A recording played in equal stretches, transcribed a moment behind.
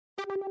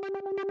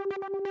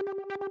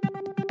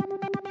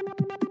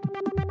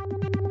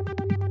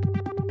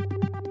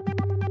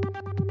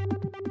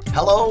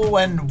Hello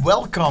and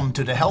welcome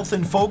to the Health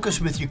in Focus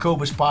with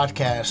Jacobus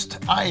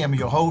podcast. I am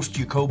your host,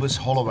 Jacobus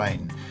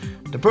Hollowijn.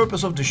 The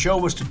purpose of the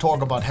show is to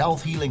talk about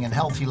health, healing, and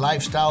healthy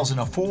lifestyles in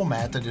a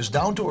format that is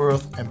down to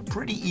earth and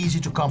pretty easy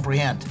to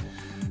comprehend.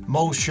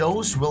 Most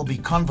shows will be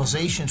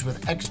conversations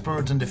with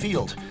experts in the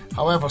field.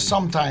 However,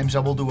 sometimes I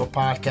will do a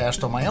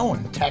podcast on my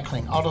own,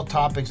 tackling other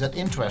topics that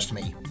interest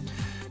me.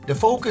 The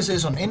focus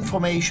is on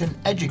information,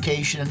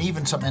 education, and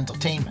even some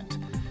entertainment.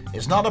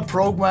 It's not a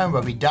program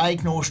where we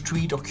diagnose,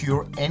 treat, or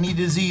cure any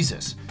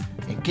diseases.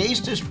 In case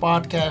this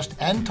podcast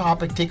and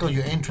topic tickle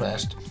your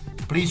interest,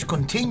 please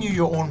continue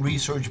your own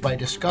research by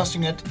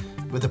discussing it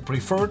with a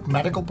preferred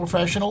medical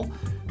professional,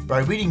 by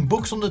reading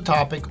books on the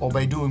topic, or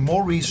by doing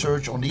more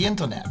research on the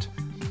internet.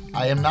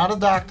 I am not a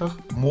doctor,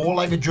 more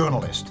like a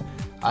journalist.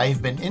 I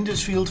have been in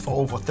this field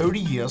for over 30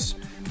 years,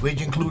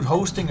 which include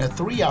hosting a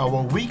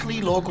 3-hour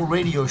weekly local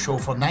radio show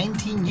for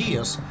 19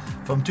 years,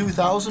 from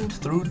 2000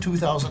 through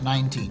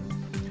 2019.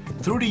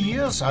 Through the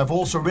years, I've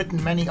also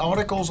written many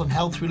articles on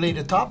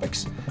health-related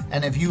topics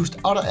and have used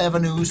other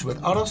avenues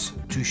with others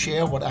to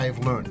share what I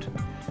have learned.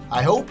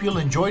 I hope you'll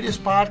enjoy this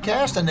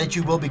podcast and that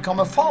you will become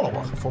a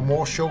follower for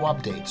more show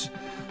updates.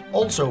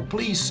 Also,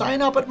 please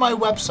sign up at my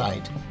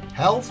website,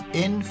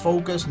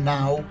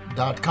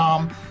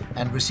 healthinfocusnow.com,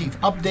 and receive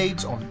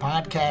updates on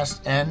podcasts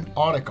and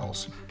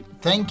articles.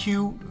 Thank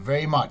you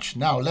very much.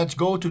 Now, let's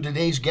go to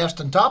today's guest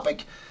and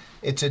topic.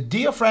 It's a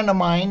dear friend of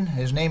mine.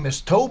 His name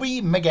is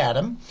Toby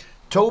McAdam.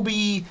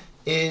 Toby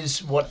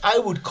is what I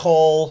would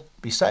call,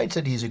 besides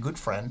that he's a good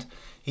friend,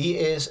 he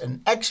is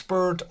an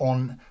expert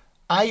on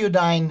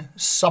iodine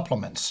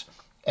supplements.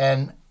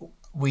 And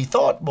we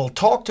thought we'll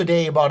talk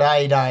today about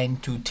iodine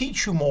to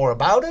teach you more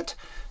about it,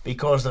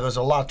 because there is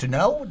a lot to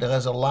know. There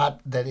is a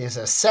lot that is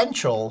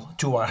essential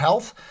to our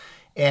health.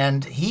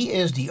 And he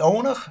is the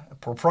owner,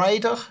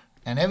 proprietor,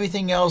 and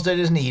everything else that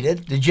is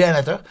needed, the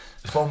janitor,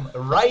 from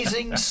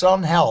Rising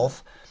Sun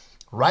Health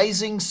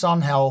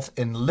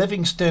in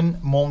Livingston,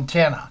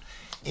 Montana.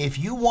 If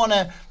you want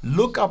to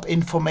look up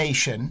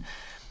information,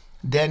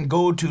 then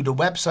go to the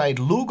website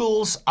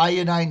Lugel's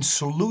Iodine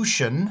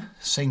Solution,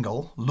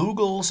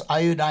 Lugel's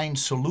Iodine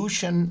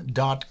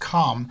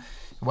Solution.com,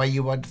 where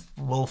you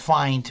will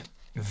find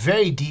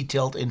very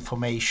detailed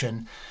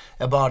information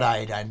about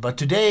iodine. But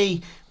today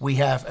we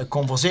have a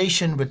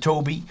conversation with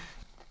Toby.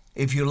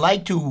 If you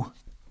like to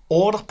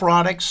order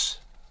products,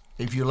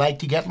 if you like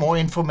to get more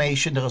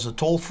information, there is a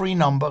toll-free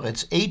number.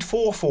 It's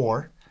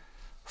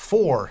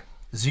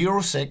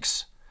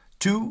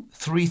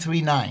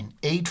 844-406-2339.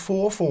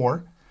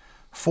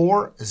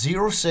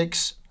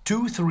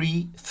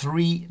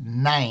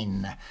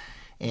 844-406-2339.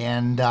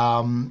 And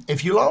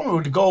if you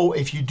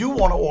do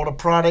want to order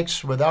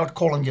products without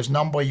calling this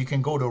number, you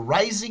can go to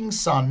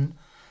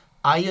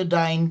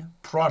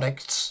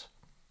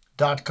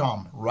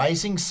RisingSunIodineProducts.com.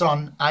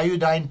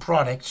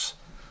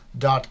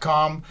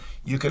 RisingSunIodineProducts.com.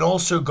 You can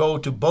also go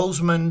to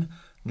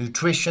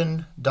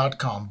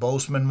BozemanNutrition.com.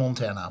 Bozeman,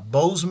 Montana.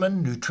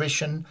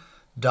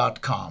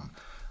 BozemanNutrition.com.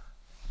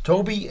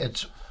 Toby,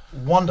 it's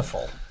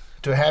wonderful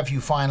to have you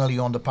finally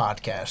on the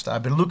podcast.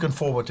 I've been looking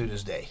forward to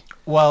this day.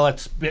 Well,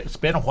 it's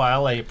been a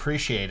while. I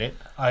appreciate it.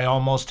 I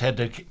almost had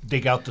to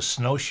dig out the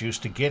snowshoes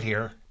to get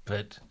here,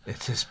 but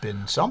it has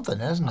been something,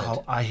 hasn't it?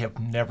 I have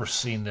never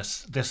seen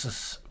this. This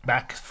is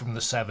back from the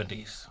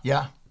 70s.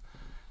 Yeah.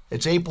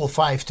 It's April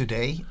 5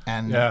 today,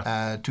 and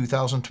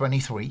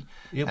 2023.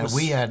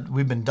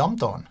 We've been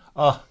dumped on.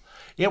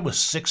 It was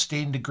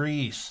 16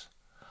 degrees.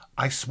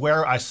 I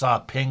swear I saw a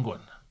penguin.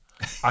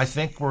 I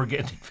think we're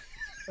getting...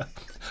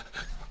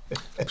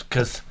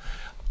 Because,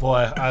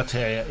 boy, I'll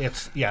tell you,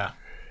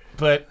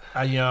 But,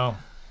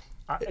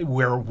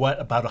 we're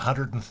about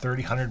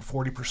 130,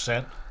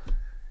 140%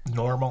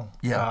 normal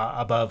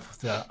above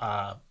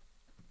the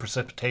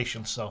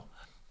precipitation, so...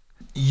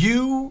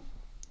 You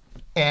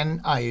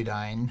and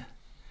iodine,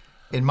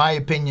 in my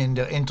opinion,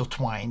 they're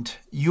intertwined.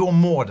 You're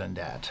more than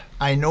that.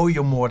 I know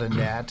you're more than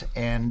that,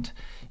 and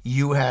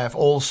you have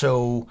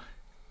also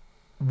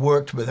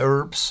worked with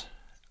herbs.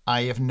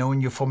 I have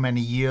known you for many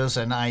years,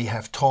 and I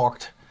have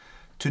talked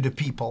to the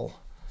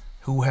people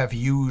who have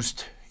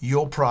used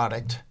your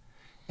product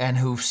and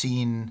who've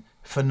seen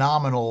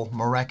phenomenal,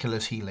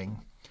 miraculous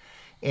healing.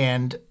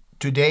 And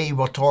today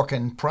we're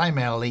talking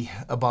primarily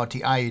about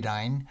the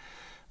iodine,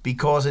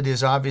 because it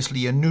is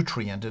obviously a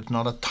nutrient. It's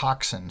not a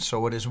toxin.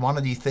 So it is one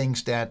of the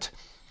things that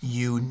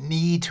we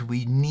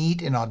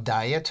need in our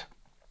diet.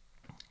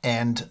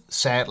 And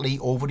sadly,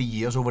 over the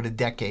years, over the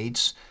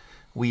decades,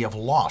 we have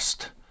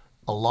lost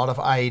a lot of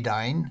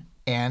iodine,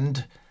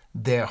 and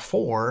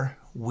therefore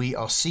we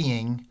are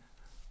seeing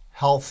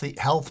health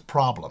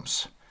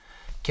problems.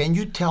 Can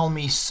you tell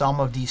me some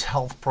of these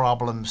health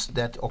problems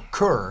that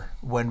occur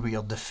when we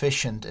are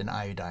deficient in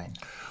iodine?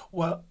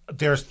 Well,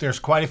 there's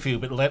quite a few,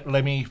 but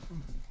let me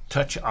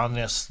touch on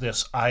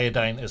this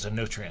iodine as a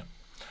nutrient.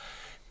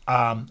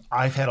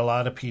 I've had a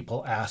lot of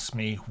people ask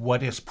me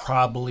what is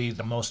probably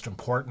the most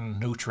important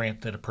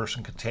nutrient that a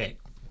person could take.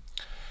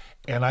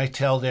 And I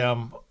tell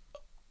them,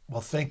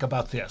 well, think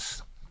about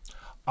this.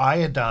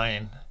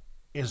 Iodine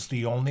is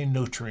the only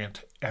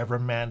nutrient ever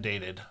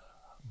mandated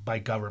by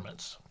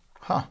governments.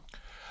 Huh.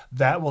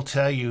 That will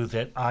tell you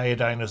that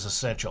iodine is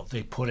essential.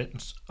 They put it in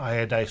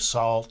iodized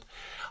salt.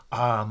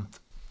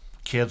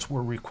 Kids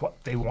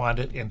they want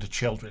it into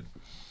children.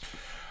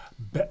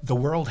 The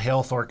World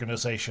Health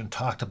Organization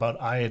talked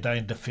about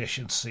iodine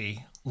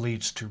deficiency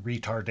leads to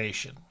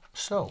retardation.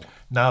 So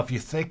Now, if you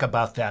think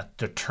about that,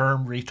 the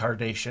term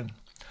retardation,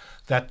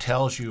 that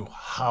tells you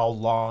how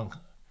long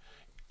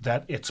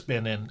that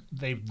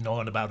they've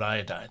known about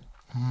iodine.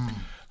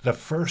 The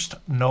first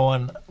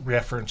known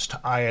reference to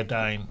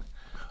iodine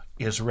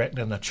is written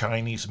in the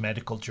Chinese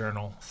medical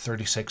journal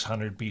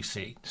 3600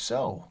 BC.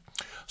 So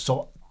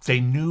They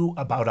knew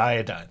about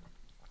iodine.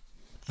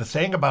 The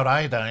thing about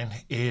iodine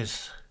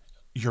is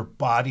your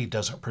body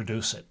doesn't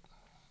produce it.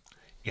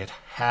 It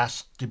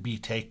has to be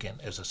taken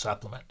as a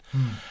supplement.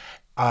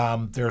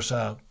 There's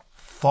a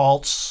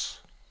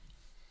false,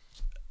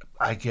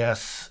 I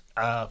guess,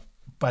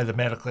 by the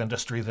medical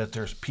industry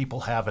that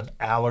people have an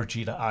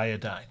allergy to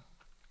iodine.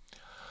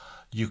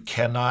 You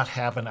cannot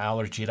have an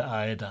allergy to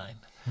iodine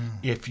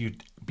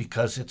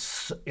because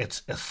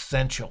it's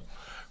essential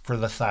for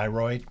the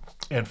thyroid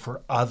and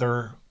for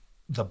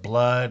the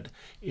blood,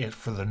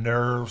 for the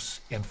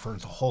nerves, and for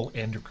the whole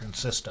endocrine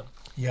system.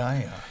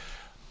 yeah.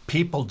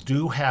 People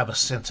do have a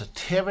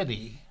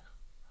sensitivity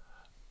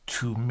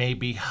to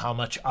maybe how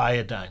much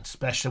iodine,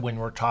 especially when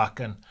we're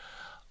talking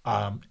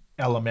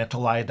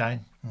elemental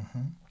iodine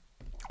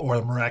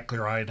or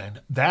molecular iodine.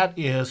 That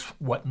is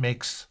what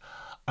makes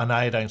an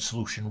iodine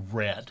solution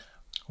red.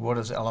 What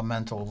is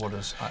elemental? What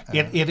is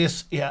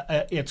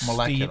It's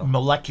molecular. the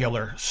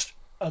molecular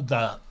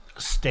the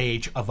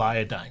stage of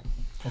iodine.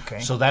 Okay.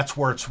 So that's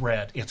where it's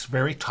red. It's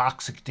very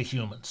toxic to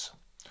humans.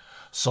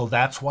 So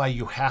that's why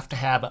you have to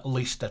have at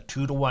least a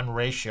 2-to-1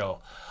 ratio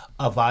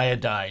of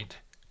iodide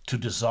to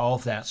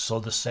dissolve that so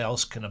the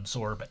cells can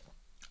absorb it.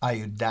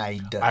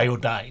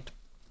 Iodide.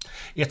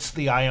 It's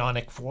the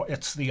ionic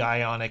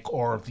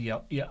or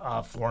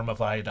the form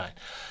of iodine.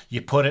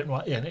 You put it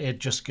and it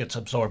just gets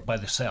absorbed by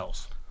the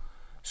cells.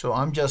 So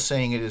I'm just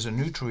saying it is a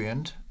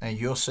nutrient, and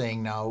you're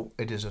saying now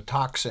it is a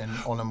toxin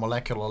on a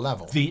molecular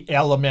level. The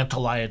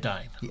elemental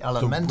iodine. The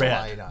elemental the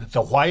red, iodine.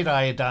 The white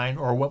iodine,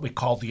 or what we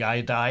call the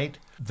iodide,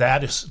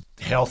 that is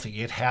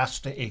healthy.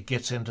 It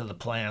gets into the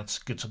plants,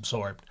 gets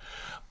absorbed.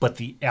 But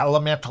the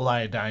elemental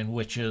iodine,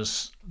 which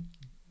is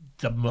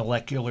the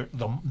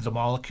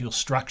molecule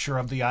structure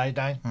of the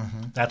iodine,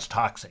 that's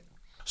toxic.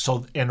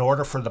 So in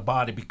order for the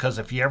body, because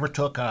if you ever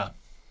took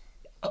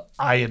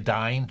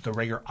iodine, the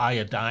regular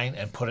iodine,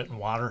 and put it in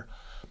water,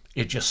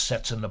 it just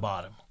sets in the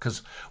bottom.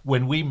 Because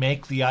when we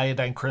make the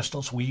iodine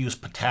crystals, we use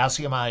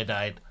potassium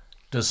iodide,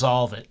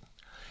 dissolve it,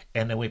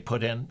 and then we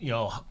put in,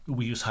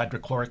 we use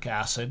hydrochloric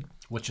acid,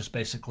 which is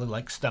basically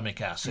like stomach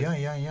acid.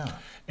 Yeah.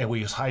 And we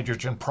use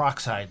hydrogen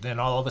peroxide. Then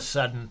all of a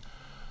sudden,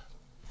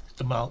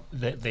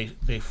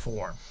 they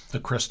form. The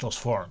crystals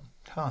form.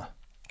 Huh.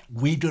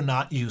 We do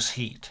not use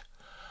heat.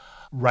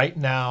 Right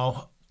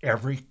now,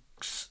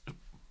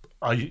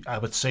 I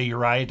would say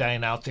your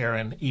iodine out there,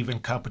 and even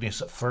companies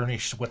that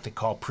furnish what they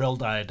call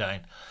prilled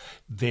iodine,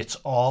 it's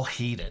all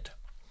heated.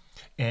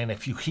 And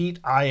if you heat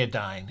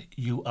iodine,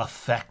 you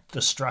affect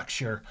the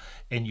structure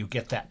and you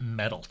get that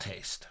metal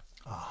taste.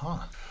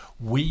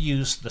 We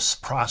use this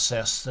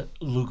process that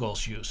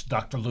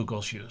Dr.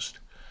 Lugol's used,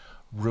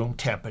 room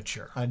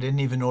temperature. I didn't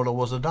even know there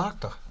was a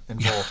doctor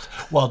involved.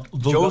 Well,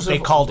 they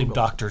called him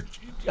Dr.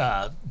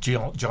 John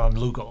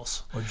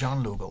Lugol's. Or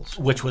John Lugol's.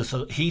 Which was,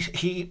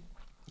 he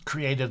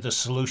created the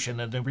solution,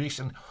 and the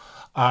reason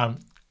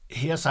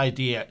his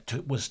idea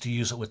was to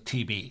use it with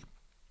TB.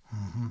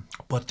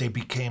 But they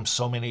became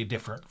so many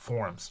different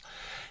forms.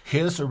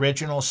 His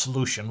original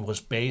solution was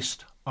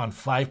based on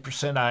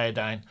 5%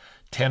 iodine,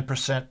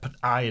 10%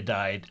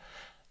 iodide,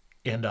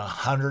 in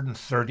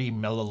 130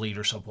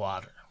 milliliters of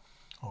water.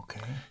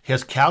 Okay.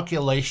 His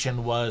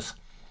calculation was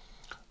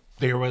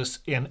there was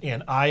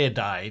in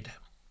iodide.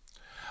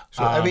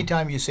 So every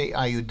time you say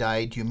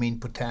iodide, you mean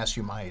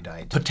potassium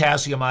iodide.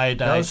 Potassium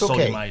iodide, No, it's okay,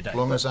 sodium iodide. as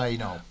long as I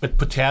know. But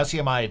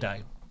potassium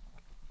iodide.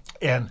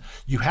 And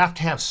you have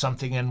to have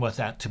something in with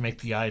that to make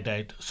the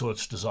iodide so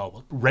it's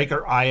dissolvable.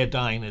 Regular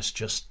iodine is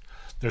just,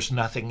 there's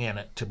nothing in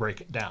it to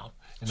break it down.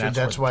 And So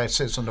that's why it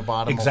sits on the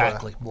bottom of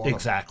the water.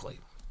 Exactly.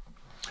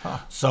 Huh.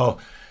 So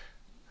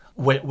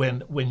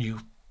when you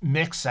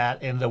mix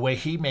that, and the way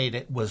he made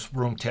it was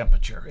room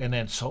temperature. And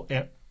then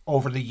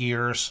over the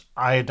years,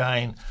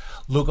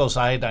 Lugol's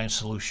iodine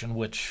solution,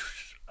 which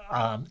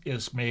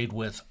is made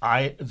with,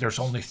 there's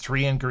only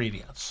 3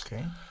 ingredients.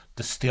 Okay.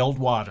 Distilled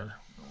water,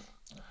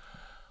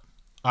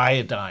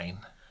 iodine,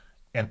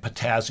 and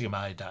potassium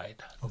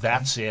iodide. Okay.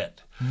 That's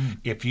it.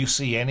 If you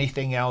see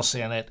anything else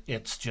in it,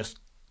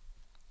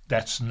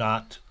 that's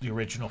not the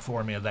original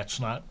formula. That's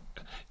not,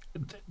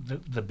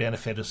 the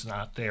benefit is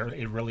not there.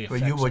 It really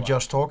affects. Well, you were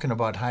just talking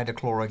about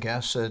hydrochloric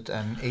acid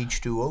and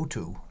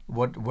H2O2.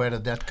 Where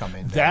did that come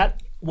in?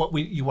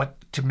 You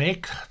want to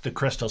make the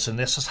crystals, and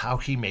this is how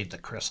he made the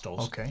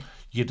crystals. Okay.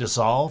 You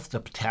dissolve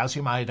the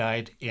potassium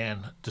iodide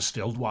in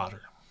distilled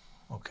water.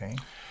 Okay.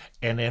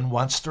 And then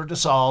once they're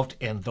dissolved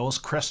in those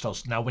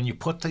crystals, now when you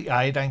put the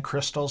iodine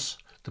crystals,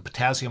 the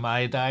potassium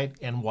iodide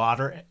in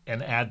water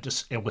and add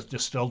with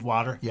distilled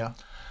water, Yeah.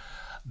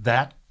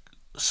 that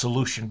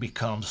solution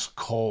becomes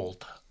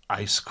cold,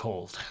 ice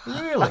cold.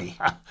 Really?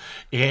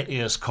 It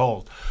is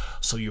cold.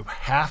 So you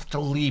have to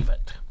leave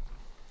it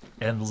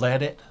and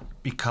let it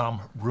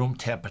become room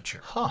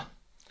temperature. Huh.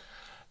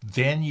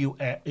 Then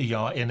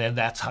and then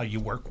that's how you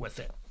work with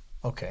it.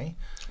 Okay.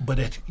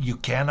 But you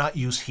cannot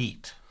use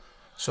heat.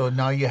 So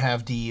now you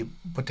have the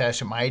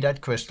potassium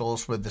iodide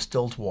crystals with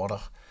distilled water.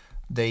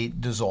 They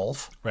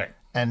dissolve. Right.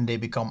 And they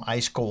become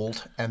ice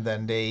cold, and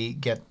then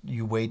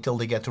you wait till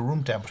they get to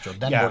room temperature.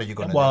 Then what are you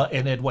going to do? Well,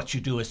 and then what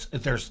you do is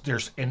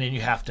and then you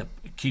have to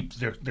keep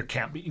there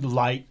can't be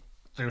light.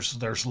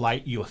 There's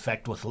light you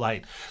affect with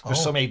light.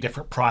 There's so many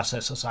different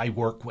processes I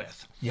work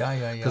with.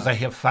 Yeah. Because I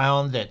have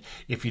found that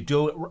if you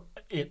do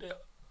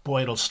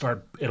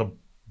it'll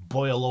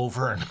boil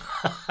over and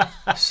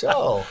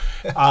So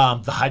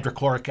the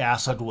hydrochloric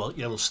acid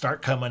it'll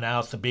start coming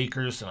out the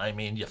beakers, and I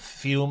mean your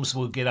fumes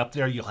will get up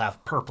there. You'll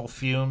have purple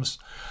fumes.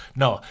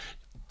 No,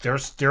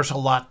 there's a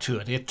lot to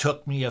it. It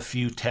took me a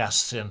few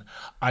tests, and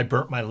I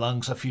burnt my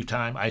lungs a few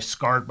times. I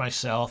scarred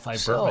myself. I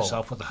burnt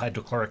myself with the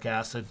hydrochloric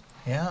acid.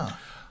 Yeah.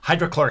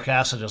 Hydrochloric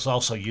acid is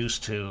also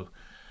used to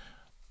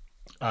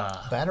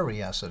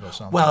battery acid or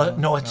something. well,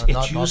 no, it's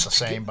not used the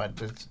same, but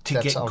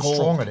that's how gold.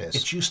 strong it is.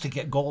 It's used to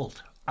get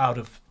gold out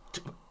of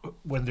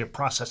when they're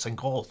processing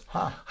gold.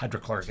 Huh.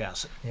 Hydrochloric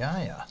acid.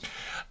 Yeah.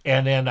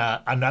 And then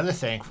another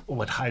thing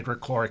with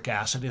hydrochloric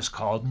acid is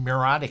called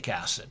muriatic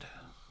acid,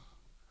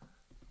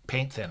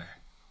 paint thinner.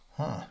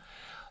 Huh.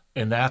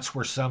 And that's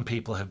where some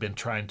people have been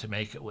trying to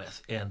make it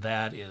with, and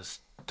that is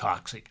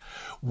toxic.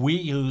 We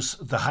use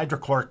the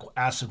hydrochloric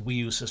acid we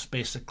use is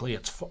basically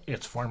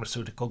it's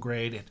pharmaceutical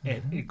grade.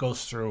 It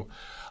goes through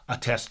a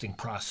testing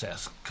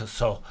process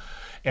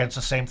and it's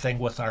the same thing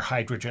with our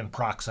hydrogen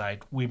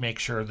peroxide. We make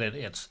sure that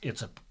it's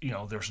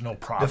there's no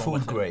problem. The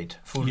food grade,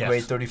 Yes.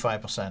 grade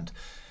 35%.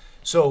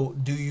 So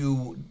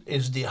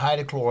is the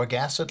hydrochloric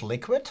acid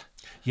liquid?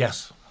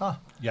 Yes. Huh.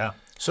 Yeah.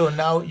 So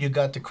now you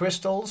got the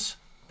crystals,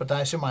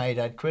 potassium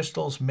iodide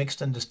crystals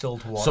mixed in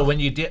distilled water. So when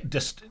you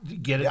just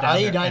get it the down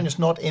there, iodine is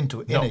not in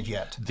it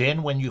yet.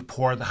 Then when you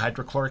pour the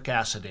hydrochloric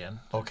acid in,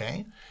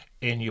 Okay.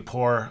 and you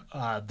pour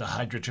the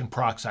hydrogen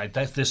peroxide,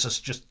 this is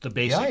just the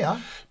basic. Yeah.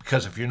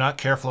 Because if you're not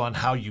careful on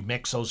how you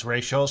mix those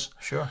ratios,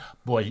 Sure.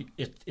 boy,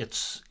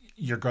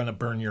 you're going to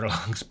burn your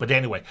lungs. But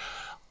anyway,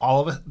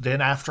 all of it. Then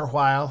after a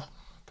while,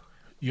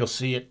 you'll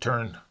see it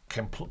turn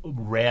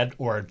red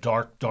or a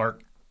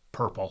dark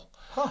purple.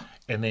 Huh.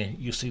 And then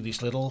you see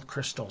these little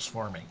crystals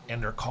forming,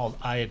 and they're called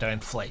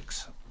iodine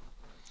flakes.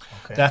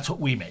 Okay. That's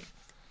what we make.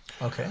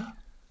 Okay.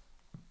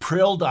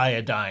 Prilled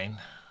iodine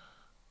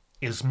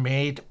is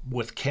made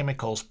with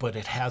chemicals, but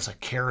it has a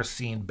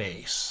kerosene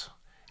base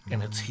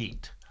in its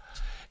heat.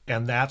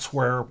 And that's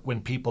where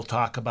when people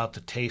talk about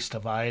the taste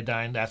of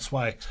iodine, that's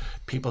why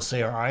people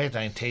say our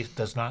iodine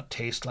does not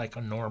taste like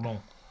a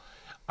normal.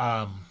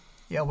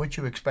 Yeah, what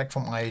you expect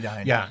from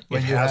iodine. Yeah,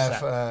 when it you has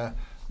have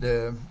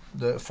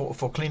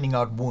for cleaning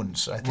out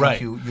wounds. I think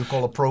Right. you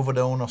call it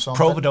providone or something.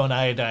 Providone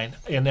iodine,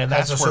 and then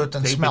Has that's a where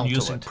certain they've smell been to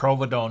using it.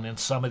 providone in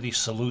some of these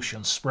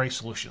solutions, spray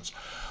solutions.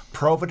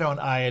 Providone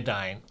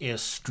iodine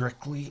is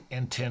strictly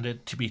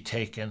intended to be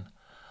taken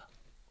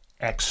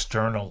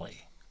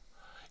externally.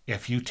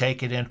 If you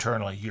take it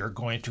internally, you're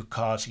going to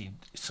cause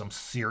some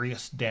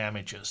serious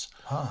damages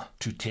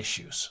to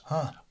tissues,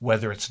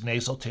 whether it's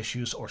nasal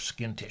tissues or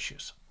skin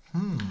tissues.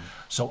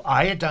 So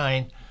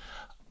iodine,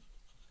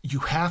 you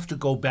have to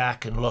go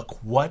back and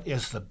look what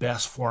is the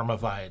best form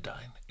of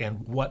iodine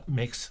and what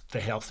makes the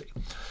healthy.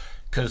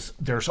 Because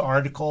there's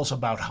articles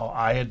about how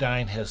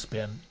iodine has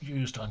been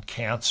used on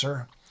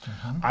cancer.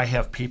 I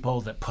have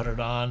people that put it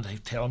on. They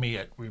tell me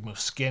it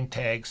removes skin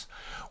tags.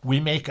 We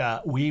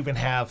even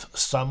have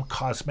some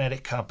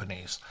cosmetic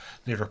companies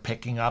that are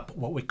picking up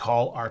what we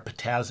call our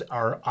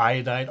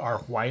iodine, our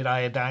white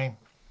iodine,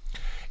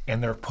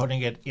 and they're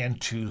putting it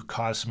into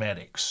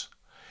cosmetics.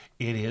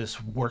 It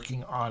is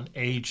working on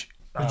age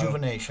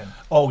Rejuvenation.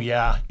 Oh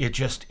yeah,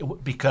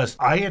 because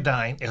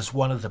iodine is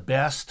one of the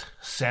best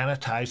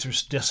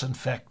sanitizers,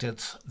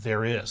 disinfectants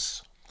there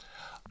is.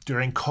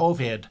 During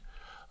COVID,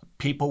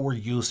 people were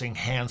using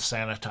hand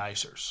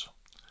sanitizers.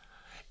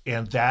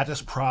 And that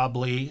is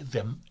probably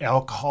the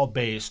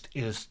alcohol-based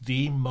is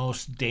the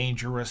most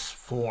dangerous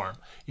form.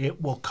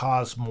 It will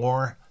cause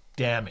more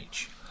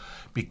damage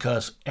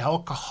because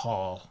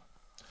alcohol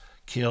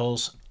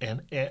kills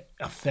and it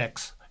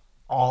affects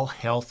all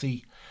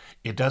healthy.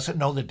 It doesn't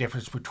know the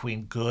difference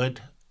between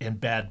good and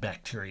bad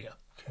bacteria.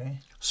 Okay.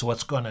 So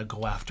it's going to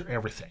go after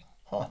everything.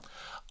 Huh.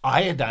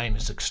 Iodine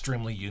is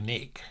extremely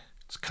unique.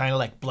 It's kind of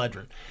like blood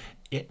root.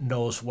 It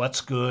knows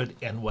what's good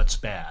and what's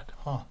bad.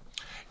 Huh.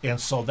 And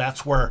so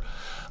that's where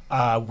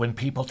when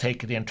people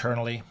take it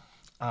internally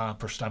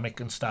for stomach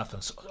and stuff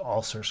and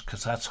ulcers,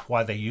 because that's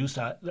why they used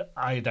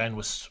iodine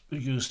was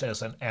used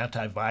as an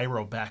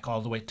antiviral back all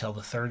the way till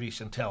the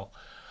 30s until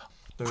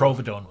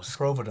providone was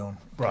Providone.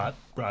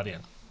 brought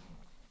in.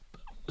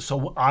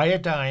 So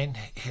iodine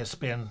has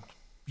been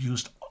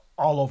used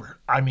all over.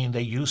 I mean,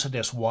 they use it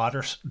as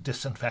water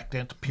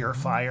disinfectant,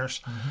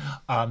 purifiers.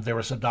 There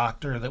was a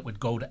doctor that would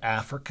go to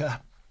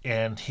Africa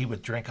and he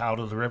would drink out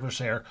of the rivers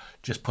there,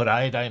 just put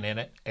iodine in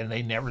it, and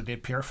they never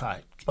did purify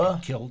it.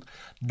 It killed.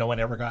 No one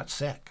ever got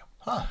sick.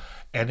 Huh.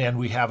 And then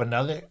we have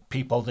another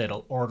people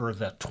that'll order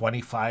the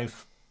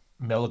 25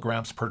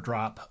 milligrams per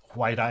drop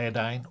white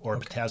iodine or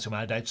potassium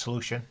iodide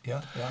solution.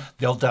 Yeah.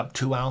 They'll dump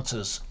 2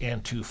 ounces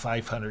into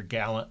 500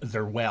 gallon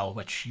their well,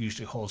 which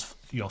usually holds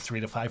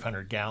 300 to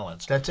 500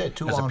 gallons. That's it,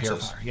 2 as a ounces.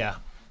 purifier. Yeah.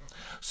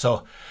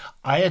 So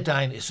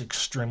iodine is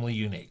extremely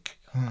unique.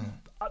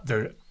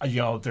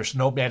 There's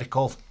no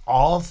medical.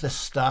 All of the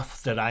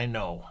stuff that I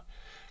know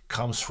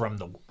comes from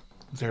the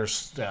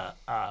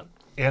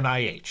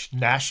NIH,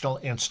 National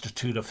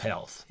Institute of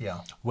Health. Yeah.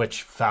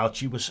 Which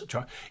Fauci was.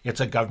 It's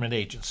a government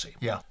agency.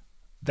 Yeah.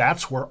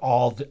 That's where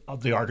all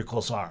the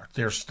articles are.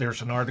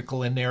 There's an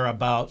article in there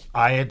about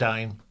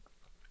iodine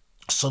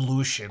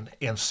solution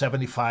in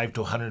 75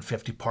 to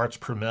 150 parts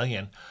per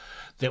million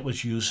that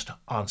was used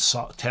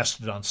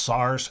tested on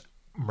SARS,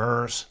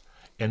 MERS,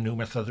 and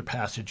numerous other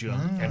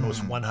pathogens, and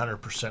was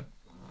 100%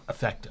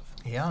 effective.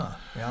 Yeah.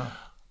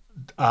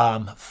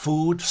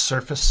 Food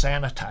surface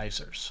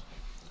sanitizers,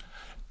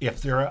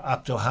 if they're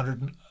up to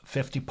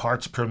 150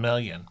 parts per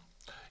million,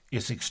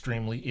 is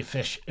extremely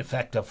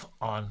effective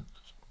on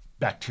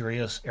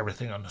bacteria,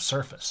 everything on the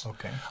surface.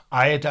 Okay.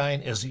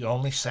 Iodine is the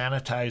only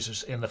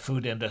sanitizers in the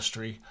food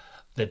industry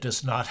that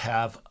does not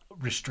have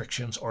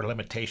restrictions or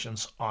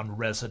limitations on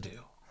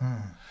residue.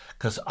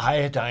 Because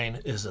iodine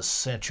is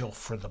essential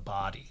for the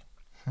body.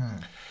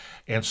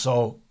 And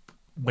so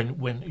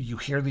when you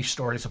hear these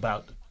stories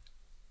about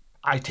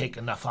I take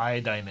enough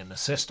iodine in the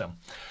system,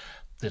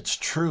 that's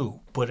true,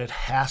 but it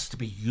has to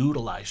be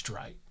utilized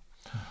right.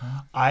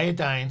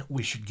 Iodine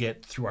we should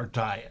get through our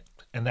diet.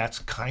 And that's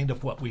kind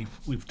of what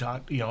we've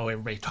talked,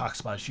 everybody talks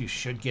about is you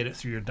should get it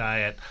through your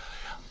diet.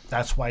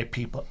 That's why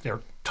people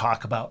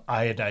talk about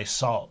iodized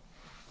salt.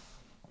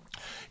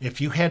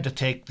 If you had to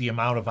take the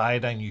amount of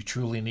iodine you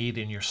truly need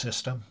in your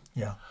system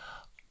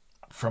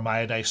from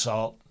iodized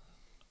salt,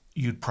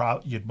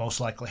 you'd most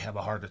likely have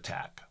a heart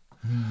attack.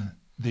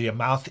 The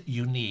amount that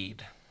you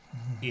need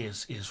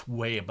is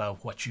way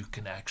above what you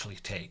can actually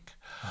take.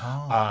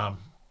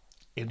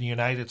 In the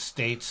United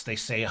States, they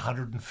say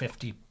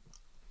 150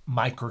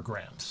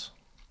 micrograms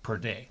per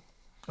day.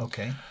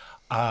 Okay.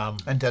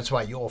 And that's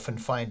why you often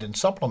find in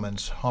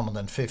supplements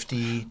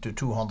 150 to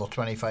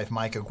 225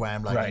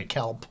 microgram, like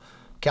in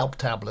kelp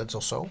tablets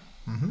or so.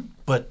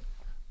 But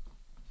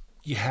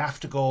you have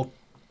to go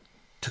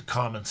to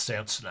common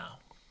sense now.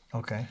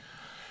 Okay.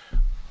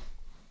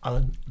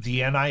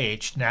 The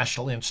NIH,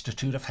 National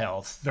Institute of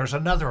Health, there's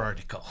another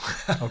article.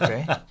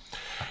 Okay.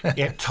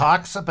 It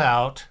talks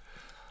about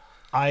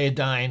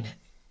iodine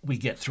we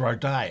get through our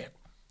diet.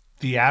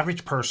 The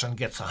average person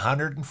gets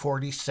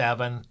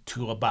 147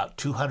 to about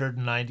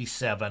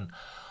 297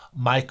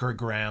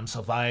 micrograms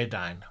of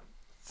iodine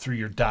through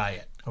your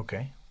diet.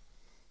 Okay.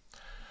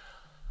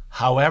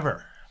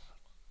 However,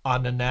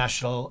 on the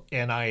National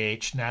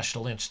NIH,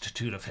 National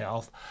Institute of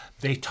Health,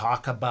 they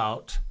talk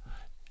about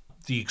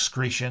the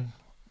excretion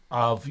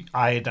of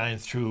iodine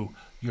through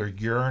your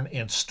urine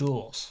and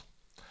stools.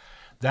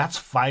 That's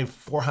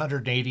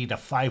 480 to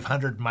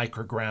 500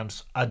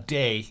 micrograms a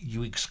day you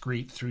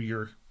excrete through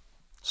your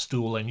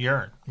stool and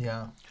urine.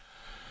 Yeah.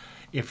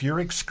 If you're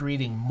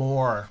excreting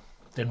more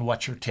than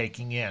what you're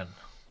taking in,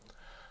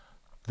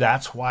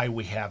 that's why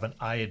we have an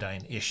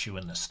iodine issue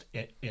in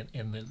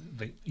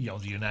the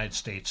United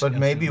States. But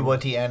maybe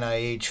what the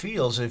NIH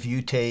feels, if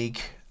you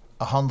take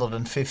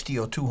 150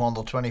 or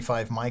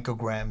 225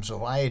 micrograms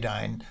of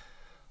iodine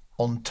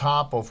on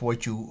top of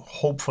what you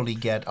hopefully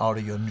get out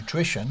of your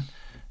nutrition,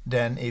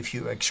 then if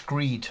you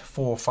excrete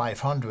 400 or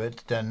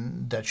 500,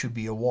 then that should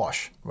be a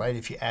wash, right?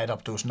 If you add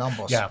up those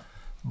numbers. Yeah.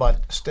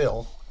 But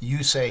still,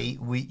 you say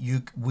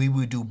we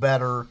would do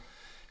better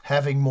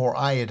having more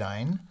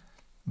iodine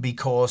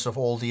because of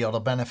all the other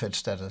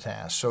benefits that it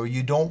has. So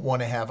you don't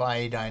want to have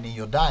iodine in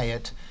your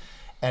diet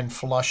and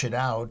flush it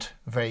out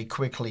very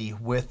quickly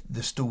with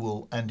the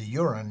stool and the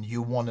urine.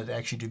 You want it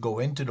actually to go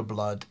into the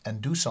blood and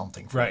do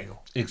something for you.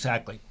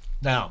 Exactly.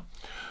 Now,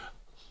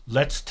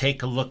 let's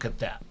take a look at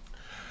that.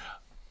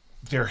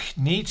 There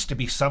needs to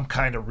be some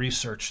kind of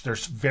research.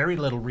 There's very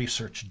little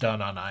research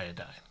done on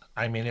iodine.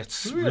 I mean,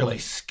 it's really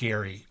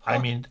scary. I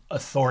mean,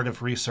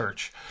 authoritative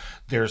research.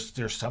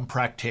 There's some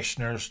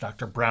practitioners,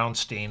 Dr.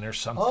 Brownstein or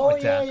something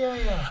like that.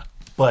 Yeah.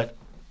 But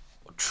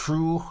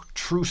true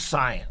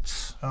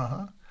science.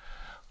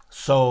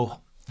 So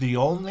the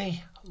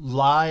only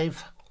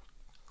live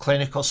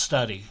clinical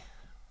study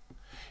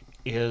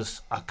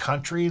is a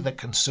country that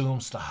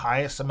consumes the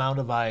highest amount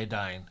of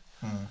iodine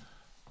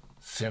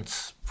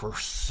since for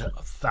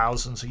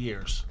thousands of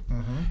years,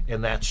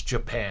 and that's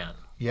Japan.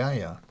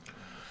 Yeah.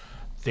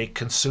 They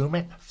consume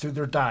it through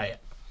their diet.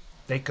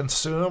 They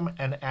consume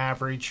an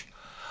average,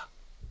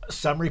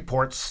 some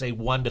reports say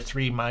 1 to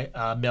 3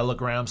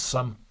 milligrams,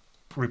 some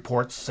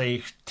reports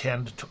say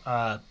 10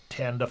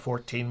 to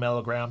 14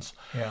 milligrams.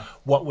 Yeah.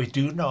 What we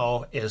do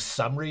know is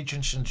some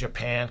regions in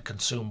Japan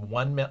consume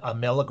a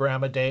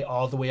milligram a day,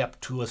 all the way up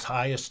to as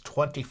high as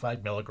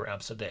 25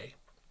 milligrams a day.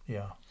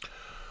 Yeah.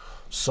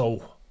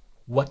 So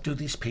what does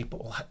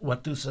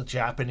the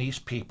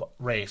Japanese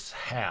race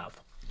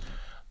have?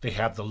 They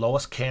have the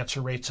lowest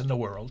cancer rates in the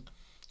world.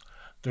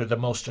 They're the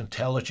most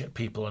intelligent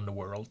people in the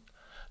world.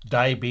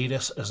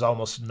 Diabetes is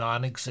almost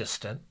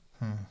non-existent.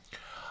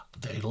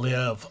 They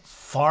live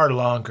far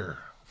longer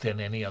than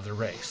any other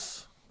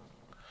race.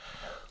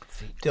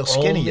 They're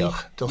skinnier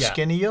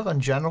in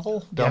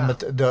general.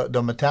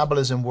 The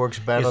metabolism works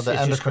better, the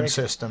endocrine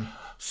system.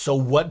 So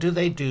what do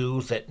they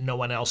do that no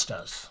one else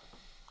does?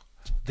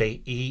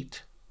 They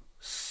eat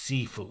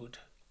seafood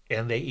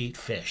and they eat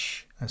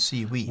fish. And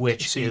seaweed,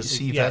 which is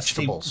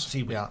vegetables.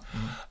 Seaweed,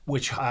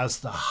 which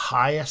has the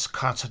highest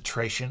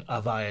concentration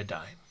of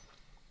iodine.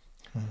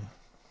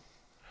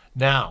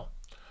 Now,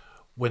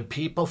 when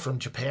people from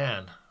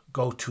Japan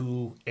go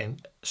to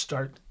and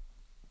start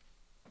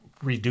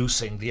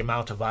reducing the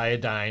amount of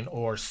iodine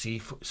or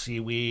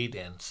seaweed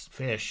and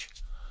fish,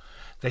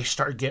 they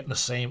start getting the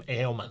same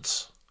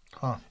ailments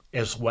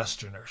as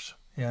Westerners.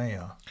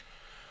 Yeah.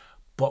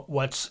 But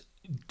what's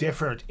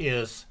different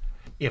is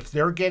if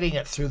they're getting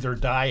it through their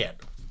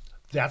diet,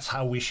 that's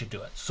how we should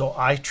do it. So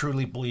I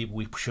truly believe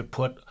we should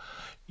put,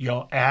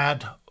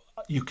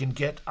 you can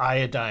get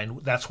iodine.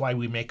 That's why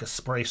we make a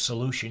spray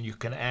solution. You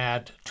can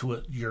add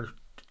to your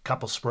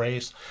couple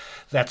sprays.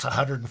 That's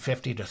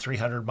 150 to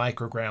 300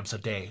 micrograms a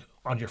day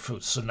on your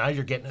food. So now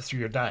you're getting it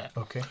through your diet.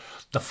 Okay.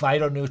 The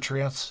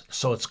phytonutrients,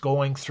 so it's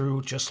going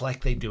through just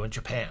like they do in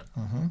Japan.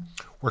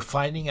 We're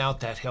finding out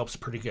that helps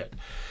pretty good.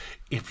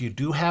 If you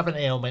do have an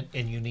ailment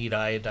and you need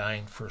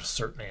iodine for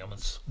certain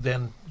ailments,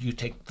 then you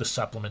take the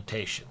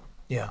supplementation.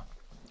 Yeah.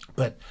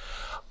 But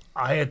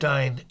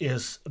iodine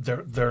is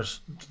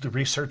there's the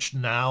research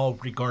now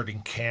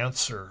regarding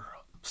cancer,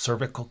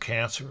 cervical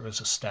cancer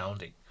is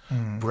astounding.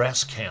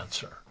 Breast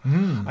cancer.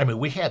 I mean,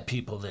 we had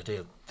people that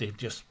they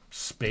just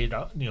spayed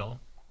out,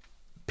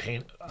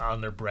 paint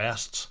on their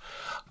breasts.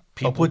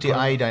 People put the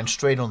iodine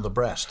straight on the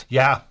breast.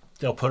 Yeah,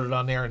 they'll put it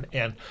on there,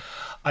 and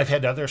I've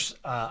had others.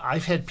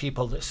 I've had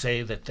people that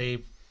say that they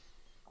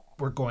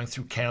were going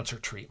through cancer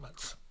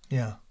treatments.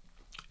 Yeah.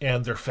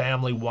 And their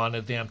family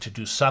wanted them to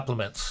do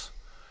supplements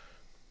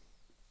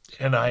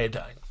and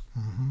iodine.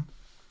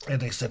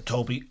 And they said,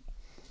 Toby,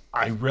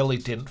 I really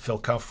didn't feel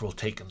comfortable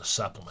taking the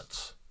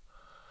supplements,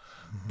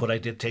 but I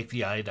did take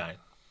the iodine.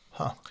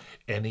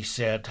 And he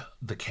said,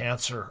 the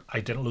cancer, I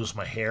didn't lose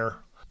my hair.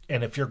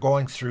 And if you're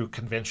going through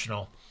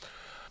conventional,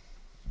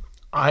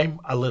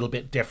 I'm a little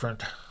bit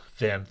different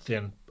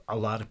than a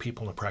lot of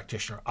people in the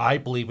practitioner. I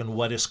believe in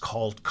what is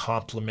called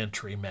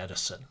complementary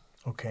medicine.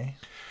 Okay.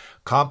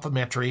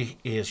 Complementary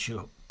is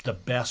the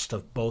best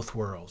of both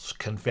worlds,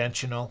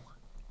 conventional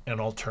and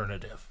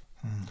alternative.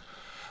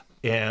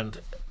 And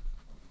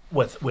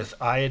with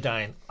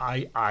iodine,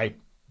 I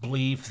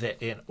believe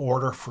that in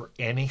order for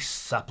any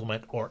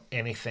supplement or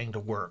anything to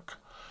work,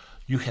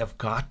 you have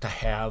got to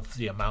have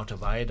the amount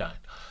of iodine.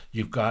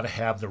 You've got to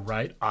have the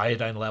right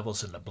iodine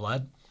levels in the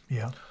blood,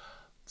 the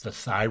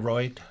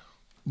thyroid.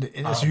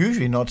 It is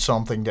usually not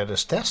something that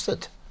is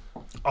tested.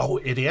 Oh,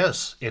 it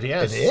is. It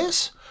is. It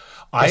is?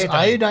 Is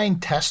iodine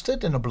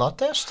tested in a blood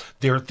test?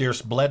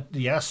 There's blood,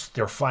 yes.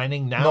 They're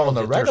finding now not on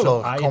a that there's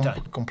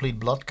regular complete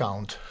blood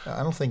count.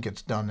 I don't think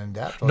it's done in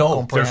that. No,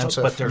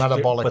 comprehensive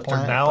metabolic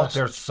plan.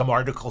 There's some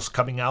articles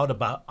coming out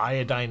about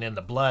iodine in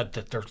the blood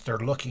that they're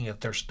looking at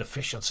there's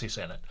deficiencies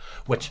in it,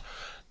 which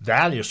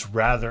that is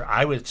rather,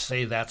 I would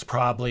say that's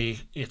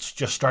probably, it's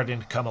just starting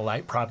to come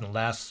alight probably in the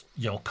last,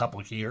 couple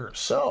of years.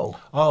 So?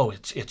 Oh,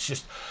 it's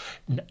just,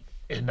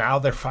 and now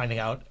they're finding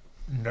out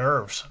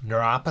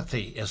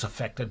neuropathy is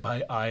affected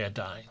by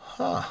iodine.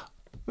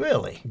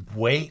 Really?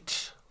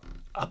 Weight,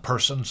 a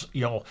person's,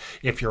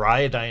 if your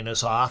iodine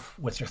is off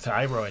with your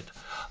thyroid,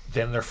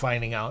 then they're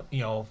finding out,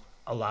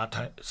 a lot of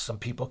times some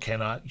people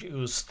cannot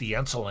use the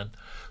insulin,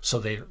 so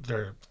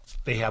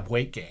they have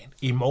weight gain.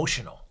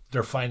 Emotional.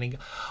 They're finding,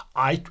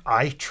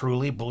 I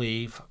truly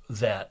believe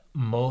that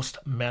most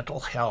mental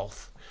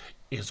health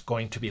is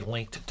going to be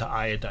linked to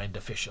iodine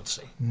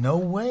deficiency. No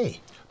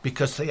way.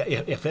 Because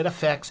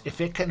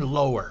if it can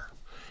lower,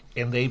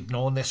 and they've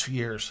known this for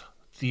years,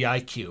 the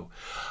IQ,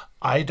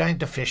 iodine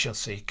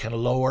deficiency can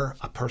lower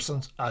a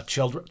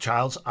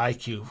child's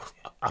IQ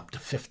up to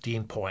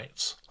 15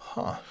 points.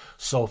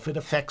 So if it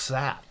affects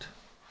that,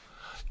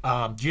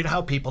 do you know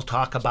how people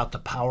talk about the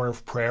power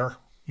of prayer?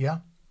 Yeah.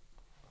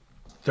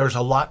 There's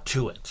a lot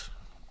to it.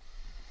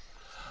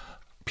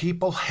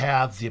 People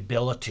have the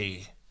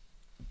ability,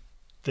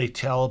 they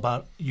tell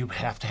about you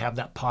have to have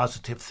that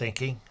positive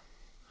thinking.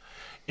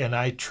 And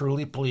I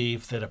truly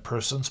believe that a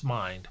person's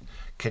mind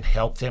can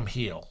help them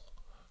heal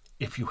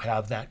if you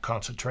have that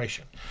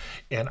concentration.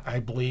 And I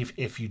believe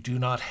if you do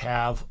not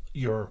have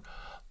your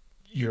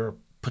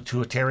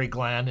pituitary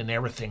gland and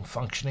everything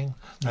functioning,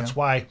 that's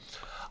why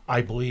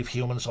I believe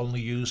humans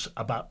only use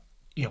about,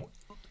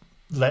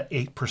 let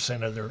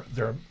 8%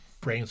 of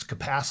brain's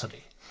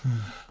capacity.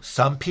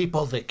 Some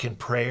people that can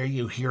pray,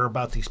 you hear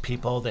about these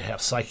people that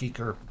have psychic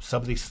or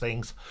some of these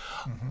things,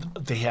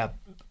 they have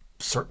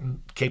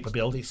certain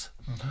capabilities.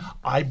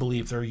 I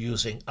believe they're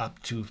using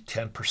up to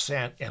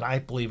 10%, and I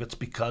believe it's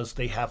because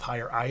they have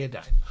higher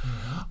iodine.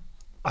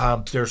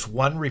 There's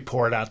one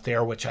report out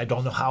there, which I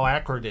don't know how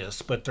accurate it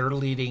is, but they're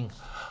leading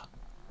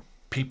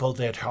people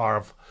that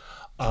have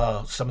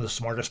some of the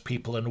smartest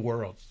people in the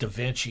world, Da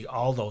Vinci,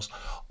 all those,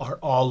 are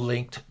all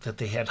linked that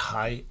they had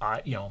high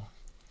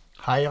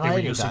High they were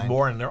iodine. using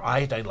more, and their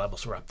iodine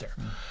levels were up there.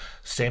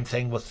 Same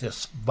thing with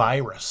this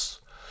virus.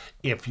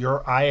 If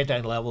your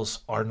iodine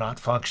levels are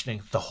not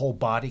functioning, the whole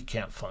body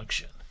can't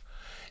function.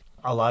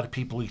 A lot of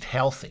people eat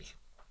healthy.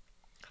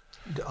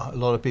 A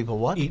lot of people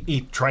what?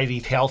 Try to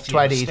eat healthy.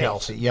 Try in to the eat States.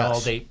 healthy,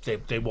 yes. You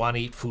know, they want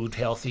to eat food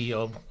healthy.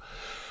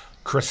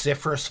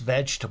 Cruciferous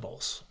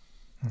vegetables,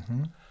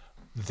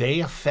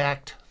 they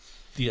affect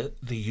the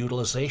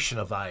utilization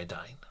of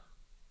iodine.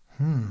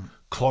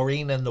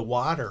 Chlorine in the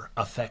water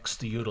affects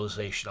the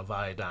utilization of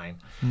iodine.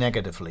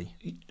 Negatively.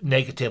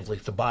 Negatively,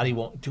 the body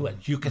won't do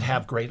it. You can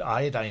have great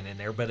iodine in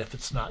there, but if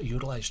it's not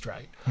utilized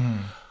right.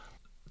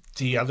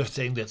 The other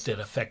thing that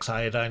affects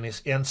iodine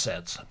is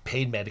NSAIDs,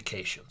 pain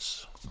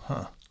medications,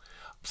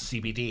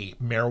 CBD,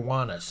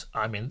 marijuanas.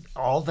 I mean,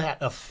 all that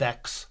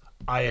affects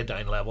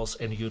iodine levels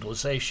and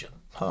utilization.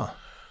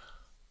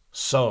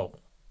 So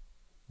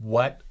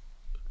what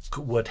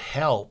would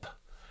help,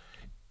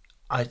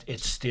 it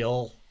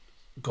still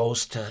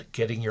goes to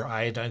getting your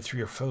iodine through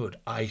your food.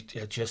 I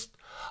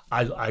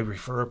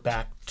refer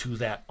back to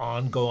that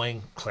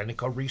ongoing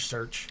clinical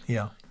research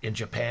in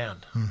Japan.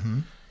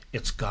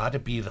 It's got to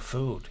be the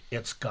food.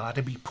 It's got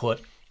to be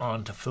put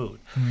onto food.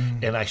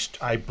 And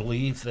I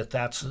believe that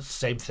that's the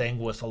same thing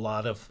with a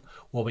lot of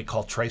what we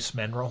call trace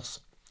minerals.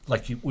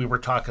 Like we were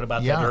talking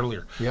about that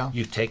earlier.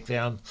 You take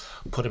them,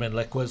 put them in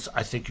liquids.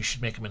 I think you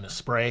should make them in a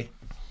spray.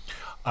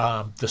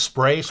 The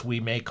sprays we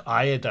make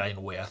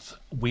iodine with,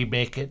 we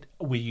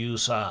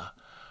use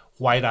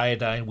white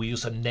iodine. We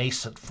use a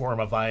nascent form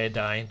of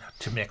iodine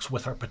to mix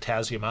with our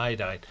potassium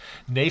iodide.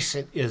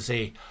 Nascent is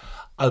a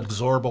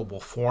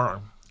absorbable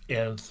form,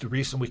 and the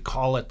reason we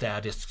call it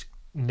that is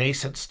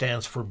nascent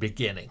stands for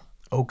beginning.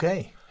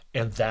 Okay.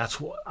 And that's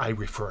what I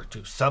refer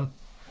to. Some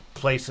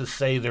places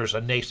say there's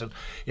a nascent,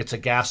 it's a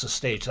gaseous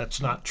stage.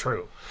 That's not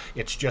true.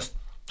 It's just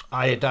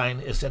iodine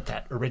is at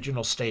that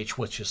original stage,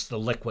 which is the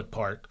liquid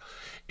part,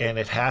 and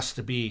it has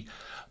to be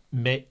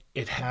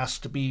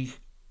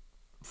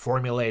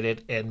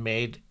formulated and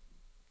made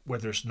where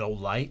there's no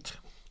light.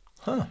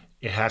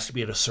 It has to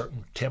be at a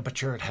certain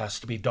temperature. It has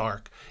to be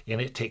dark,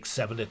 and it takes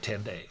 7 to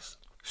 10 days.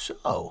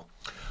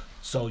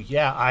 So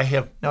yeah, I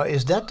have. Now,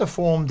 is that the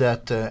form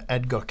that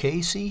Edgar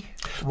Casey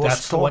was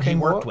That's the one he talking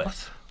worked about?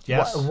 with.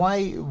 Yes.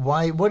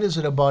 Why? What is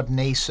it about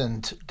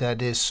nascent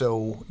that is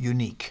so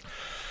unique?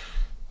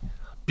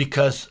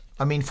 Because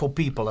I mean, for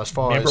people, as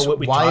far remember as what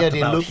we why talked are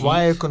about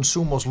why are heat?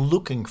 consumers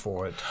looking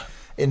for it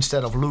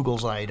instead of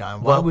Lugol's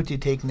iodine? Why would you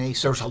take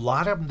nascent? there's a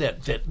lot of them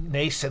that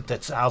nascent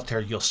that's out there.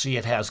 You'll see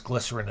it has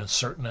glycerin and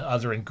certain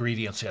other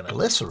ingredients in it.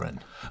 Glycerin.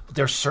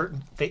 There's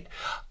certain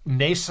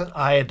nascent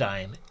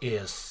iodine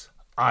is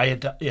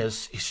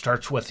he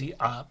starts with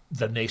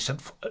the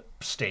nascent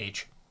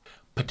stage,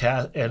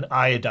 and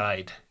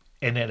iodide,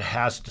 and it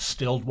has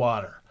distilled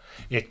water.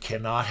 It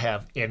cannot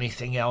have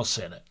anything else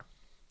in it.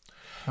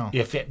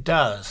 If it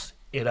does,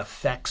 it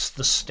affects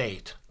the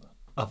state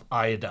of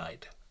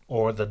iodide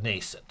or the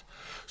nascent.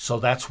 So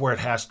that's where it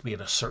has to be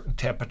at a certain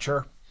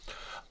temperature.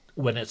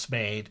 When it's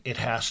made, it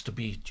has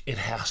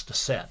to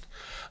set.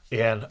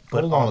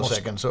 Hold on a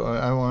second. So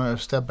I want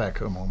to step back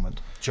a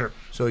moment. Sure.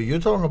 So you're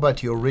talking about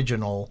the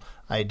original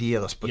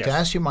idea as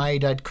potassium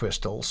iodide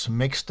crystals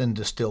mixed in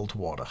distilled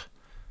water.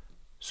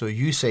 So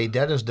you say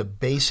that is the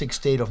basic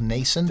state of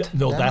nascent?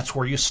 No, that's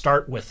where you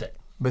start with it.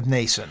 With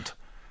nascent.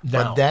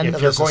 Now, but then if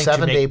you're there's a going to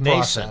 7-day make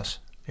process.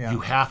 nascent, you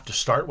have to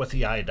start with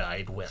the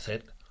iodide with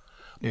it,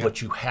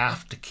 but you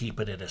have to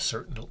keep it at a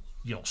certain,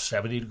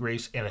 70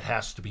 degrees, and it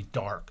has to be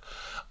dark.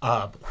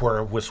 Where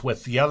it was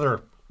with the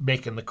other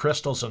making the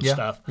crystals and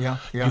stuff,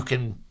 you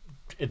can.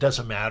 It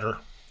doesn't matter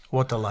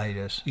what the light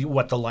is.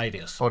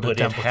 But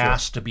it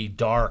has to be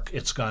dark.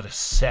 It's got to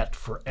set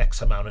for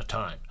X amount of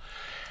time,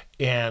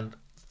 and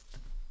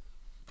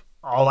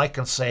all I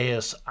can say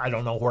is I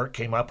don't know where it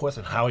came up with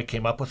and how he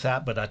came up with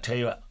that, but I tell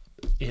you,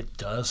 it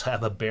does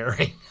have a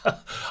bearing.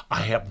 I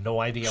have no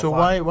idea so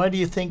why. Why do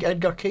you think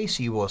Edgar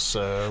Casey was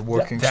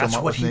working so much with nascent? That's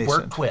what he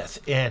worked with,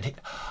 and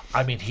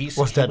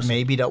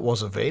maybe that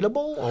was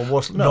available, or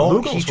was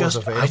Lugol's was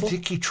available? I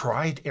think he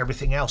tried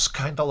everything else,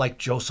 kind of like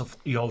Joseph,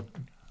 Lugol,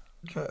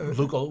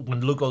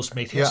 when Lugol's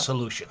made his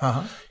solution.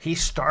 He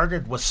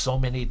started with so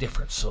many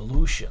different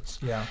solutions,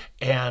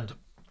 and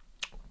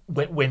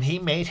when he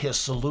made his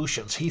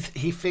solutions,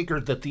 he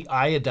figured that the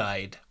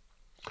iodide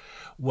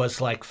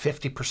was like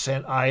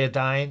 50%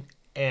 iodine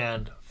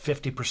and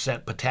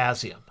 50%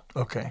 potassium.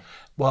 Okay.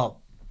 Well,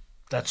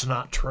 that's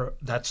not true.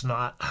 That's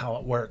not how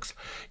it works.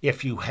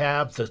 If you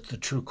have the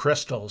true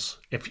crystals,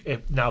 if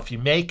you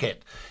make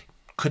it,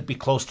 could be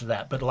close to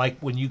that. But like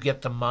when you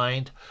get the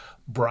mind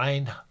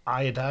brine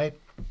iodide,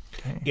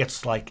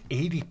 it's like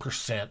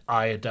 80%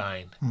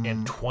 iodine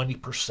and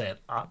 20%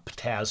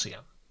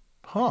 potassium.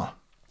 Huh.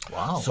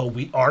 Wow. So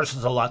ours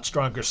is a lot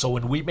stronger. So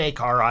when we make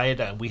our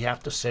iodine, we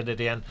have to send it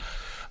in.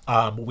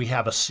 We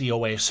have a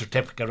COA,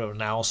 certificate of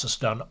analysis,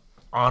 done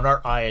on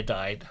our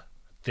iodide.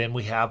 Then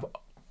we have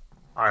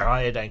our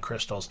iodine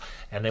crystals,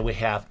 and then we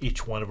have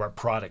each one of our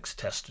products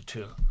tested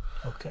too.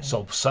 Okay.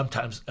 So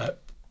sometimes,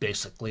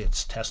 basically,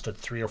 it's tested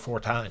 3 or 4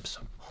 times.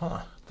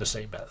 Huh. The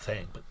same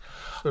thing. But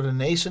So the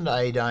nascent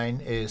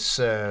iodine is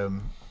the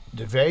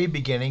very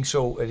beginning.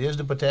 So it is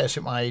the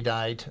potassium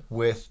iodide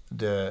with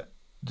the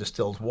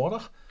distilled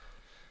water.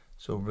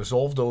 So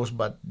resolve those,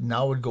 but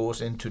now it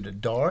goes into the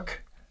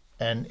dark,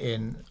 and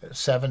in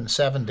seven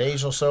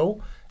days or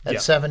so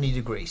at 70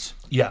 degrees.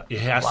 Yeah, it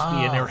has to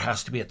be in there. It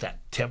has to be at that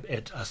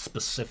at a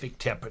specific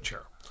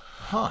temperature.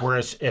 Huh.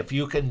 Whereas if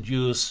you can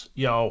use,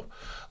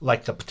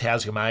 like the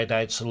potassium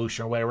iodide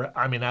solution or whatever,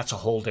 I mean, that's a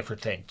whole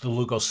different thing. The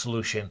Lugos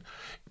solution.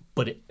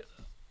 But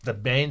the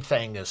main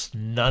thing is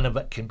none of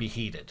it can be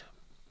heated.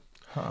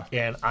 Huh.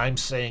 And I'm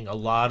saying a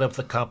lot of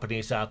the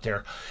companies out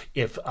there,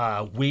 if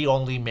we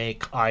only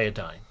make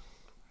iodine,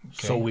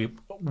 so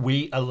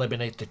we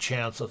eliminate the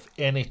chance of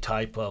any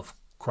type of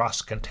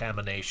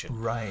cross-contamination.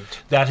 Right.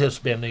 That has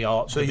been the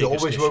So you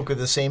always work with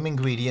the same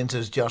ingredients,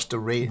 it's just the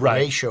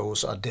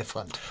ratios are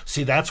different.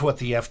 See, that's what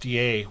the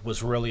FDA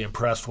was really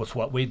impressed with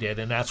what we did,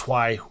 and that's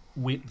why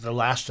the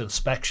last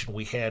inspection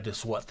we had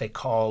is what they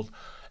called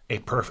a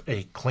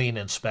clean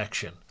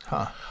inspection.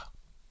 Huh.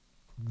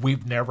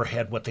 We've never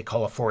had what they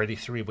call a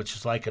 483, which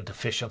is like a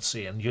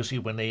deficiency, and usually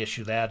when they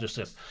issue that is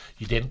if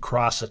you didn't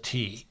cross a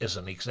T, as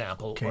an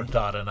example, or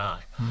dot an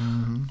I.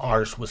 Mm-hmm.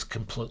 Ours was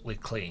completely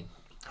clean,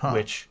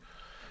 which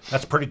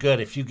that's pretty good.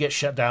 If you get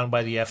shut down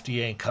by the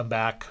FDA and come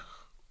back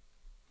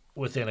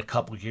within a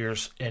couple of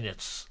years, and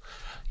it's,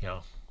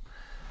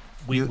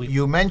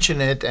 you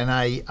mention it, and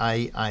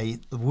I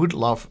would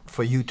love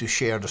for you to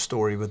share the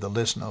story with the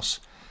listeners.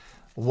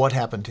 What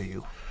happened to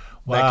you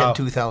back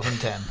in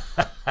 2010?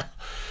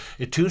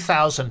 In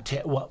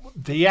 2010,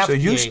 the FDA... So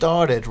you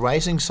started,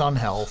 Rising Sun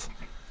Health,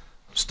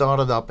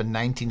 started up in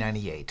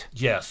 1998.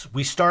 Yes,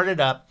 we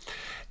started up,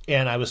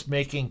 and I was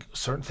making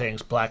certain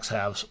things, Black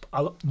Salves,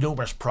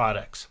 numerous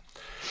products.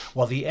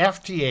 Well, the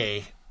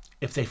FDA,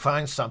 if they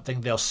find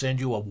something, they'll send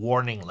you a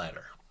warning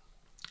letter.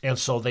 And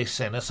so they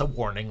sent us a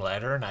warning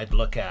letter, and I'd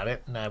look at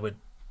it, and I would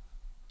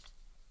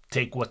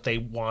take what they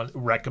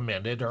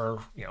recommended, or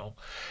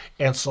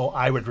and so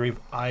I would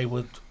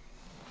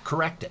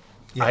correct it.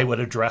 Yeah. I would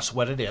address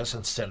what it is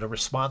and send a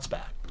response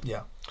back.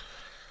 Yeah.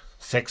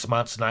 6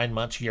 months, 9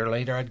 months, a year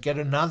later, I'd get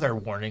another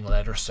warning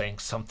letter saying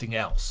something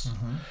else.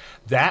 Mm-hmm.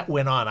 That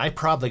went on. I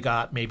probably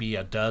got maybe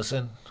a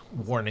dozen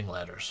warning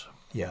letters.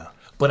 Yeah.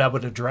 But I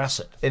would address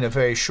it. In a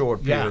very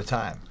short period of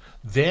time.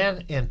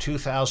 Then in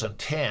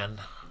 2010,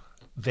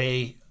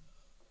 they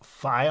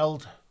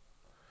filed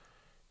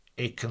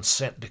a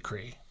consent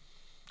decree,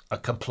 a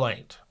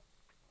complaint.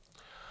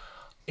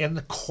 In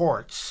the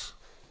courts...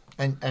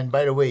 And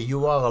by the way,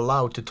 you are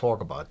allowed to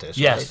talk about this,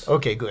 yes. Right?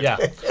 Okay, good. Yeah.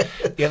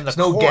 There's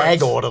no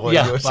gag order on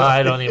you. Well,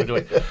 I don't even do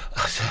it.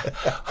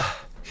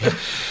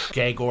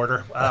 Gag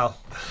order. Well,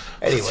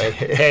 anyway.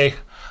 Hey,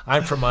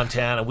 I'm from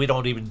Montana. We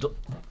gag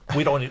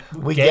on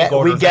gag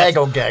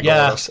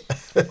orders.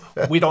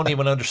 We don't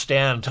even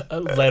understand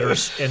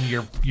letters in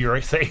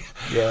your thing.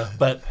 Yeah.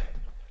 But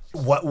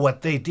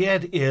what they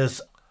did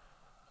is,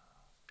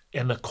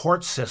 in the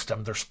court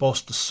system, they're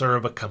supposed to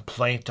serve a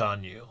complaint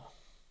on you.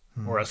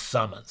 Or a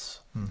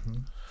summons. Mm-hmm.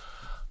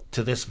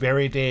 To this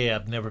very day,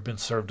 I've never been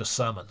served a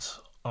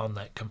summons on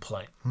that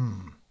complaint.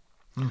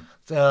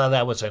 So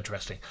that was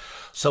interesting.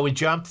 So we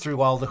jumped through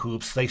all the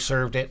hoops. They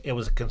served it. It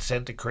was a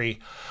consent decree.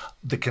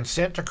 The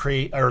consent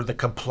decree, or the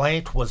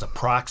complaint, was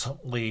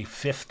approximately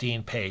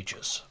 15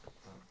 pages.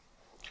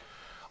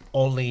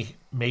 Only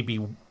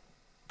maybe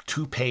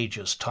 2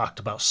 pages talked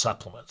about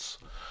supplements.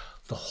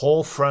 The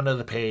whole front of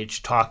the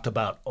page talked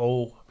about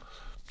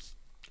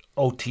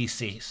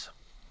OTCs.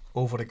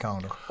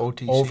 Over-the-counter,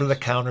 OTCs.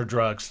 Over-the-counter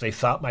drugs. They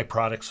thought my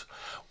products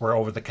were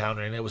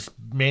over-the-counter, and it was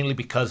mainly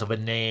because of a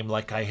name.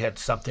 Like I had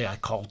something I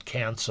called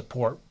Can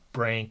Support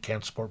Brain,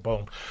 Can Support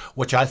Bone,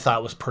 which I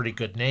thought was a pretty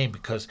good name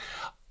because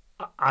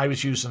I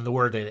was using the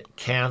word that it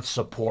can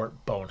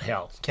support bone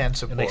health. Can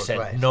support, and they said,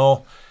 right.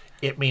 No,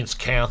 it means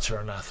cancer.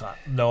 And I thought,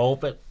 no,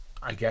 but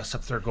I guess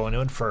if they're going to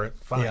infer it,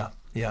 fine.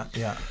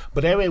 Yeah.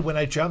 But anyway, when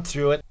I jumped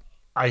through it,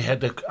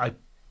 I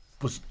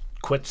was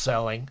quit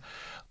selling.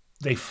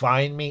 They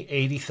fined me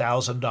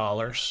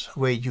 $80,000.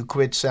 Wait, you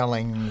quit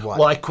selling what?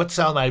 Well, I quit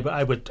selling.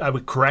 I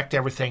would correct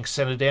everything,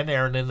 send it in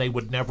there, and then they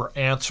would never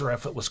answer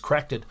if it was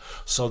corrected.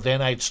 So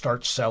then I'd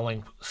start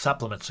selling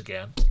supplements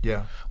again.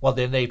 Yeah. Well,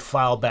 then they'd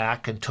file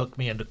back and took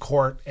me into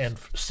court and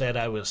said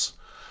I was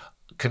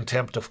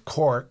contempt of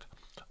court,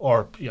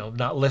 or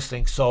not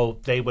listening. So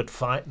they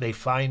fined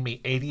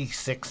me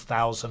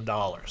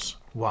 $86,000.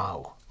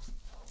 Wow.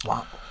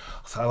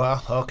 So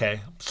well,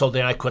 okay. So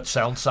then I quit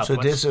selling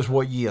supplements. So this is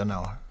what year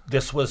now?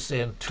 This was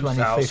in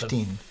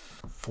 2015.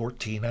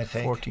 14, I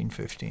think. 14,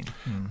 15.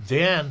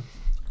 Then,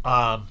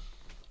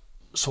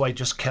 so I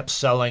just kept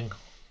selling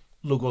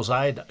Lugol's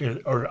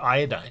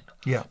iodine.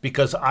 Yeah.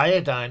 Because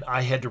iodine,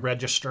 I had to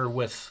register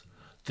with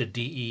the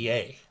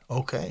DEA.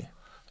 Okay.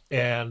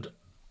 And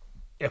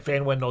if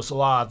anyone knows the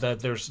law,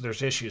 that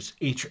there's issues.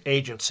 Each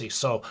agency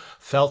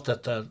felt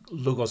that the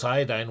Lugol's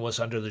iodine was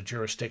under the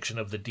jurisdiction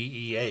of the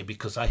DEA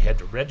because I had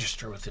to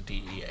register with the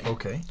DEA.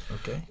 Okay.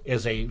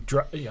 As a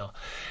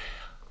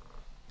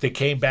they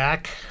came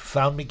back,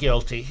 found me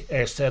guilty,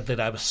 and said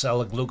that I was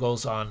selling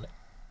Lugol's on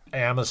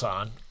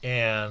Amazon,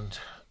 and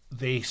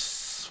they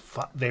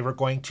were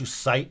going to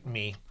cite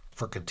me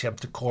for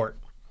contempt of court.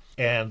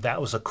 And that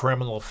was a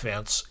criminal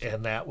offense,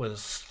 and that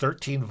was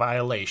 13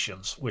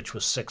 violations, which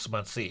was 6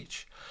 months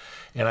each.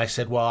 And I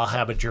said, well, I'll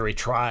have a jury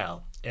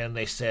trial. And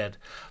they said,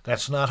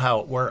 that's not how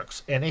it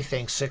works.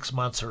 Anything 6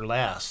 months or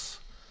less,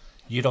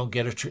 you don't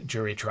get a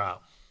jury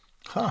trial.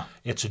 Huh.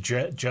 It's a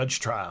judge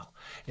trial.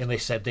 And they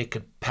said they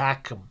could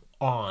pack them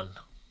on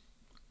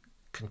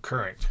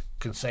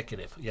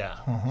consecutive, yeah.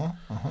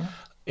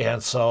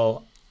 And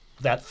so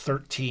that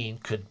 13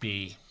 could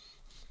be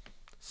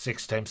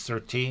 6 times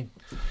 13.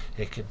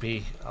 It could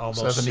be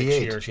almost 78.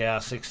 6 years. Yeah,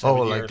 6, 7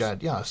 years. Oh, like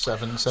that. Yeah,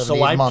 7,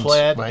 So I months,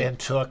 pled right? and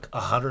took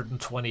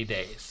 120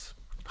 days.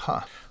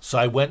 Huh. So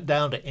I went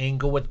down to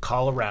Englewood,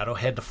 Colorado,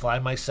 had to fly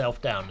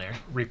myself down there,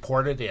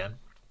 reported in.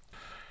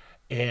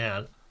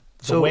 And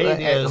the way it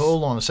is...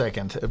 hold on a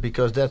second,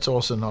 because that's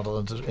also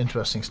another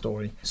interesting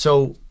story.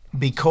 So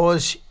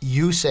because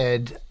you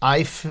said,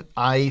 I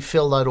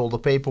filled out all the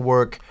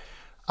paperwork,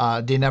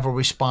 they never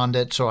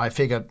responded, so I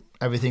figured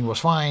everything was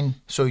fine,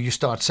 so you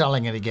start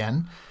selling it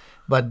again.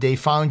 But they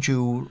found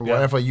you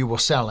wherever you were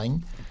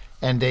selling,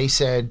 and they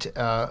said,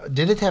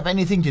 did it have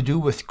anything to do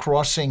with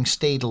crossing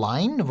state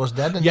line? Was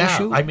that an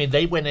issue? Yeah, I mean,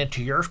 they went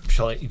into your...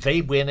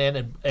 They went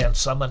in and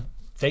someone...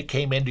 They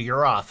came into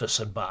your office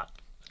and bought.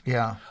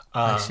 Yeah,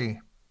 I see.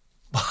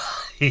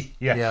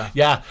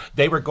 Yeah,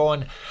 they were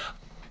going...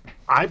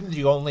 I'm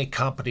the only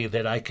company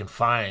that I can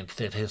find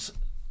that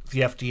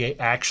the FDA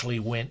actually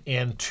went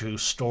into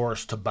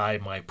stores to buy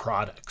my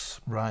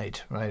products.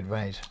 Right.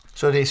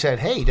 So they said,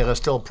 hey, there is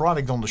still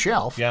product on the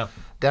shelf. Yeah.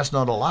 That's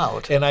not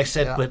allowed. And I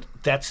said, but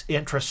that's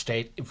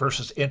intrastate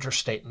versus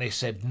interstate. And they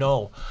said,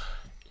 no,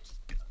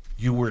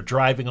 you were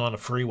driving on a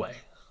freeway.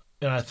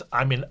 And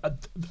I mean,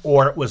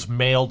 or it was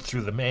mailed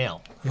through the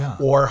mail. Yeah.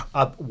 Or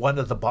one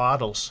of the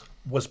bottles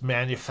was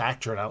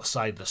manufactured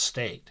outside the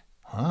state.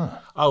 Huh.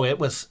 Oh, it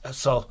was,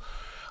 so,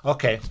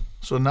 okay.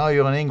 So now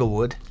you're in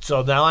Englewood.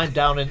 So now I'm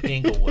down in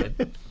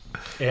Englewood.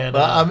 And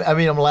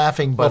I'm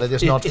laughing, but it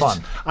is not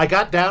fun. I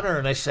got down there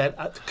and I said,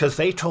 because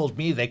they told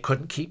me they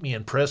couldn't keep me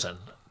in prison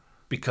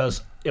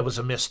because it was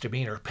a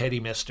misdemeanor, petty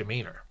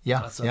misdemeanor.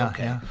 Yeah, I thought,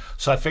 okay.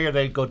 So I figured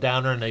they'd go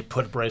down there and they'd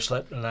put a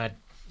bracelet and I'd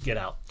get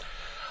out.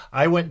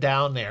 I went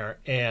down there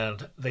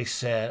and I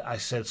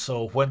said,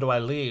 so when do I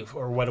leave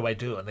or what do I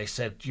do? And they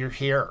said, you're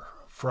here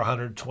for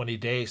 120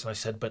 days. And I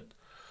said, but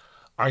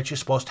aren't you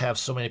supposed to have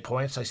so many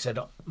points? I said,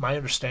 my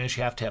understanding is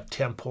you have to have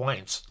 10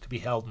 points to be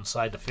held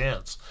inside the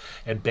fence.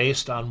 And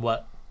based on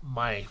what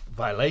my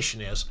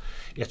violation is,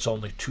 it's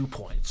only 2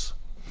 points.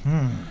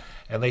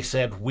 And they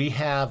said, we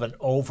have an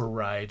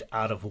override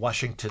out of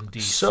Washington,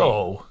 D.C.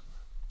 So?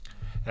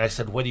 And I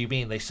said, what do you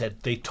mean? They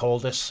said, they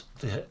told us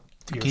that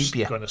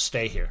you're going to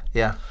stay here.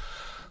 Yeah.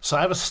 So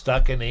I was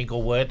stuck in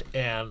Englewood,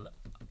 and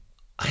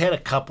I had a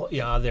couple,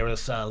 there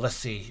was, let's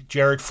see,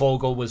 Jared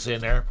Fogle was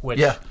in there.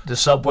 The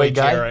Subway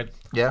guy. Jared.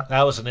 Yeah.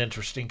 That was an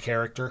interesting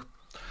character.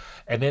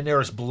 And then there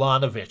was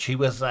Blanovic. He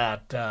was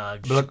at...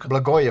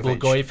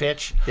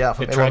 Blagojevich. Yeah,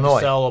 from Illinois. Tried to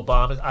sell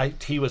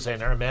Obama. He was in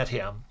there. I met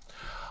him.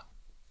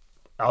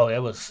 Oh, it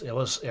was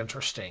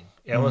interesting.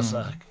 It was...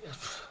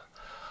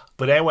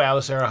 but anyway, I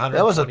was there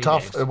 120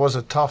 days. It was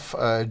a tough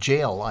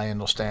jail, I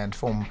understand,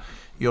 from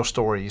your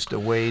stories, the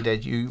way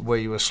that where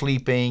you were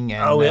sleeping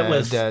and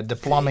the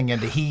plumbing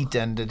and the heat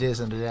and the this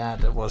and the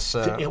that. It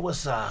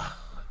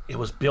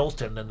was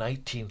built in the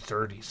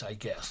 1930s, I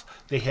guess.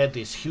 They had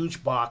these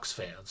huge box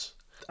fans.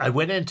 I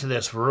went into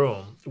this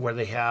room where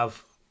they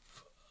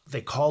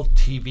called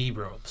TV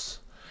rooms.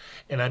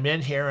 And I'm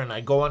in here and I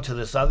go into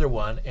this other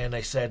one and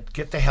they said,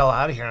 get the hell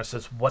out of here. And I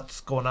said,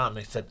 what's going on? And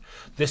they said,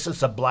 this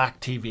is a black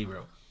TV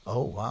room.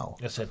 Oh, wow.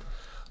 I said,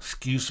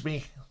 excuse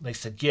me? And they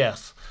said,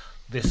 yes,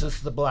 this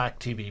is the black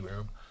TV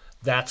room.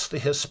 That's the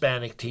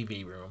Hispanic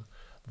TV room.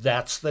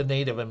 That's the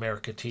Native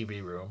American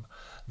TV room.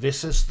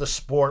 This is the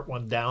sport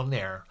one down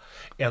there.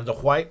 And the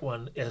white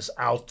one is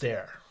out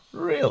there.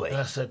 Really? And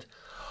I said,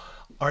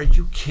 are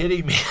you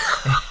kidding me?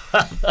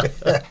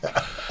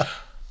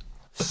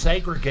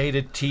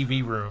 Segregated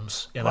TV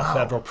rooms in a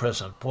federal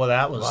prison. Boy,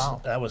 that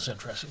was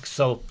interesting.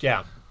 So,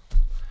 yeah.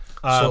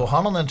 So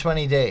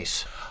 120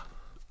 days.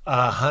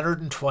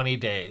 120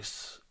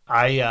 days.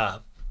 I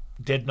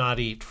did not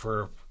eat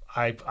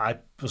I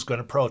was going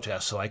to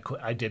protest, so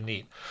I didn't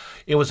eat.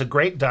 It was a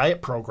great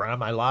diet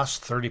program. I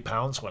lost 30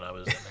 pounds when I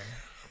was in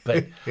there.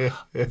 But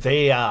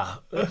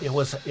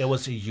it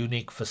was a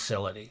unique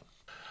facility.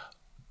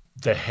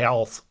 the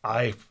health,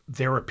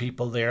 there were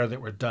people there that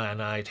were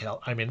dying-eyed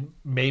health. I mean,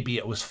 maybe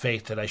it was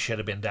fate that I should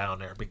have been down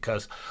there,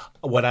 because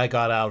when I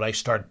got out, I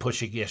started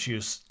pushing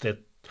issues that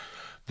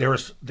there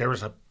was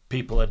a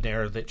people in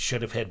there that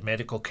should have had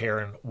medical care,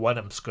 and one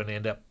of them's going to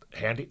end up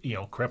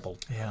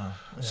crippled.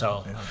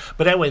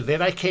 But anyway,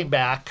 then I came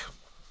back,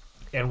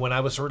 and when I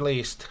was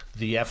released,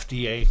 the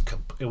FDA,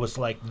 it was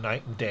like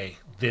night and day.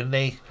 Then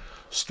they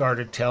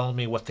started telling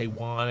me what they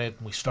wanted,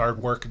 and we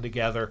started working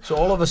together. So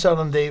all of a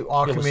sudden they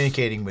are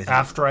communicating with you.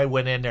 After I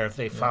went in there,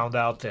 they found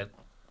out that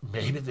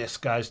maybe this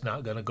guy's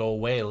not going to go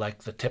away like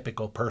the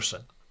typical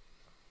person.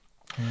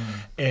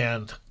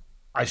 And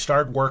I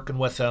started working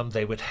with them.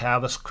 They would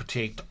have us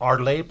critiqued. Our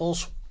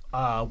labels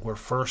were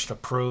first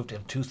approved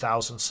in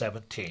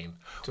 2017,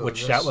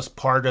 which that was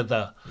part of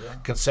the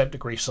consent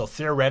decree. So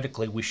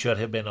theoretically, we should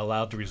have been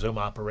allowed to resume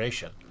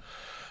operation.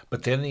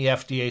 But then the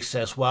FDA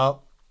says,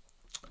 well,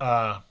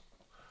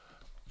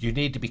 you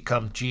need to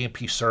become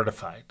GMP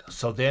certified.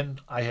 So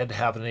then I had to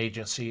have an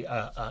agency,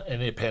 an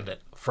independent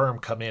firm,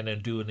 come in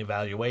and do an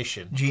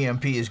evaluation.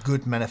 GMP is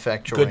good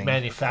manufacturing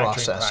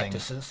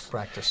practices.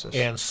 Practices.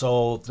 And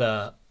so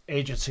the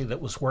agency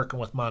that was working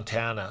with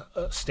Montana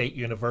State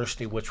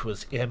University, which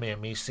was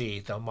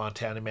MMEC, the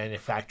Montana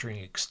Manufacturing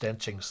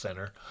Extension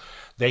Center,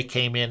 they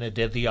came in and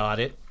did the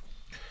audit.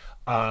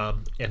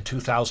 In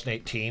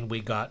 2018,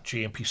 we got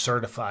GMP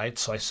certified,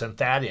 so I sent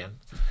that in.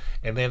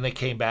 And then they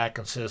came back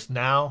and says,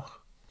 now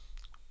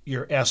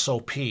your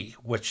SOP,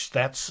 which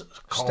that's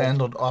called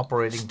Standard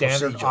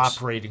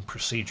Operating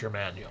Procedure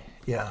Manual.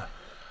 Yeah.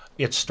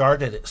 It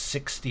started at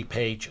 60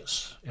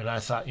 pages. And I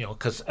thought,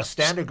 because a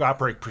standard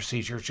operating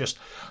procedure is just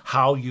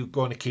how you're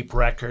going to keep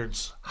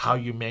records, how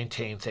you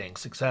maintain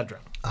things, etc.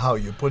 How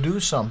you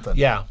produce something.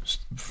 Yeah.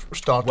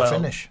 Start to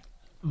finish.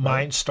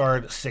 Mine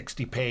started at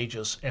 60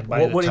 pages. And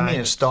by what do you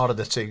mean it started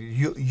at 60?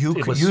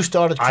 You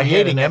started I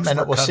creating had an them and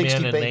it was expert 60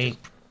 come in pages.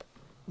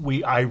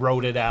 I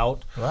wrote it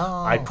out.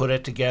 Wow. I put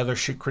it together.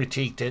 She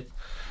critiqued it.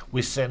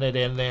 We sent it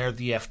in there.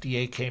 The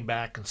FDA came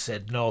back and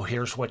said, no,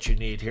 here's what you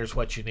need. Here's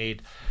what you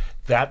need.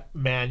 That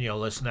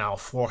manual is now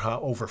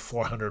over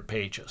 400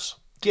 pages.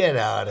 Get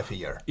out of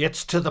here.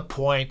 It's to the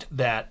point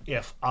that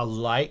if a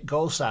light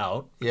goes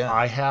out,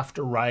 I have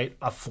to write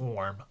a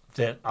form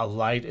that a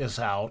light is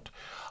out,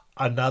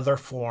 another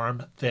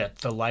form that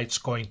the light's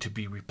going to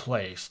be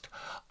replaced,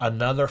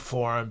 another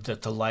form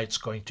that the light's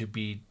going to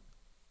be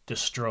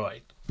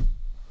destroyed.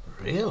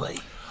 Really?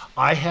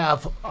 I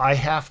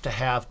have to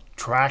have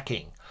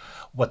tracking,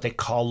 what they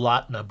call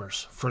lot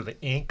numbers, for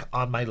the ink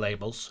on my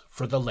labels,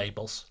 for the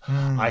labels.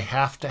 I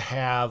have to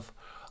have,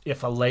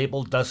 if a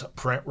label doesn't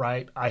print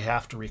right, I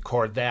have to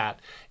record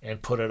that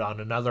and put it on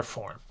another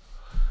form.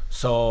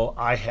 So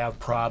I have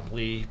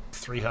probably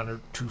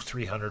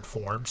 300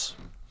 forms.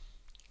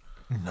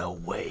 No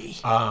way.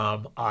 I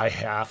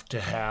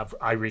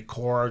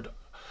record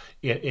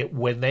it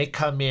when they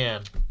come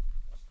in.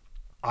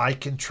 I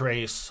can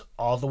trace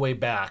all the way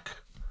back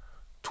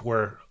to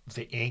where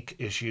the ink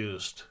is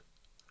used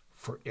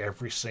for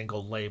every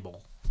single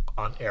label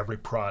on every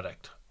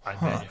product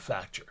I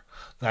manufacture.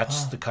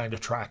 That's the kind of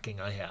tracking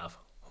I have.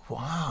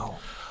 Wow.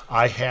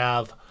 I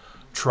have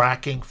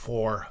tracking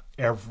for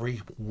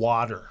every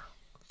water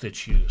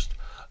that's used,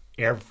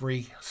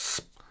 every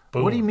spoon.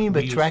 What do you mean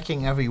by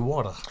tracking every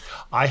water?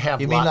 I have.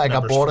 You mean like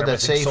I bought it at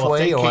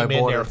Safeway, or I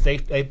bought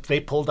it? If they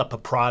pulled up a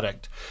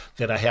product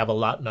that I have a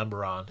lot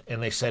number on,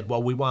 and they said,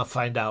 "Well, we want to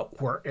find out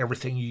where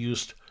everything you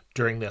used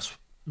during this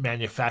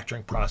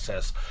manufacturing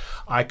process,"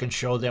 I can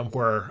show them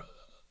where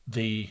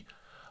the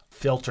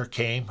filter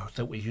came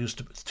that we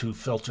used to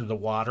filter the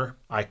water.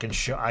 I can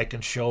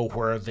show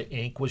where the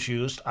ink was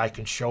used. I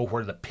can show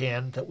where the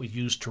pen that we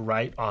used to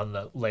write on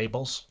the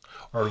labels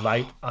or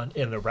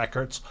in the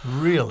records.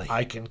 Really?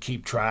 I can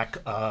keep track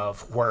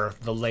of where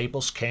the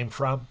labels came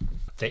from,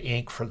 the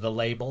ink for the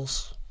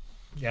labels.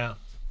 Yeah.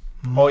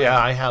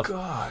 I have.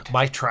 God.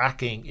 My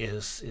tracking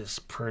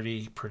is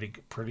pretty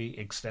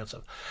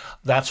extensive.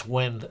 That's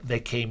when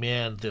they came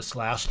in this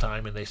last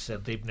time and they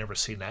said they've never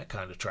seen that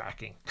kind of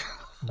tracking.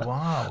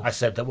 Wow. I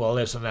said that, well,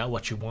 isn't that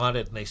what you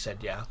wanted? And they said,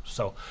 yeah.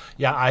 So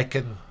yeah, I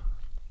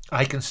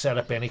can set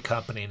up any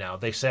company now.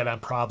 They said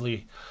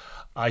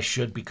I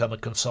should become a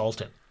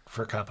consultant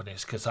for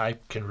companies because I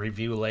can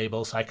review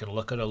labels. I can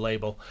look at a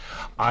label.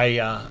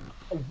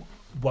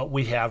 What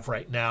we have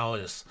right now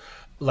is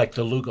like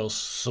the Lugos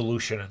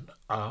solution,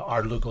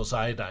 our Lugos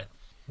iodine.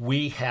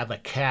 We have a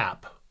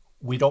cap.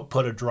 We don't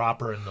put a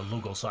dropper in the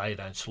Lugos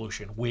iodine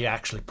solution. We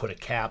actually put a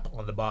cap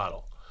on the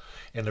bottle.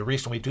 And the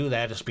reason we do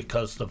that is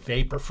because the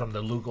vapor from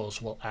the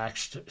Lugos will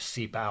actually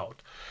seep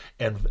out.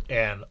 And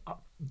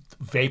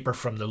vapor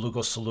from the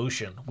Lugos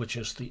solution, which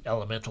is the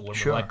elemental or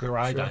molecular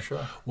iodine,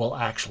 will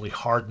actually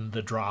harden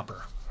the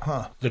dropper.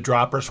 The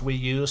droppers we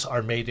use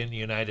are made in the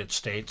United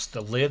States.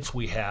 The lids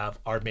we have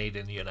are made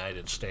in the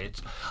United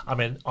States. I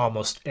mean,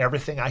 almost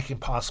everything I can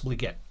possibly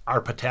get.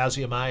 Our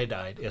potassium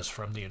iodide is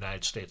from the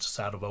United States. It's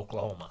out of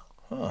Oklahoma.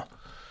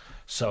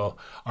 So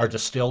our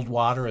distilled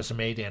water is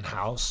made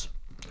in-house.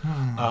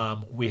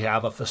 We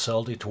have a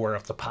facility to where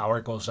if the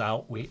power goes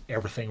out,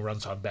 everything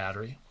runs on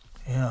battery.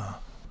 Yeah.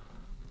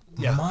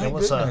 Yeah, My it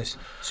was goodness.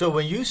 So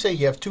when you say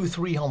you have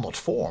 300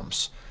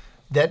 forms,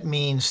 that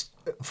means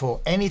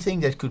for anything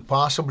that could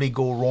possibly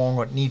go wrong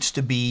or needs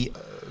to be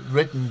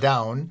written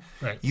down,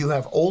 Right. you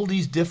have all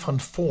these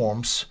different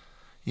forms.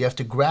 You have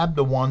to grab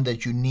the one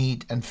that you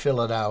need and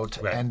fill it out,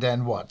 Right. and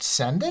then what?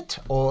 Send it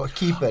or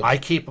keep it? I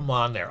keep them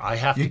on there. I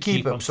have You to keep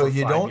keep them, them so for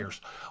you 5 don't-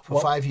 years.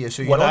 for 5 years.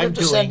 So you what don't I'm have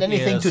to send doing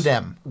anything to is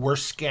them. We're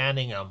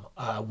scanning them.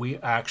 We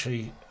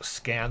actually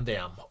scan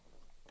them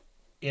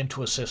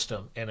into a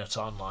system, and it's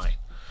online.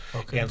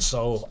 Okay. And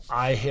so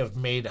I have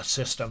made a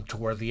system to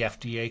where the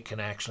FDA can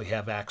actually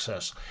have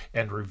access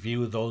and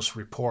review those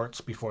reports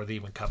before they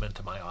even come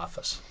into my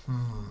office.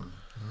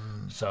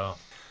 So,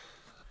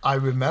 I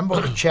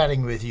remember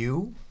chatting with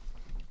you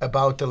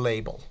about the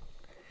label,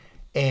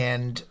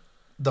 and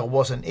there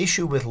was an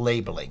issue with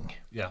labeling,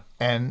 yeah.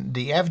 and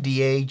the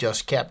FDA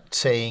just kept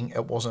saying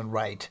it wasn't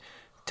right.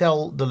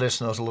 Tell the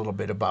listeners a little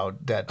bit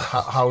about that,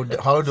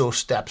 how those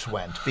steps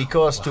went,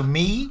 because to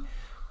me,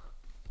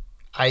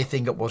 I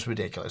think it was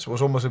ridiculous. It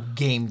was almost a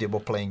game they were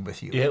playing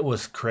with you. It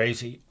was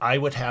crazy. I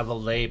would have a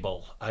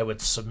label. I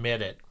would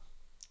submit it,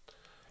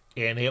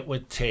 and it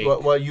would take...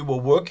 Well, you were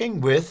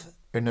working with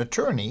an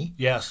attorney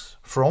Yes.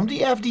 from the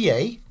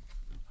FDA,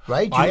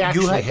 right? I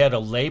actually had a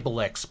label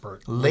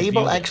expert.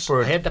 Label review this.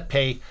 expert. I had to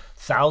pay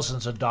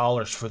thousands of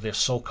dollars for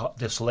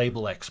this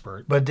label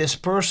expert. But this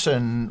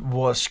person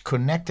was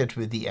connected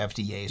with the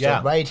FDA, is Yeah.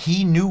 that right?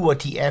 He knew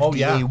what the FDA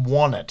yeah.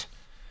 wanted.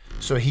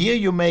 So here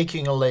you're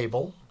making a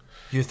label.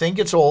 You think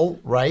it's all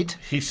right?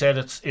 He said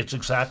it's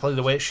exactly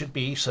the way it should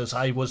be. He says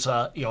he was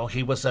a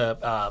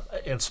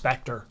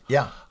inspector.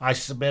 Yeah. I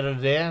submitted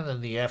it in,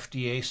 and the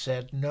FDA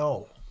said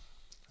no.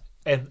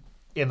 And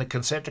in the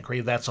consent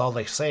decree, that's all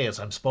they say is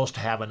I'm supposed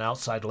to have an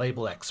outside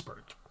label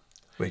expert,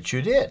 Which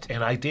you did.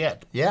 and I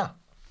did. Yeah.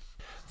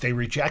 They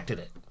rejected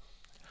it.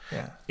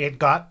 Yeah. It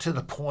got to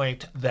the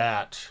point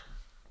that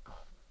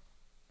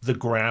the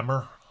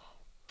grammar,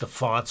 the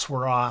fonts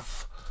were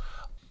off.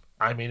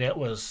 I mean, it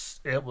was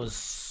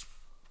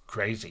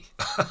crazy.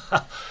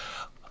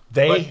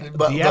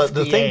 But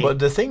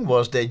the thing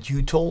was that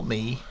you told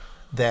me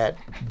that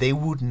they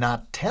would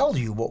not tell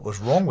you what was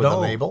wrong with the No,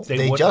 label. they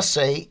They wouldn't. just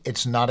say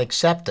it's not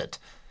accepted.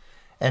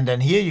 And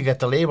then here you get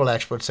the label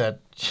expert said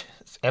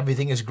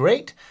everything is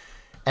great.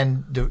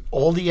 And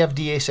all the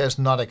FDA says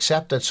not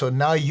accepted. So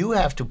now you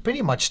have to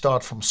pretty much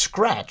start from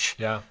scratch.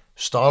 Yeah.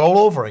 Start all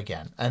over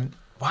again. And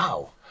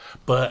wow.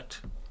 But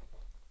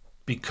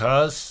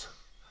because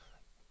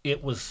we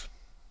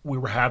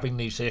were having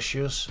these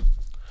issues,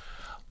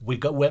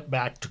 went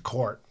back to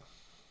court.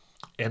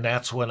 And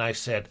that's when I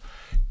said,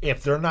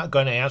 if they're not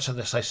going to answer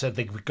this, I said,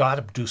 they've got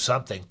to do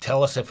something.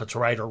 Tell us if it's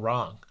right or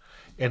wrong.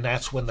 And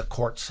that's when the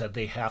court said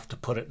they have to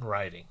put it in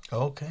writing.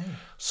 Okay.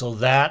 So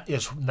that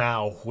is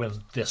now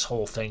when this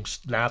whole thing,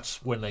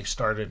 that's when they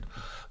started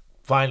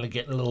finally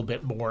getting a little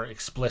bit more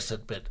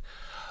explicit. But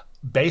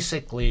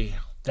basically,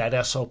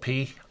 that SOP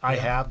I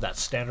have, that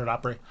standard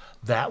operating,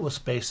 that was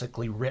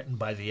basically written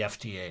by the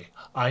FDA.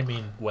 I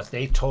mean, what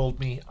they told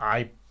me,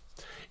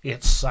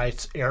 it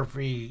cites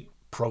every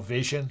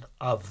provision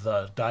of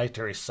the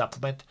dietary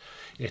supplement.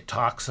 It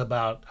talks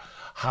about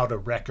how to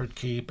record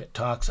keep. It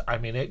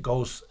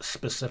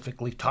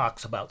specifically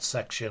talks about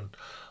section,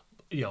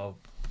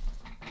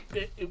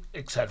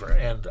 etc.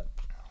 And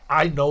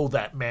I know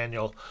that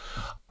manual,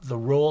 the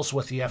rules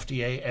with the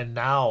FDA, and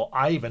now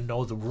I even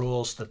know the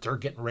rules that they're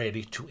getting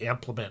ready to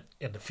implement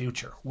in the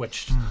future,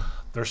 which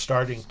they're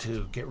starting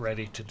to get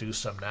ready to do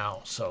some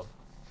now. So,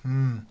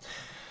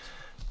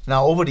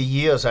 Now, over the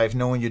years, I've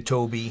known you,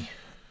 Toby,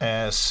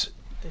 as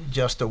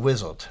just a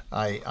wizard.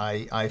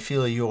 I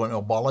feel you're an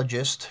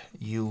herbologist.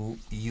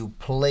 You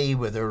play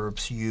with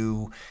herbs.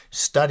 You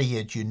study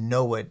it. You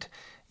know it.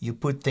 You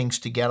put things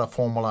together,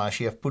 formulas.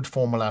 You have put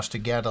formulas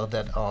together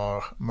that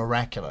are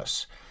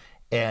miraculous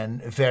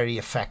and very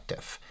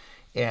effective.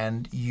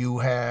 And you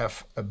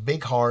have a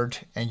big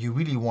heart, and you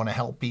really want to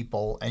help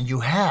people. And you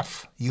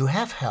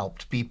have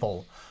helped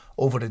people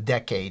over the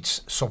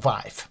decades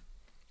survive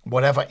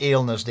whatever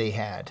illness they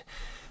had.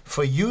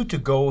 For you to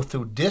go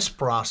through this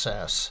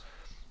process,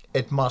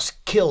 it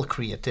must kill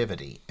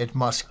creativity. It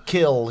must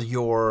kill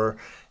your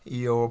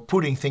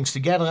putting things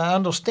together. I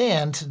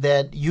understand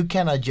that you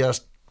cannot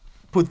just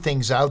put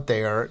things out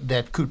there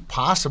that could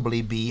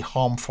possibly be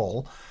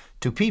harmful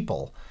to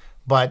people.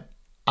 But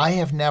I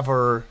have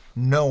never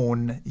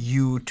known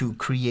you to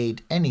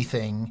create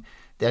anything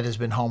that has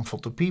been harmful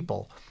to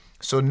people.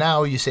 So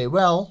now you say,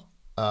 well,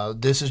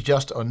 this is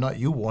just, or not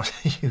you want,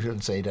 you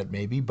didn't say that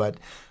maybe, but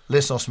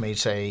listeners may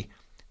say,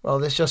 well,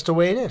 that's just the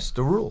way it is,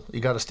 the rule. You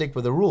got to stick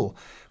with the rule.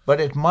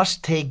 But it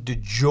must take the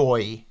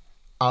joy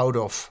out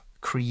of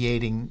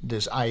creating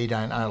this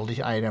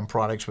iodine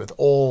products with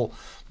all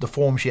the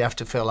forms you have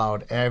to fill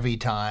out every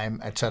time,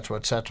 etc.,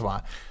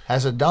 etc.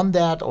 Has it done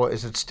that, or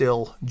is it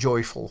still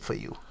joyful for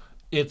you?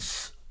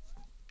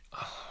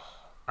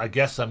 I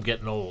guess I'm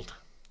getting old.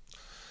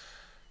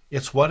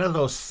 It's one of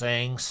those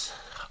things.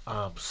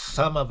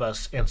 Some of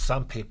us and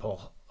some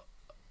people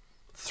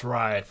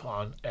thrive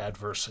on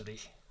adversity.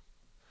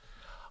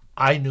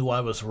 I knew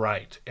I was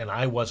right, and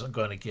I wasn't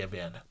going to give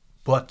in.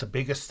 But the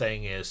biggest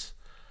thing is,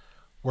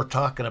 we're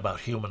talking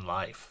about human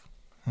life.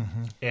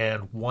 Mm-hmm.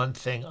 And one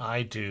thing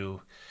I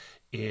do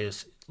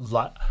is,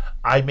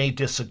 I may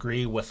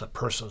disagree with a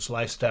person's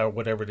lifestyle,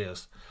 whatever it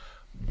is,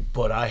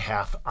 but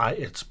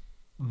it's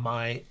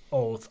my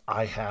oath,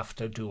 I have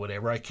to do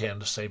whatever I can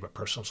to save a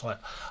person's life.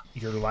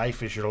 Your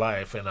life is your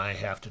life, and I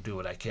have to do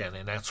what I can.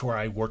 And that's where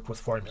I work with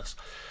formulas.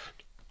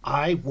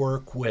 I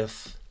work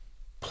with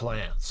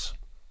plants,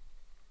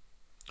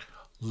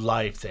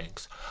 live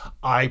things.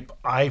 I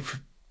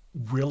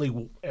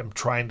really am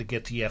trying to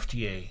get the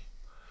FDA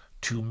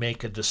to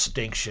make a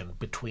distinction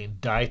between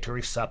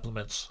dietary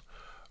supplements,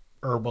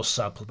 herbal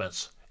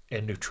supplements,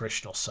 and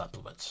nutritional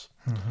supplements.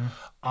 Mm-hmm.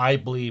 I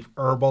believe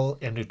herbal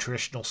and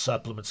nutritional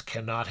supplements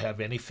cannot have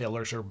any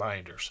fillers or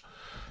binders.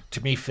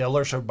 To me,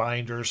 fillers or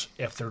binders,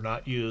 if they're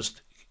not used,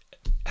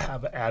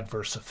 have an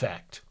adverse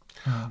effect.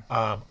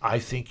 Mm-hmm. I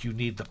think you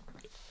need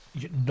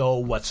you know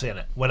what's in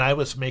it. When I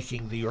was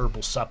making the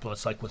herbal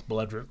supplements, like with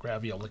bloodroot,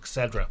 graviola,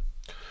 etc.,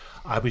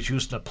 I was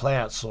using a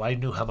plant, so I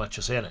knew how much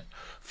is in it.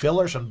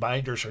 Fillers and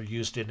binders are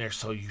used in there,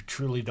 so you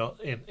truly don't.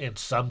 In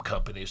some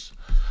companies,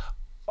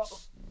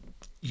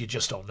 you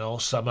just don't know.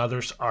 Some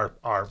others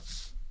are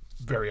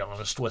very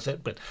honest with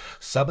it, but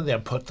some of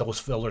them put those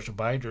fillers and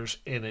binders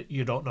in it.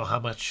 You don't know how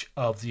much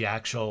of the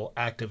actual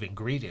active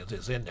ingredient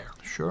is in there.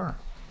 Sure,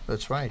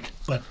 that's right.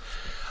 But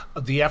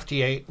the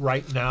FDA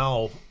right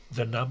now,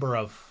 the number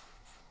of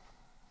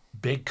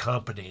big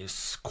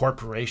companies,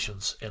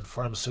 corporations, and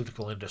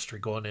pharmaceutical industry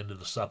going into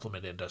the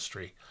supplement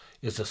industry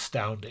is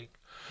astounding.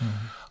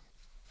 Mm-hmm.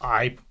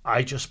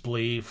 I just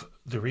believe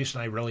the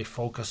reason I really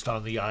focused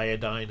on the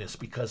iodine is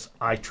because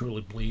I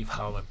truly believe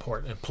how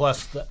important. And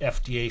plus, the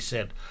FDA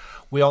said,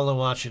 we only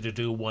want you to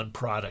do one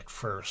product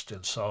first.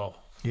 And so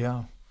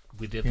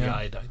we did the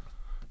iodine.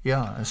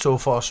 Yeah, and so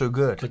far so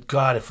good. But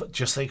God,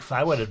 if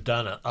I would have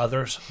done it,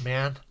 others,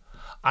 man,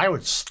 I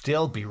would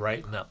still be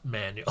writing up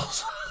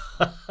manuals.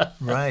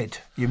 Right.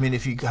 You mean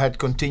if you had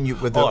continued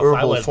with the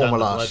herbal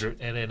formulas?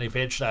 And then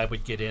eventually I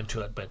would get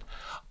into it. But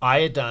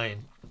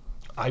iodine,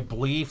 I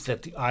believe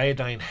that the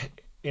iodine,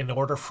 in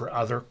order for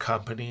other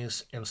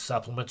companies and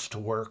supplements to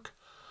work,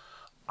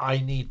 I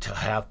need to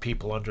have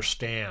people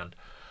understand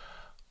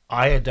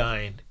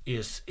iodine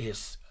is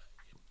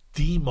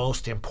the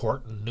most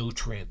important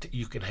nutrient that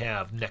you can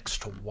have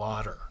next to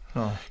water.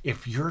 Oh.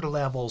 If your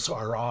levels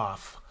are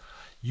off,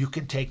 you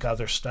can take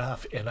other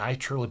stuff, and I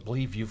truly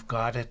believe you've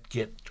got to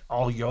get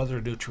all your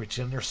other nutrients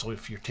in there. So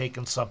if you're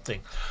taking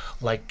something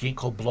like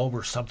ginkgo biloba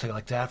or something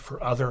like that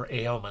for other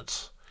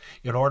ailments,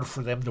 in order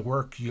for them to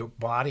work, your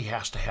body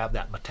has to have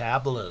that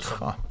metabolism.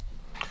 Huh.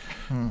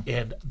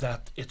 And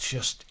that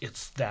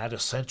it's that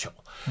essential.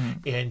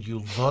 And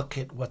you look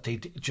at what they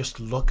do, just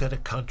look at a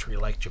country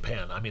like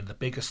Japan. I mean, the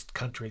biggest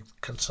country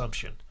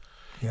consumption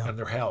and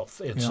their health.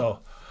 And so,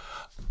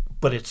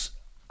 but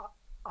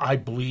I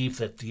believe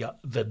that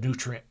the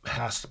nutrient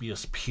has to be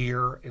as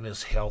pure and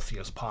as healthy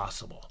as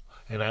possible.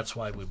 And that's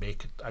why we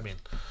make it. I mean,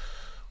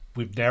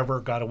 we've never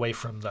got away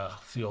from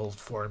the old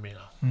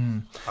formula.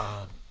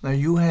 Now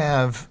you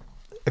have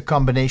a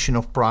combination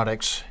of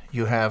products.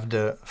 You have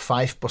the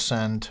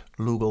 5%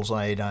 Lugol's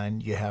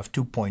iodine. You have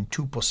 2.2%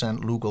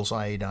 Lugol's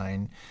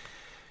iodine.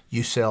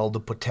 You sell the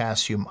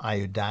potassium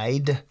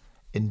iodide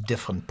in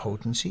different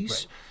potencies.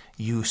 Right.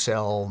 You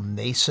sell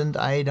nascent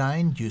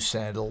iodine. You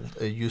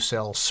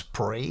sell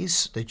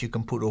sprays that you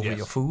can put over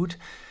your food.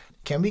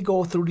 Can we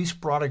go through these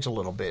products a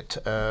little bit?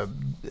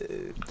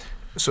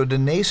 So the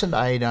nascent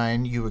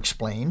iodine you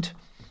explained,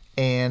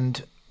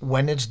 and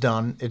when it's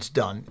done, it's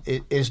done.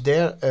 Is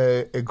there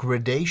a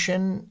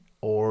gradation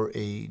or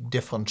a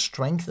different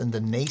strength in the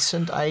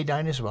nascent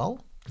iodine as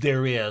well?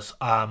 There is.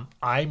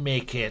 I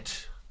make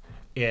it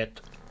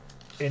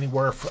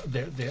anywhere from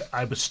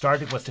I was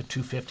started with the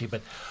 250,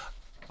 but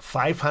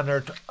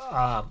 500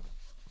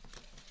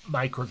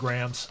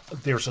 micrograms.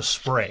 There's a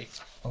spray.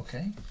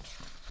 Okay.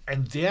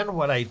 And then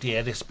what I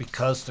did is,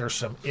 because there's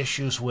some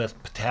issues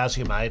with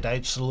potassium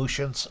iodide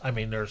solutions. I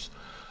mean, there's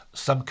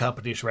some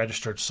companies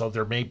registered, so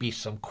there may be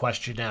some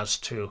question as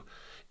to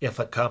if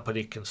a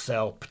company can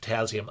sell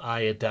potassium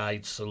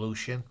iodide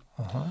solution.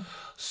 Uh-huh.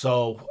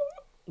 So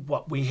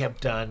what we have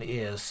done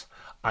is,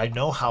 I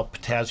know how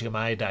potassium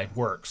iodide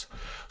works,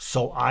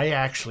 so I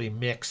actually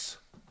mix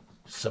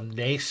some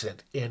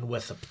nascent in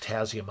with the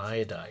potassium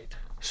iodide.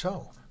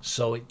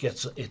 So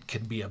it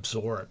can be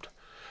absorbed.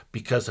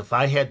 Because if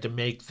I had to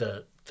make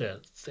the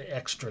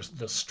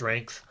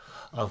strength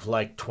of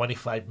like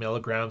 25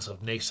 milligrams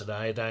of nascent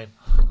iodine,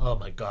 oh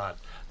my God,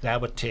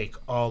 that would take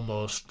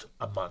almost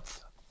a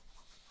month.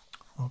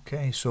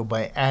 Okay, so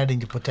by adding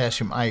the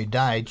potassium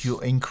iodide, you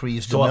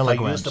increase the milligrams.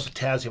 So if I use the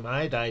potassium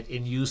iodide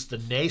and use the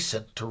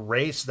nascent to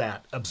raise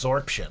that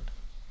absorption.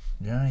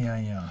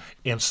 Yeah.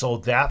 And so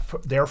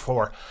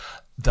therefore,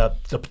 the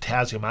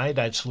potassium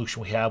iodide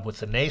solution we have with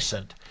the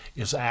nascent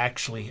is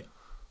actually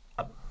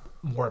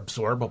more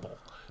absorbable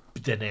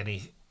than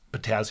any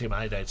potassium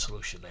iodide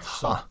solution there.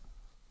 So,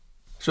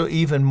 So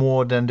even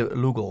more than the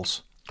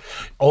Lugol's.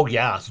 oh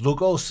yeah,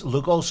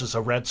 Lugol's is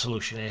a red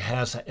solution. It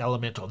has an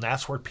elemental, and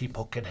that's where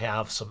people can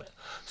have some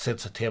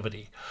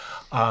sensitivity.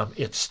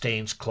 It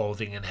stains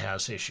clothing and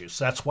has issues.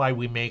 That's why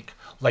we make,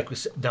 like we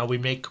said, now we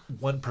make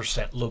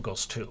 1%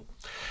 Lugol's too.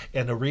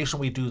 And the reason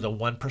we do the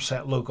 1%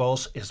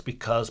 Lugol's is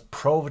because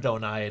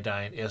providone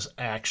iodine is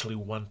actually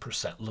 1%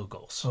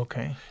 Lugol's.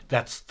 Okay.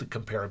 That's the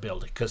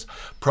comparability, because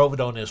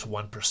providone is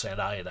 1%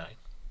 iodine.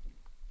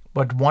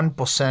 But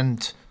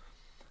 1%,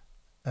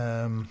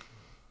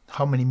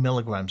 how many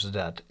milligrams is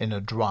that in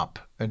a drop?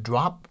 A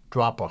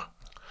dropper.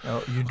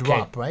 You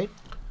drop, right?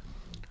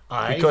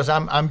 Because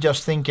I'm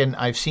just thinking,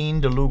 I've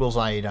seen the Lugol's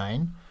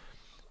iodine,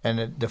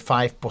 and the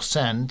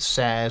 5%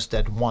 says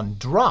that one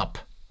drop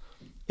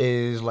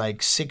is like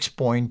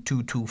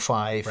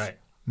 6.225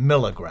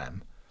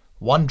 milligram.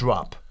 One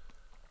drop.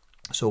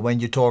 So when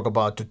you talk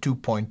about the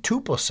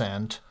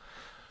 2.2%,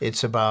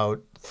 it's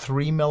about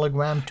 3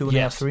 milligram,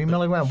 2.5, 3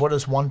 milligram. What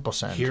is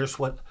 1%? Here's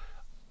what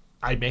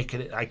I make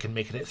it. I can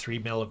make it at 3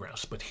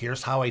 milligrams, but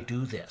here's how I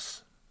do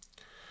this.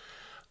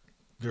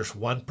 There's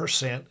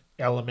 1%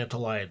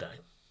 elemental iodine.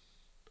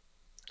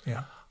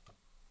 Yeah.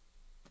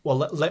 Well,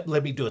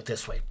 let me do it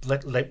this way.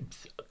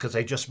 Because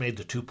I just made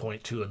the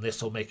 2.2, and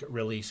this will make it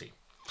real easy.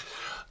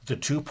 The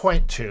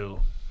 2.2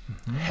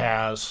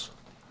 has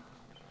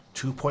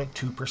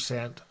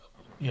 2.2%,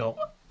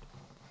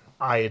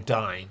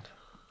 iodine.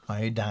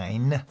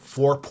 Iodine.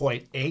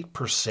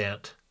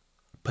 4.8%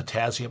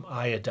 potassium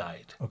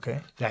iodide.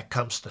 Okay. That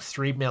comes to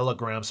 3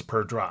 milligrams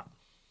per drop.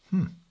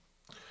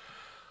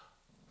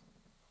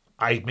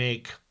 I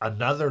make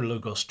another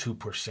Lugol's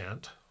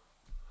 2%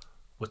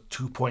 with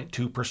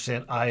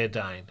 2.2%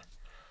 iodine,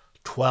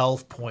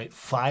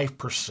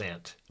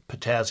 12.5%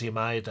 potassium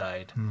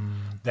iodide.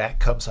 That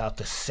comes out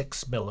to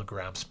 6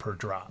 milligrams per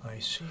drop. I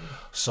see.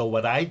 So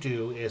what I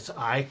do is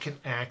I can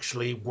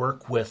actually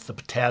work with the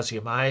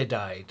potassium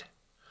iodide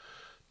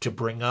to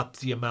bring up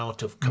the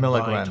amount of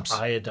combined Milligrams.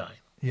 iodine.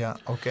 Yeah,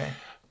 okay.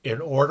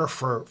 In order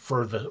for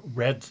the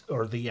red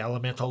or the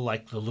elemental,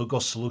 like the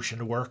Lugol solution,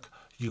 to work,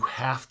 you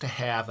have to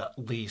have at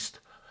least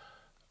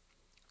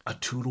a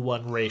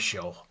 2-to-1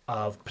 ratio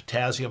of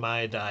potassium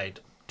iodide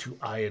to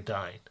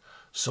iodine.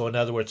 So in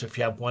other words, if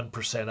you have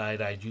 1%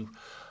 iodide, you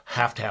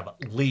have to have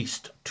at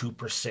least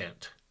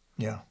 2%.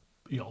 Yeah.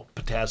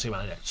 Potassium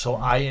iodide. So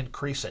I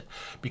increase it,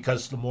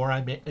 because the more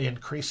I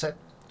increase it,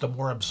 the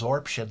more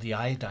absorption the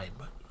iodine.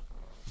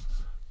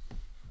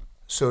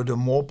 So the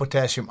more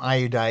potassium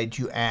iodide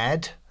you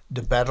add,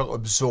 the better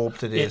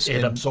absorbed it is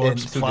It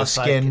absorbs through the plus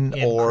skin I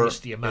can or increase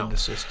the amount in the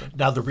system.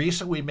 Now, the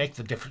reason we make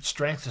the different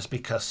strength is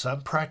because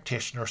some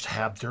practitioners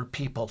have their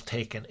people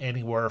taking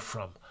anywhere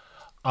from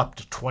up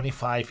to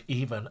 25,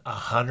 even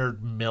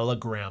 100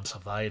 milligrams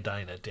of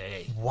iodine a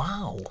day.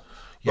 Wow.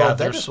 Yeah, Well,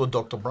 that is what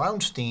Dr.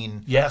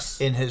 Brownstein,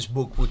 in his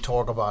book, would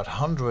talk about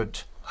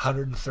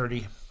 130.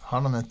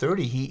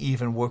 130. He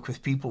even worked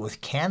with people with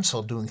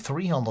cancer doing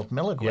 300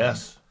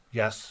 milligrams.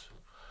 Yes.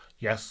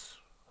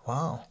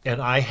 Wow.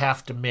 And I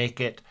have to make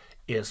it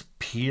as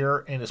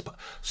pure and as...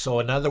 So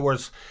in other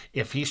words,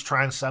 if he's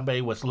trying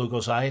somebody with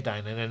Lugol's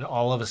iodine and then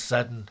all of a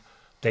sudden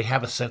they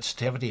have a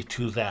sensitivity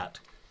to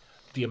that,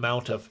 the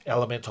amount of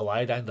elemental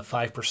iodine, the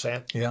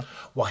 5%,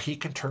 well, he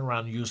can turn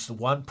around and use the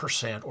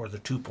 1% or the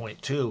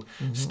 2.2,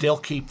 still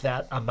keep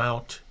that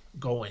amount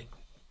going.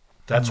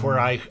 That's where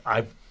I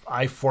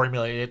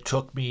formulated. It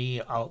took me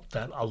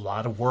a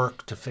lot of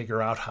work to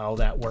figure out how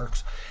that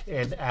works.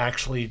 And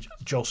actually,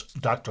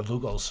 Dr.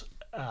 Lugol's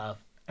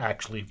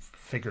actually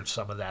figured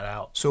some of that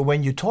out. So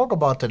when you talk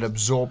about that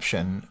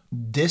absorption,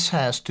 this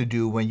has to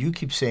do, when you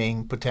keep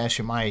saying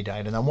potassium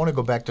iodide, and I want to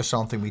go back to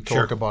something we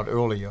talked about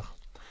earlier.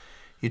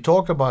 You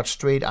talked about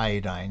straight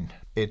iodine.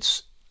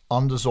 It's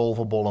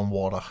undissolvable in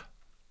water.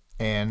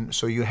 And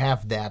so you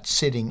have that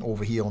sitting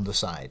over here on the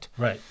side.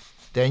 Right.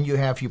 Then you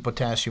have your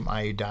potassium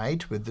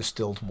iodide with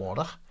distilled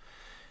water.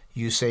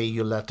 You say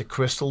you let the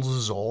crystals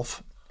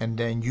dissolve, and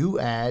then you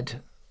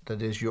add,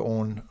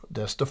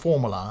 that's the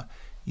formula,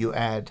 you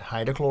add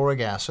hydrochloric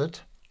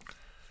acid,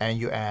 and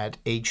you add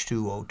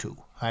H2O2,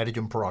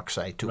 hydrogen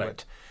peroxide to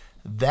it.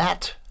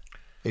 That,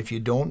 if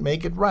you don't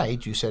make it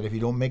right, you said if you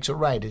don't mix it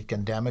right, it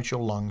can damage your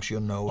lungs,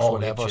 your nose,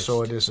 whatever,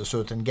 so it is a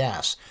certain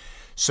gas.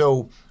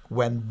 So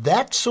when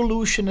that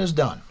solution is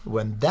done,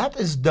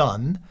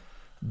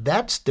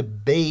 that's the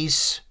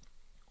base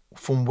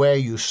from where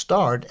you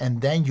start,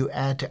 and then you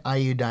add the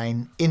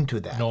iodine into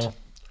that. No.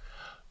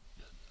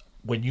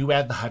 When you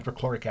add the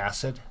hydrochloric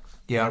acid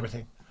and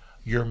everything,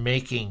 you're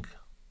making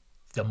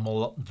the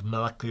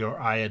molecular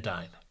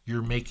iodine.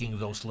 You're making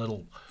those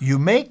little... You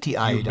make the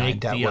iodine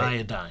that way.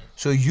 Iodine.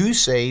 So you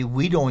say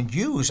we don't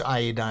use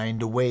iodine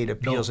the way it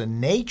appears in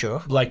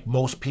nature. Like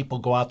most people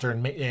go out there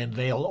and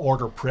they'll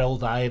order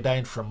prilled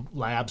iodine from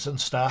labs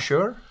and stuff.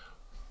 Sure.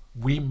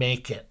 We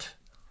make it.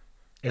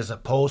 As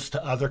opposed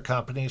to other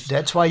companies.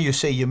 That's why you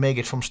say you make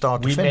it from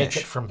start to finish. We make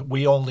it from,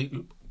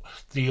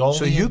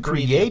 So you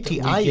create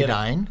the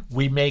iodine.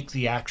 We make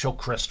the actual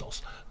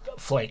crystals,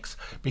 flakes.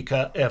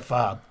 Because if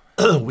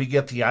we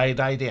get the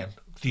iodide in.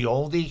 The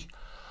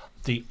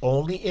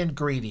only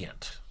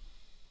ingredient,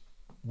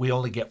 we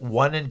only get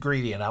one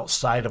ingredient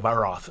outside of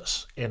our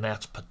office, and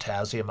that's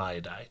potassium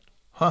iodide.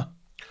 Huh.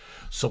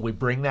 So we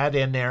bring that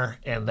in there,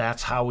 and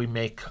that's how we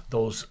make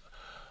those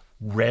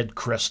red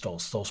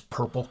crystals, those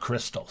purple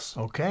crystals.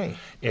 Okay.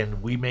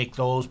 And we make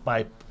those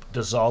by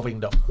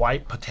dissolving the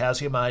white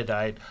potassium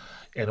iodide,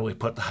 and we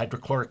put the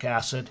hydrochloric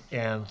acid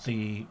and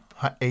the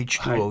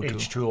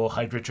H2O,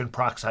 hydrogen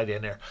peroxide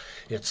in there.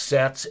 It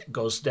sets, it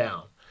goes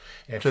down.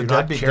 And if So you're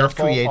not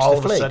careful, all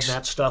of a sudden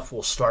that stuff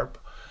will start.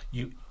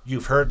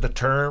 You've heard the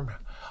term,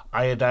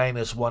 iodine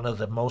is one of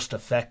the most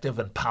effective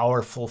and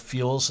powerful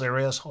fuels there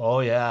is. Oh,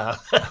 yeah.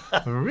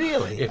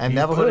 Really? If you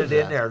never put it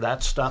in there,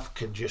 that stuff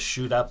can just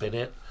shoot up in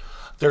it.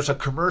 There's a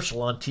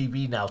commercial on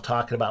TV now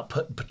talking about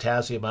putting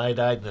potassium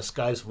iodide in this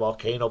guy's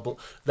volcano.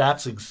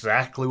 That's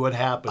exactly what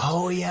happens.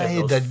 Oh, yeah,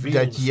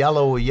 that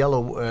yellow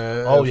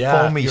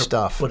foamy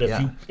stuff. But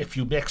if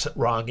you mix it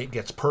wrong, it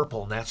gets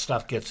purple, and that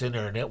stuff gets in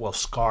there, and it will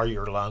scar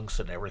your lungs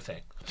and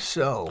everything.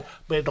 So,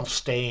 but it'll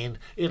stain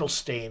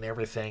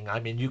everything. I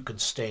mean, you can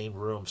stain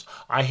rooms.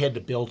 I had to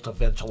build a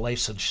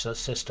ventilation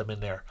system in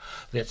there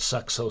that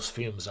sucks those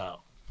fumes out.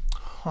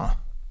 Huh.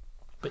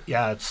 But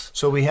yeah, it's...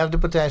 So we have the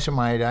potassium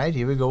iodide.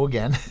 Here we go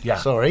again. Yeah.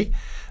 Sorry.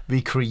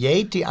 We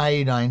create the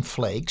iodine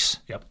flakes.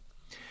 Yep.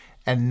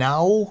 And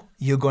now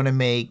you're going to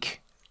make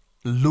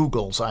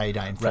Lugel's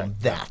iodine from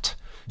that.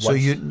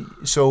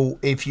 So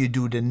if you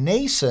do the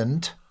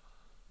nascent,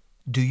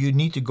 do you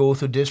need to go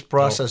through this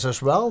process as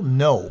well?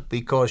 No,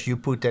 because you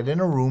put that in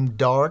a room,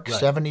 dark,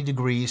 70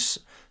 degrees,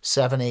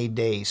 7-8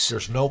 days.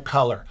 There's no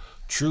color.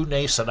 True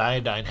nascent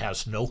iodine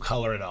has no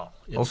color at all.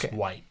 It's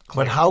white.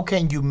 Clear. But how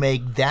can you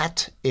make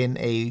that in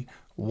a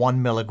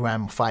 1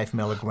 milligram, 5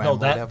 milligram? No,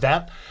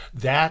 whatever?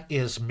 that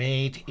is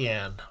made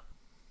in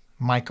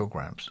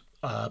micrograms.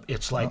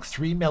 It's like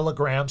 3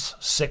 milligrams,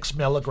 6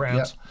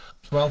 milligrams,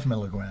 12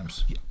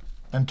 milligrams,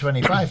 and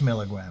 25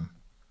 milligram.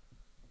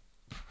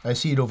 I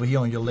see it over here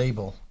on your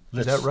label.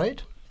 Is that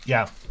right?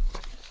 Yeah.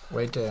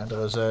 Right there.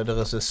 There is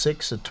a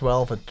 6, a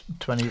 12, a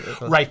 20.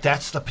 Right,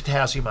 that's the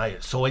potassium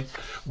iodide. So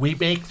we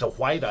make the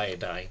white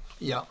iodine.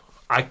 Yeah.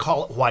 I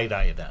call it white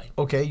iodine.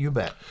 Okay, you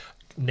bet.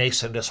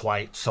 Nascent is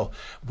white. So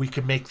we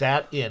can make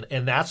that in,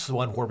 and that's the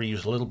one where we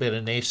use a little bit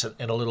of nascent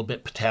and a little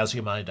bit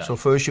potassium iodide. So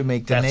first you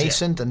make the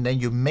nascent, and then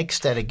you mix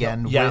that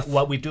again with...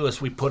 what we do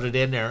is we put it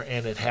in there,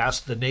 and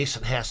the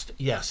nascent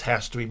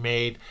has to be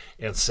made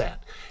and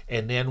set.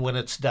 And then when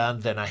it's done,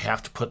 then I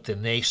have to put the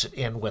nascent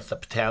in with the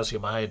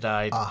potassium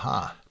iodide.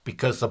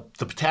 Because the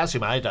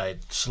potassium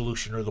iodide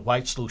solution, or the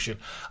white solution,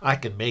 I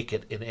can make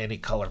it in any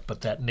color,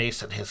 but that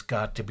nascent has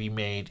got to be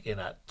made in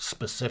a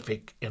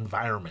specific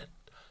environment,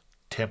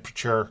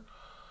 temperature,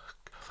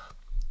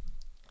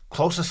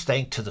 closest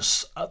thing to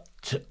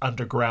to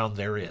underground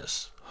there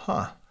is.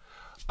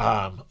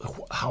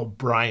 How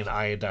brine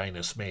iodine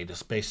is made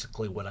is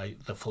basically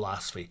the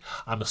philosophy.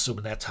 I'm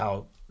assuming that's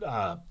how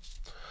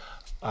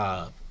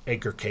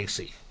Edgar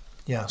Casey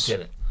did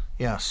it.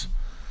 Yes.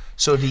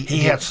 So he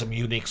had some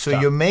unique stuff.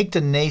 So you make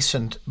the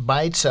nascent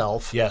by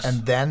itself,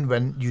 and then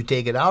when you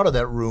take it out of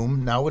that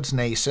room, now it's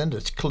nascent,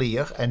 it's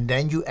clear, and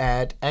then you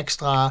add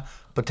extra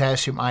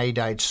potassium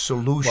iodide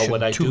solution. Well,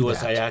 what I do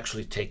is I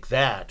actually take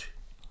that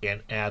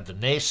and add the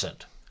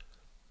nascent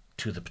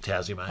to the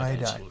potassium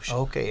iodide solution.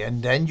 Okay,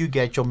 and then you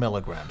get your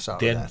milligrams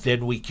out of that.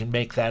 Then we can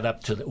make that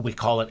up to, we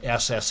call it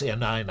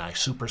SSNI,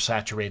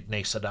 supersaturated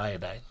nascent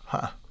iodine.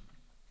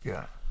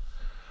 Yeah.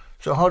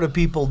 So how do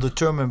people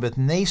determine with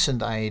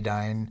nascent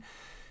iodine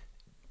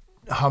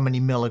how many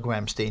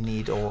milligrams they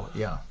need,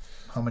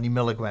 how many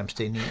milligrams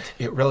they need?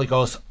 It really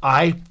goes,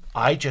 I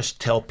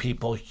just tell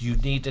people you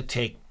need to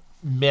take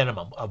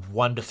minimum of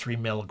 1 to 3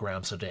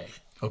 milligrams a day.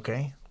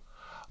 Okay.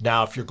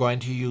 Now, if you're going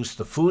to use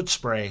the food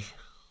spray,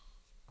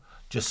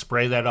 just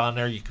spray that on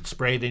there. You can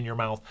spray it in your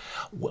mouth.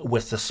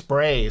 With the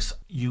sprays,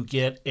 you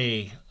get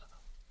a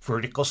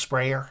vertical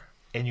sprayer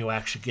and you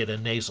actually get a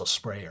nasal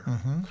sprayer.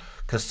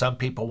 Because some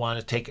people want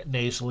to take it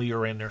nasally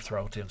or in their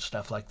throat and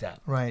stuff like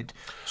that. Right.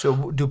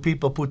 So do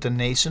people put the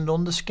nascent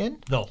on the skin?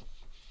 No.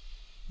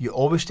 You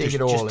always take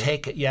it all Just in?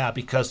 take it,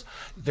 because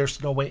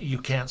there's no way, you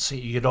can't see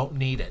it. You don't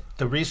need it.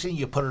 The reason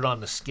you put it on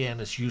the skin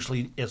is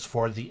usually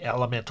for the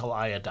elemental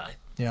iodine.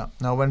 Yeah.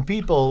 Now, when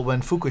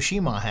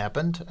Fukushima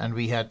happened and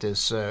we had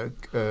this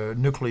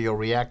nuclear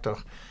reactor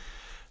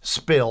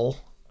spill,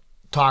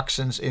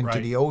 toxins into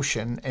the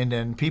ocean, and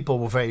then people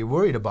were very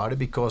worried about it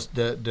because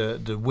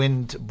the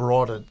wind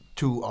brought it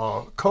to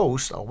our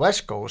coast, our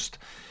west coast.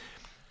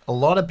 A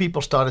lot of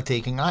people started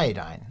taking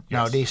iodine.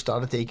 Now they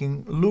started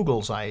taking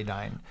Lugel's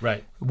iodine.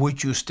 Right.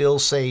 Would you still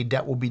say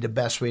that would be the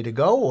best way to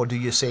go, or do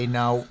you say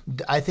now,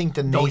 I think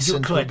the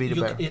nascent would be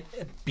the better?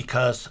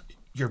 Because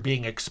you're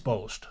being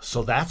exposed.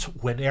 So that's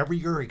whenever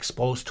you're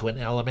exposed to an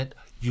element,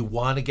 you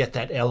want to get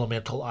that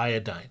elemental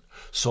iodine.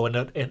 So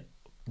in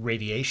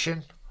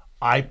radiation,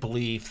 I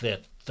believe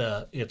that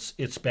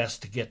it's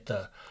best to get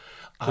the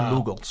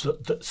Lugel's,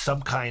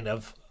 some kind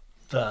of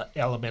the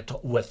elemental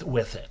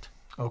with it.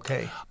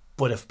 Okay.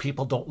 But if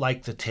people don't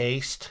like the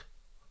taste,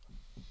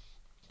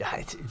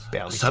 It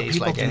barely Some tastes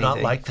people like do anything.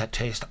 not like that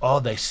taste. Oh,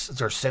 they're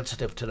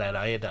sensitive to that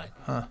iodine.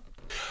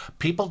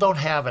 People don't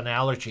have an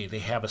allergy; they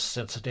have a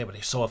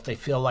sensitivity. So if they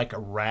feel like a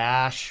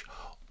rash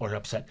or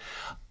upset,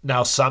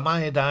 now some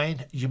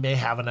iodine you may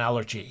have an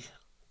allergy,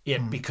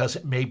 because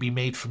it may be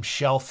made from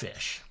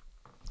shellfish,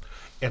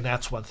 and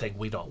that's one thing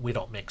we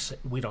don't mix it.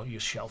 We don't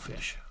use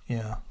shellfish.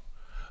 Yeah.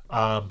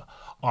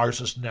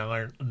 Ours is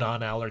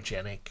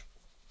non-allergenic,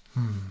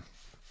 and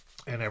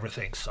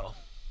everything. So.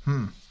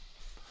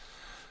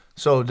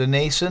 So the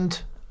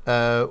nascent,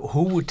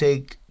 who would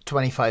take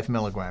 25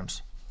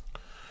 milligrams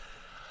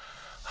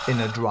in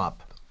a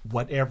drop?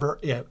 Whatever,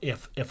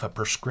 if a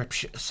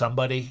prescription,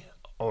 somebody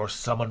or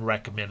someone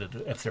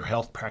recommended, if their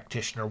health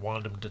practitioner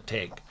wanted them to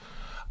take,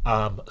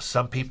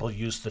 some people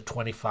use the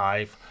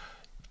 25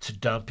 to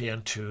dump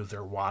into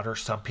their water.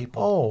 Some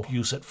people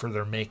use it for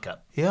their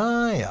makeup.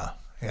 Yeah.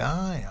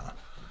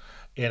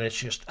 And it's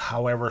just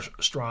however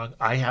strong.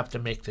 I have to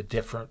make the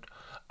different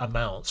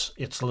amounts.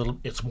 It's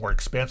more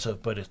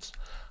expensive, but it's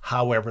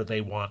however they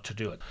want to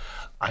do it.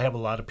 I have a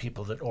lot of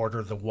people that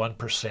order the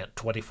 1%,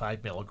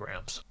 25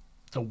 milligrams.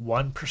 The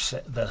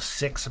 1%, the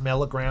 6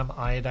 milligram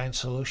iodine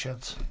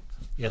solutions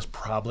is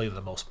probably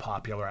the most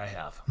popular I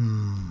have.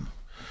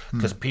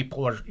 Because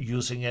people are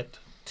using it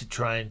to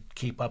try and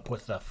keep up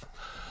with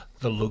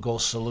the Lugo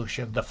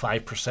solution, the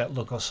 5%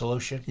 Lugo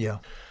solution. Yeah.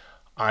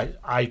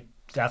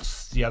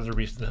 That's the other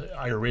reason that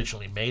I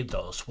originally made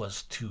those,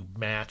 was to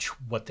match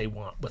what they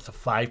want with the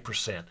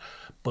 5%,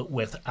 but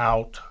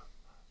without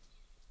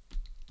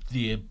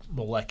the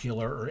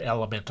molecular or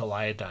elemental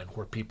iodine,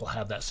 where people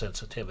have that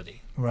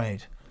sensitivity.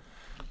 Right.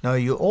 Now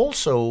you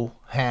also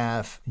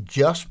have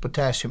just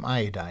potassium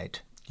iodide.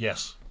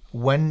 Yes.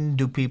 When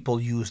do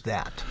people use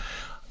that?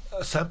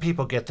 Some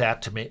people get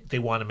that to make, they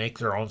want to make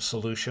their own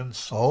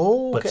solutions.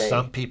 Oh, But okay.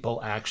 some people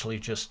actually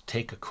just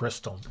take a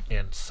crystal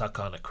and suck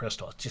on a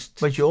crystal.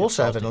 But you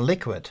also have it in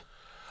liquid.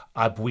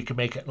 We can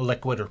make it in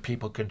liquid, or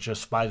people can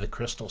just buy the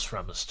crystals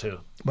from us too.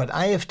 But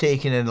I have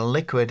taken it in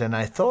liquid, and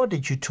I thought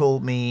that you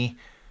told me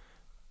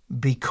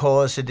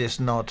because it is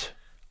not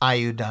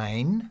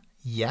iodine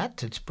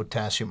yet, it's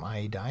potassium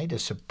iodide,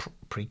 it's a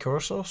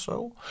precursor,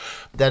 so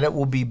that it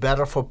will be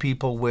better for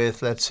people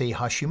with, let's say,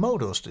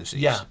 Hashimoto's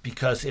disease. Yeah,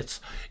 because it's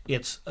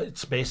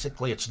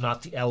basically, it's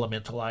not the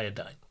elemental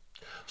iodine,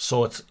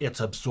 so it's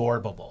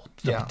absorbable.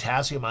 The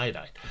potassium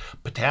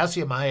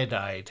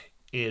iodide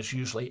is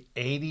usually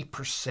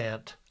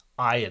 80%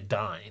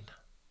 iodine.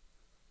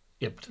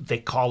 They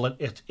call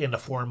it's in the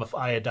form of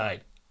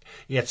iodide.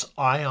 It's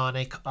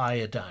ionic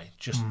iodine,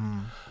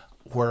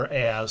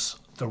 whereas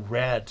the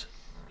red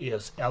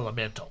is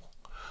elemental.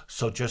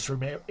 So just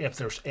remember, if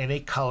there's any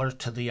color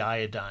to the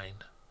iodine,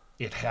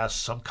 it has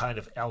some kind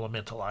of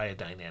elemental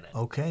iodine in it.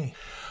 Okay.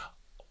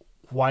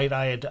 White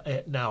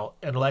iodine, now,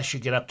 unless you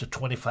get up to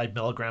 25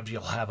 milligrams,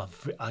 you'll have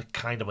a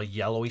kind of a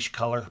yellowish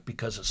color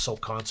because it's so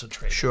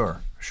concentrated.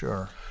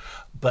 Sure.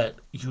 But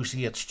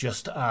usually it's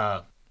just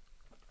the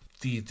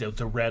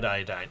red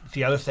iodine.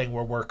 The other thing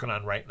we're working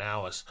on right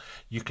now is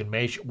you can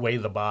weigh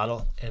the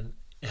bottle, and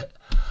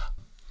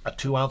a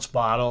 2-ounce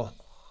bottle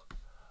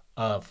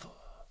of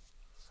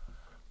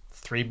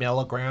 3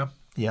 milligram,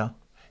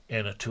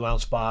 and a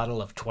 2-ounce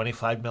bottle of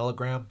 25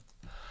 milligram.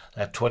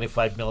 That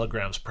 25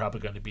 milligrams is probably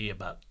going to be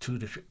about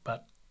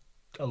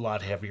a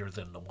lot heavier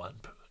than the one.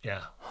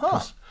 Yeah.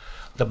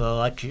 The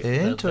molecule,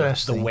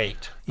 Interesting. the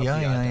weight. Of the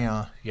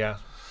iodine. Yeah.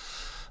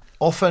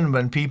 Often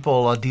when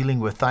people are dealing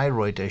with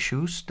thyroid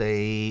issues,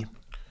 they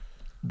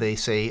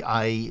say,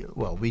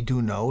 we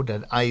do know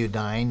that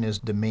iodine is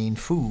the main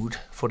food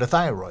for the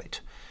thyroid,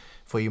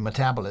 for your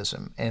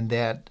metabolism, and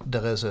that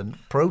there is a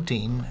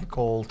protein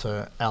called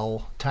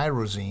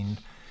L-tyrosine,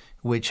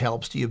 which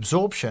helps the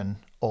absorption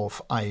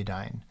of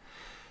iodine.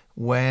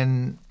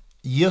 When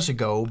years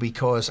ago,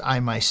 because I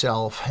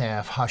myself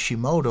have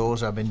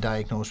Hashimoto's, I've been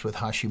diagnosed with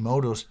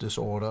Hashimoto's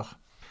disorder,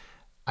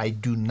 I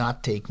do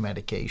not take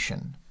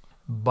medication.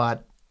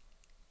 But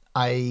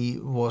I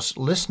was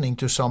listening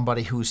to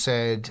somebody who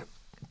said,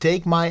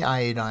 take my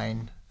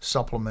iodine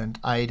supplement,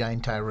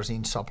 iodine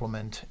tyrosine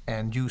supplement,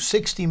 and use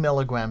 60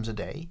 milligrams a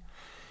day.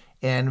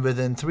 And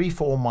within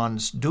 3-4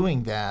 months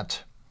doing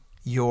that,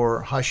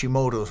 your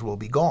Hashimoto's will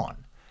be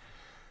gone.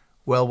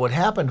 Well, what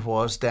happened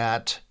was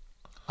that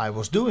I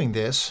was doing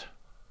this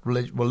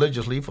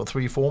religiously for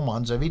 3-4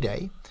 months every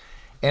day,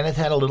 and it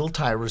had a little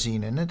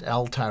tyrosine in it,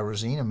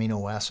 L-tyrosine,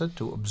 amino acid,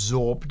 to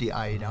absorb the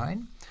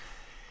iodine.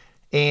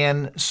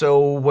 And so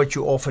what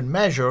you often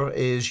measure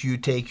is you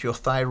take your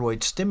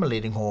thyroid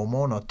stimulating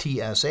hormone, or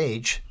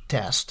TSH,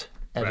 test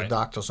at a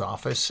doctor's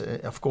office.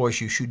 Of course,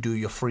 you should do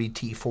your free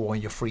T4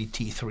 and your free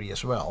T3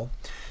 as well.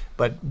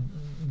 But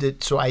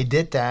so I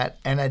did that,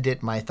 and I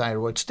did my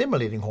thyroid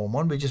stimulating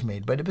hormone, which is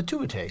made by the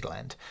pituitary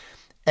gland.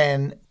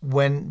 And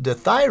when the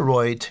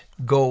thyroid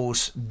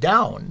goes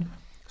down,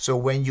 so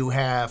when you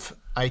have,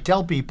 I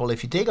tell people,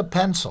 if you take a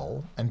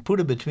pencil and put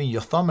it between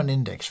your thumb and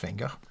index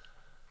finger,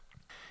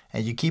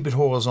 and you keep it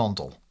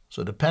horizontal,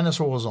 so the pen is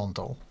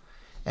horizontal,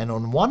 and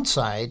on one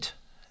side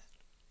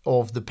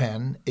of the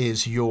pen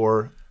is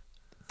your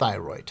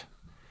thyroid.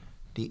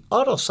 The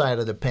other side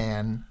of the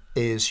pan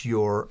is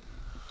your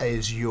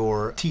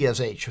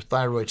TSH, your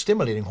thyroid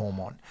stimulating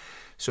hormone.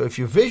 So if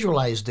you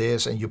visualize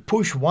this and you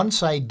push one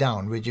side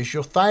down, which is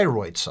your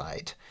thyroid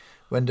side,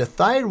 when the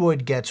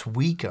thyroid gets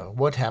weaker,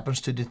 what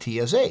happens to the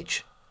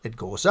TSH? It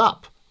goes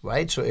up,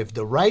 right? So if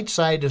the right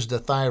side is the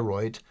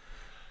thyroid,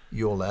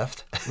 your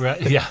left.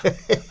 Right, yeah.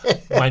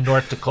 My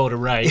North Dakota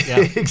right, yeah.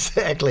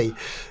 Exactly.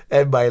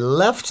 And my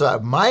left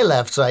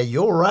side,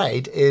 your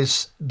right,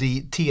 is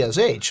the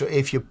TSH. So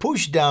if you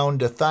push down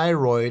the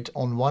thyroid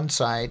on one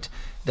side,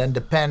 then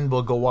the pen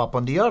will go up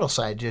on the other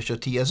side, just your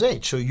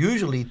TSH. So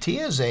usually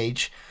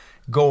TSH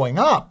going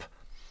up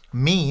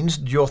means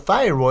your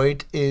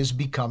thyroid is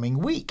becoming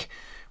weak.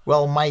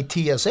 Well, my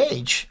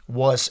TSH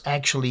was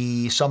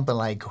actually something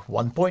like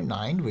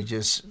 1.9, which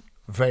is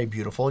very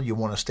beautiful. You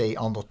want to stay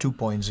under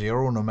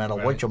 2.0 no matter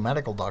what your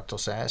medical doctor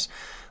says.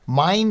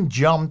 Mine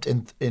jumped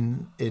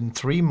in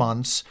 3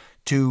 months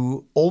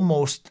to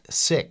almost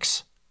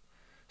 6.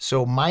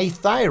 So my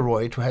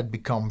thyroid had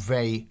become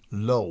very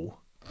low.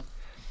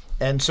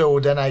 And so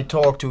then I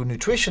talked to a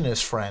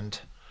nutritionist friend,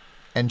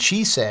 and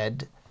she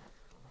said,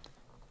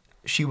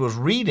 she was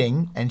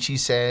reading, and she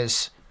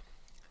says,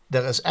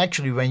 there is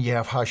actually, when you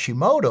have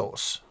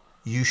Hashimoto's,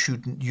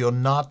 you're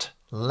not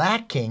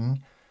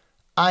lacking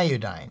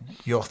iodine.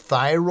 Your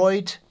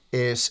thyroid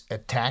is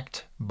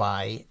attacked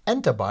by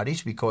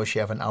antibodies because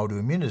you have an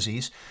autoimmune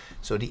disease.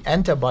 So the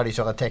antibodies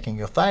are attacking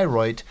your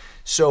thyroid.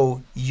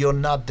 So you're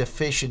not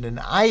deficient in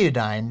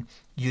iodine.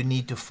 You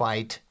need to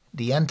fight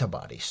the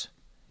antibodies.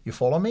 You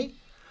follow me?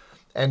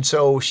 And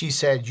so she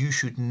said you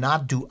should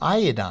not do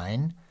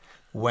iodine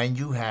when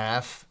you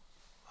have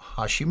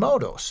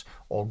Hashimoto's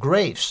or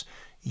Graves'.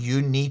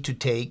 You need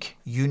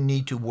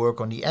to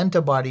work on the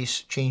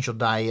antibodies, change your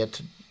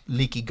diet,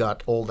 leaky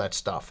gut, all that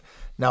stuff.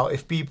 Now,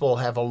 if people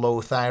have a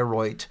low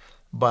thyroid,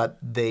 but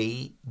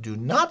they do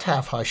not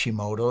have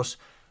Hashimoto's,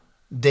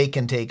 they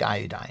can take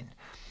iodine.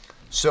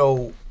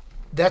 So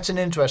that's an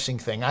interesting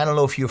thing. I don't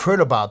know if you've heard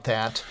about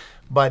that,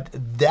 but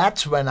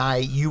that's when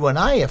you and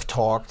I have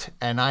talked,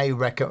 and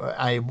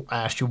I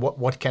asked you,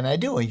 what can I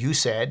do? And you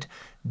said,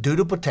 do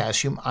the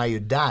potassium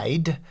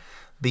iodide,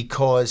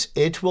 because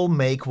it will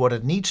make what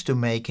it needs to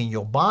make in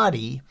your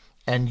body,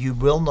 and you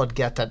will not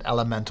get that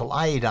elemental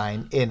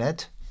iodine in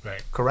it.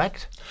 Right.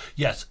 Correct?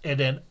 Yes, and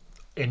then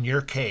in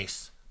your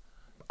case,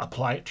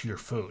 apply it to your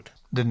food.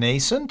 The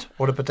nascent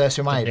or the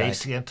potassium iodide? The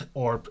nascent,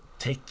 or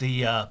take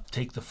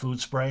the food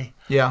spray.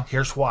 Yeah.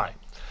 Here's why.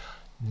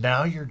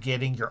 Now you're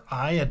getting your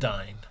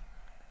iodine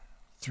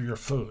through your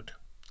food,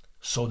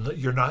 so that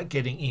you're not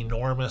getting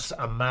enormous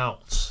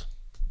amounts.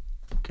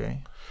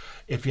 Okay.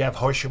 If you have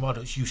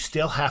Hashimoto's, you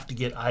still have to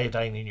get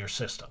iodine in your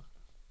system.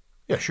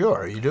 Yeah,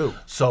 sure, you do.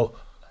 So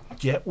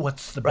get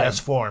what's the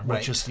best form, which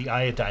right. is the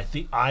iodine.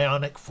 The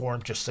ionic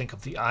form, just think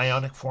of the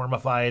ionic form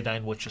of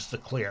iodine, which is the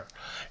clear.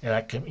 And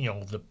that can,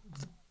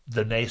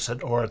 the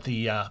nascent or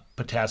the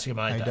potassium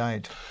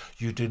iodide.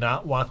 You do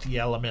not want the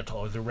elemental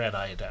or the red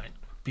iodine.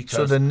 Because,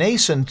 so the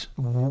nascent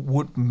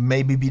would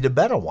maybe be the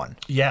better one.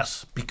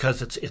 Yes,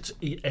 because it's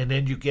and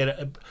then you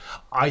get,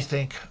 I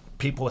think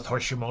people with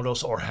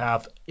Hashimoto's or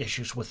have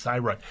issues with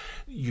thyroid,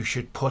 you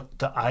should put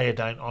the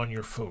iodine on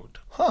your food.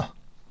 Huh.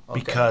 Okay.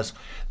 Because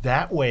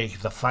that way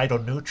the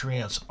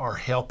phytonutrients are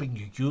helping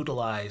you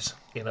utilize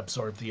and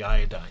absorb the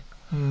iodine.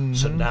 Mm-hmm.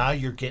 So now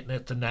you're getting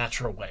it the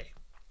natural way.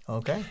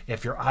 Okay.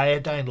 If your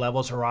iodine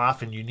levels are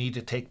off and you need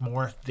to take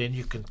more, then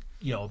you can,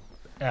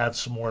 add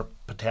some more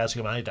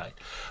potassium iodide.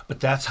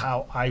 But that's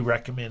how I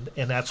recommend,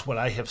 and that's what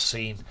I have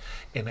seen,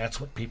 and that's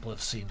what people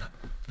have seen.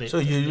 So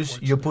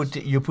you put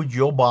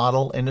your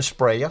bottle in a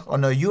sprayer. Oh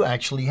no, you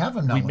actually have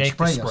them now. We make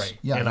sprayers. the spray,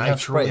 yeah, and I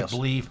truly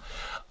believe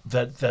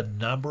that the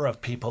number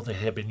of people that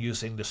have been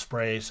using the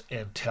sprays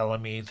and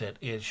telling me that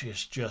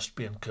it's just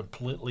been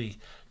completely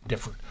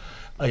different.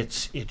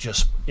 It's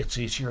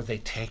easier. They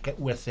take it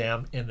with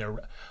them in their,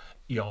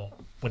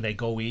 when they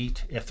go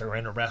eat. If they're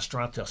in a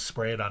restaurant, they'll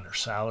spray it on their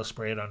salad,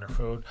 spray it on their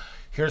food.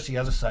 Here's the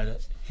other side.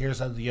 Here's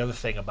the other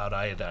thing about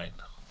iodine.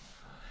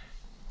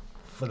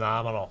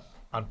 Phenomenal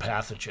on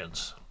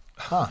pathogens.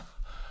 Huh.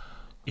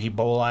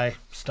 Ebola,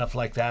 stuff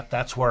like that.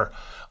 That's where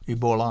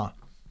Ebola,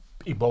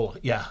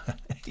 yeah.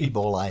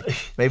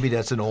 Ebola. Maybe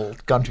that's an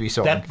old country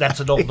song. That's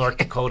an old North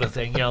Dakota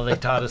thing. They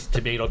taught us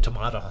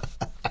tomato.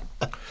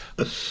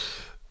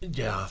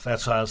 Yeah,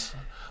 that's how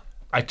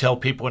I tell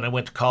people when I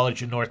went to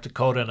college in North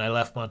Dakota and I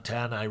left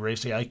Montana, I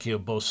raised the IQ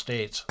of both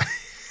states.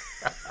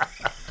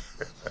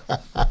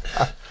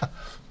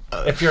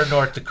 If you're in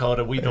North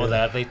Dakota, we know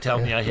that. They tell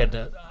me I had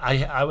to.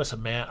 I was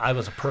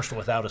a person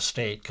without a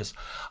state because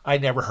I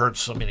never heard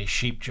so many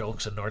sheep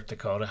jokes in North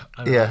Dakota.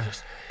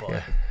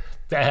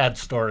 Bad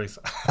stories.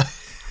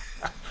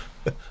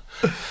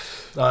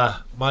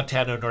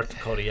 Montana, North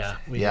Dakota,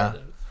 yeah.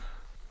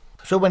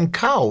 So when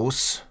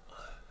cows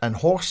and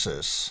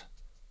horses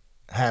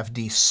have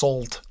these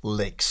salt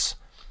licks,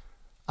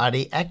 are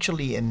they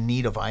actually in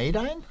need of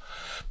iodine?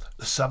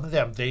 Some of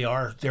them, they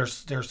are.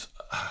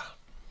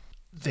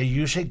 They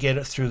usually get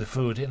it through the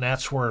food, and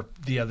that's where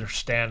the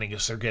understanding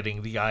is they're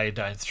getting the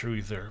iodine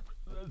through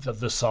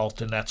the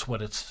salt, and that's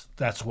what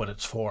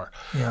it's for.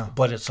 Yeah.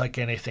 But it's like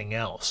anything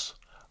else.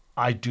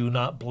 I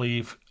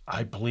believe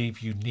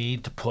you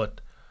need to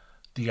put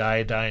the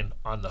iodine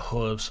on the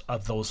hooves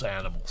of those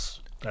animals.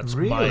 That's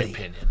my Really?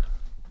 opinion.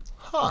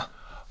 Huh.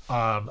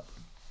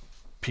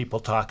 People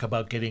talk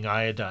about getting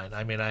iodine.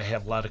 I mean, I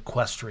have a lot of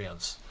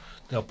equestrians.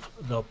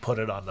 They'll put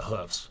it on the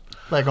hooves.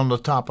 Like on the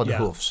top of the Yeah.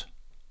 hoofs.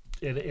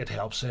 It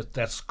helps.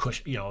 That's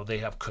they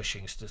have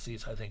Cushing's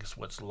disease. I think is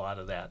what's a lot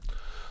of that.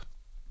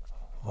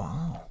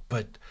 Wow.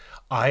 But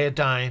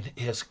iodine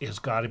is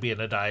got to be in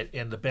a diet,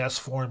 and the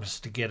best form is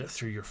to get it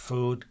through your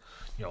food.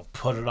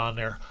 Put it on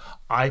there.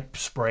 I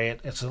spray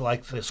it. It's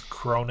like this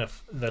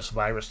this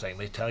virus thing.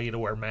 They tell you to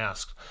wear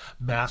masks.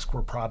 Masks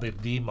were probably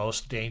the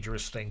most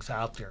dangerous things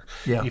out there.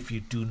 Yeah. If you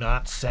do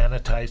not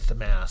sanitize the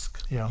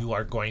mask, Yeah. you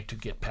are going to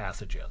get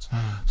pathogens.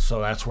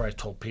 So that's where I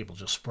told people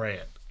just spray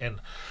it.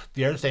 And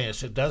the other thing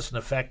is it doesn't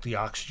affect the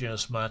oxygen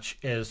as much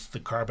as the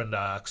carbon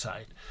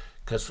dioxide,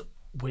 because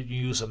when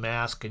you use a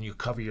mask and you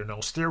cover your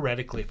nose,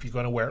 theoretically, if you're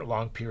going to wear it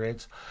long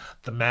periods,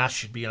 the mask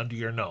should be under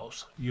your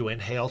nose. You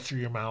inhale through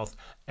your mouth,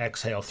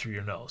 exhale through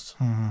your nose.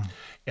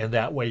 And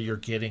that way you're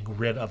getting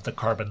rid of the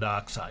carbon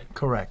dioxide.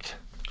 Correct.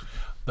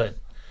 But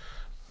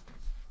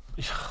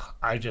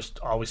I just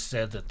always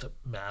said that the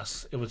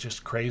masks, it was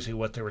just crazy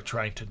what they were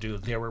trying to do.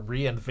 They were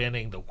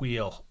reinventing the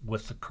wheel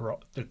with the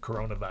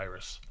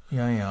coronavirus.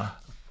 Yeah.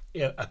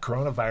 A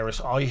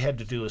coronavirus, all you had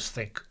to do is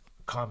think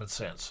common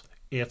sense.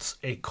 It's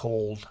a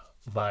cold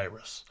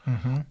virus.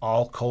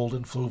 All cold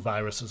and flu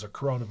viruses are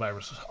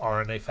coronaviruses,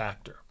 RNA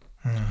factor.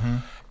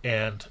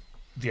 And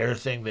the other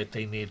thing that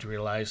they need to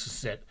realize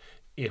is that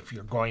if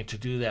you're going to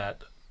do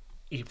that,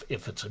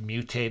 if it's a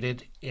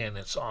mutated and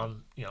it's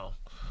on,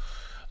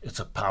 it's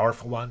a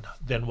powerful one,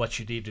 then what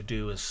you need to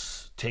do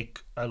is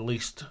take at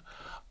least,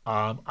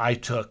 I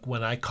took,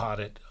 when I caught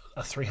it,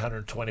 a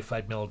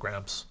 325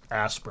 milligrams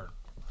aspirin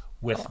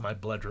with my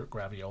blood root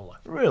graviola.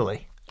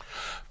 Really?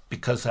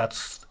 Because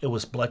it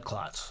was blood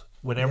clots.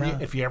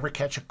 If you ever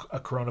catch a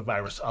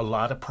coronavirus, a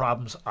lot of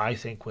problems, I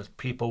think, with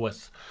people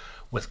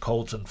with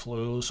colds and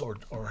flus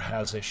or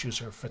has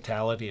issues or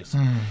fatalities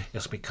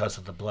is because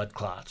of the blood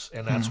clots.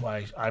 And that's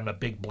why I'm a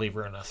big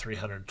believer in a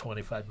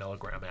 325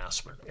 milligram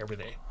aspirin every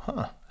day.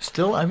 Huh.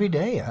 Still every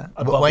day, huh?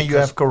 Well, when you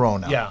have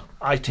corona. Yeah,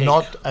 I take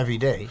Not every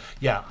day.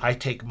 Yeah, I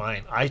take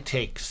mine. I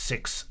take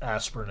 6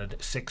 aspirin a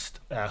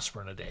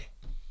day.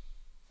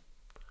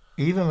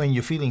 Even when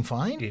you're feeling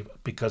fine?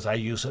 Because I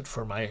use it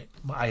for I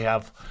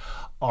have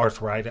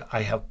arthritis,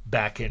 I have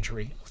back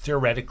injury.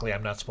 Theoretically,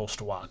 I'm not supposed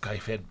to walk.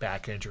 I've had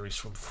back injuries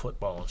from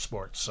football and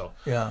sports. So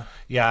Yeah.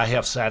 I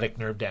have sciatic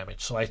nerve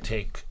damage. So I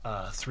take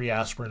 3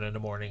 aspirin in the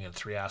morning and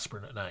 3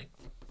 aspirin at night.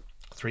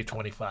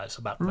 325 is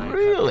about 900.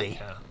 Really?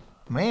 Yeah.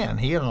 Man,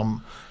 here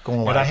I'm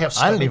going And I have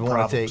I don't stomach even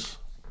want to take. problems.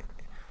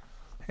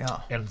 Yeah.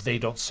 And they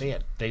don't see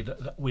it.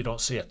 We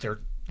don't see it.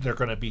 They're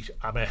going to be.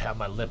 I'm going to have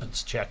my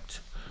lipids checked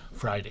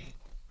Friday.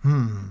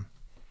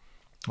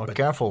 Well,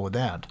 careful with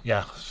that.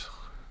 Yeah.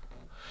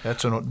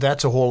 That's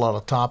a whole lot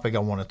of topic I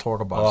want to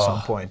talk about at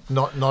some point.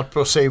 Not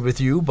per se with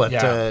you, but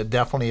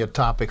definitely a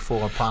topic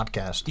for a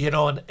podcast.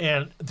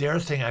 And the other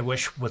thing I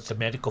wish with the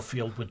medical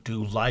field would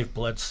do live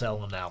blood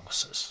cell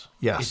analysis.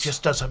 Yes. It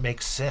just doesn't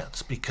make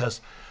sense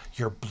because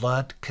your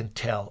blood can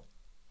tell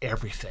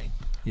everything.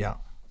 Yeah.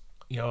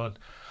 And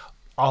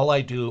all I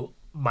do,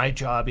 my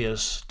job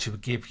is to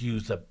give you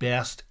the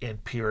best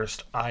and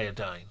purest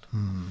iodine.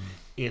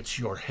 It's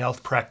your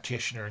health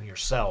practitioner and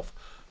yourself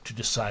to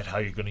decide how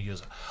you're going to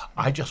use it.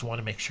 I just want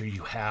to make sure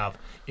you have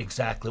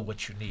exactly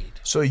what you need.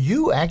 So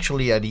you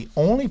actually are the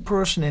only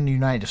person in the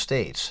United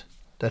States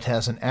that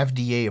has an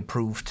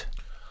FDA-approved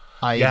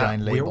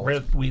iodine label.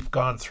 We've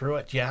gone through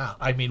it. Yeah,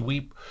 I mean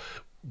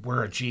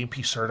we're a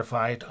GMP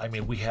certified. I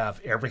mean we have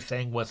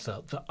everything with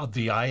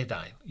the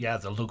iodine. Yeah,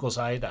 the Lugol's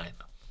iodine.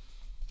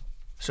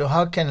 So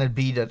how can it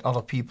be that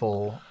other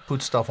people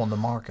put stuff on the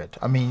market?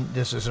 I mean,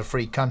 this is a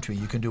free country.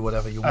 You can do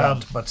whatever you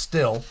want, but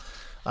still,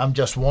 I'm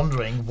just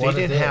wondering what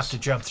they it didn't is. have to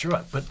jump through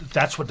it, but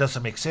that's what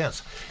doesn't make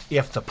sense.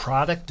 If the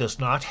product does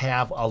not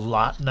have a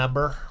lot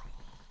number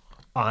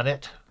on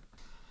it,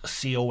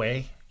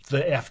 COA, the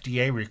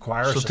FDA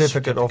requires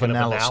Certificate of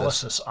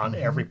analysis on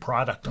every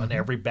product, on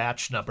every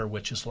batch number,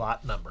 which is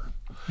lot number.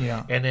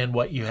 Yeah. And then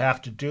what you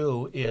have to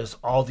do is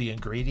all the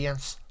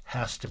ingredients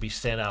has to be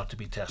sent out to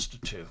be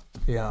tested too.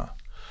 Yeah.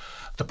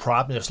 The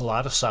problem is a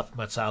lot of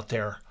supplements out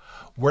there.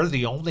 We're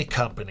the only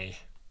company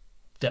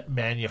that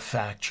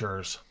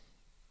manufactures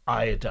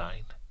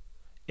iodine,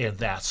 and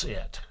that's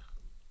it.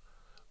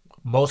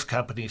 Most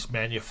companies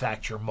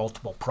manufacture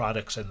multiple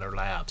products in their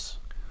labs,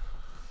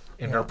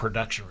 in their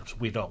production rooms.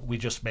 We don't. We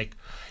just make,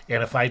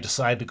 and if I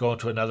decide to go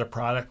into another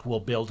product, we'll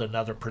build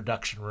another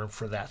production room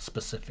for that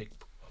specific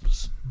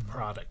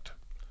product,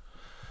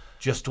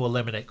 just to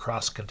eliminate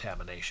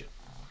cross-contamination.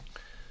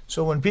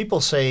 So when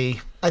people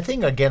say, I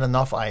think I get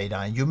enough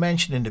iodine, you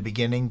mentioned in the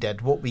beginning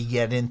that what we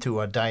get into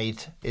our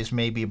diet is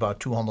maybe about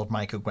 200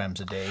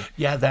 micrograms a day.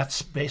 Yeah,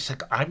 that's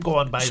basic. I'm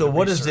going by So the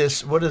what research. is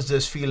this? What is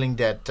this feeling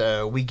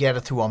that we get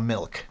it through our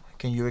milk?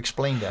 Can you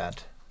explain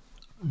that?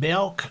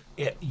 Milk,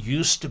 it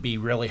used to be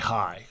really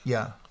high.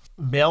 Yeah.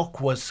 Milk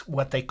was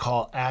what they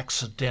call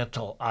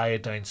accidental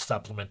iodine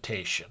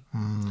supplementation.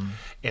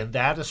 And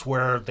that is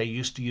where they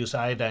used to use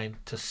iodine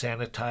to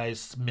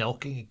sanitize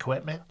milking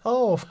equipment.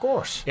 Oh, of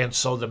course. And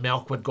so the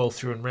milk would go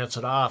through and rinse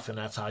it off, and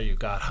that's how you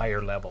got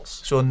higher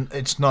levels. So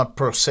it's not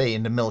per se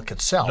in the milk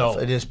itself. No.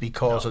 It is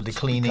because of the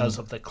cleaning Because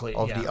of the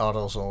the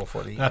others or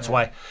for the... That's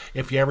why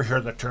if you ever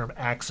hear the term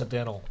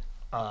accidental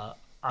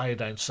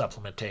iodine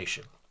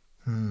supplementation.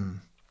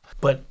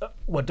 But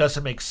what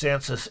doesn't make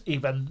sense is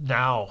even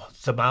now,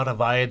 the amount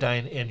of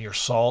iodine in your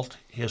salt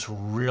is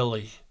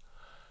really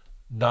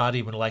not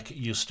even like it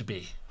used to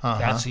be.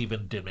 That's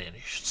even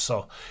diminished.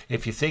 So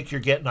if you think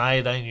you're getting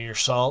iodine in your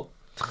salt...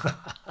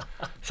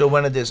 So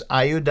when it is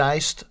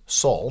iodized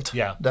salt,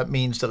 Yeah. that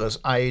means there is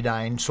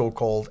iodine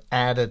so-called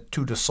added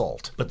to the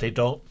salt. But they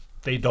don't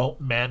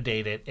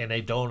mandate it, and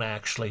they don't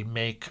actually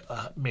make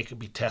it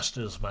be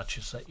tested as much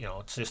as that.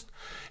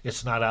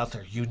 It's not out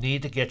there. You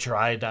need to get your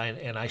iodine,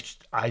 and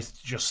I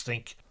just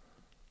think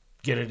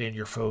get it in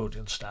your food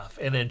and stuff.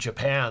 And in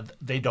Japan,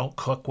 they don't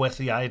cook with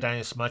the iodine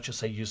as much as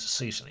they use the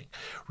seasoning.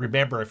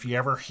 Remember, if you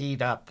ever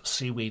heat up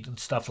seaweed and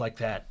stuff like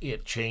that,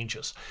 it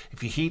changes.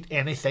 If you heat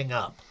anything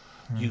up,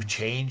 you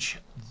change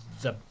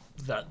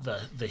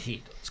the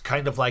heat. It's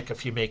kind of like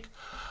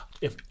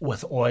if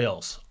with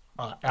oils,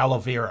 aloe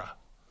vera.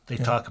 They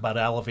talk about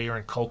aloe vera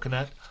and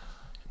coconut.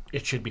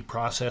 It should be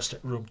processed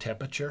at room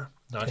temperature,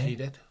 not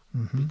heated,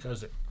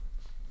 because it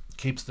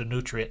keeps the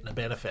nutrient and the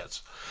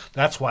benefits.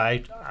 That's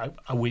why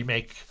we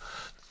make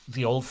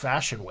the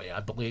old-fashioned way,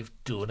 I believe,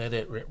 doing it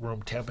at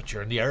room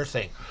temperature. And the other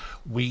thing,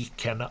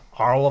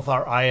 all of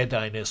our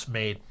iodine is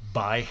made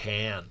by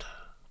hand.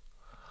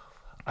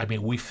 I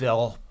mean, we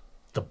fill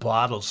the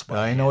bottles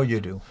by hand. I know you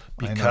do.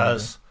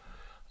 Because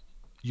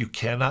you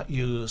cannot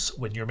use,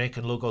 when you're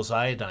making Lugol's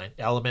iodine,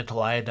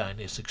 elemental iodine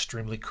is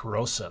extremely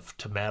corrosive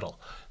to metal.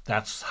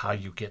 That's how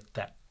you get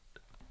that.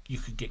 You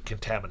could get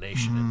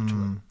contamination into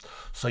it.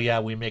 So yeah,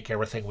 we make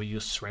everything. We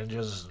use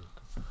syringes.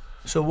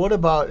 So what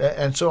about,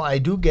 and so I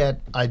do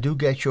get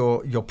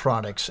your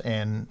products,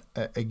 and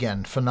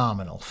again,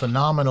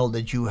 phenomenal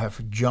that you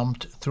have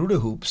jumped through the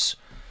hoops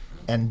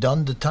and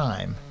done the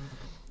time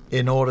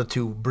in order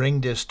to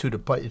bring this to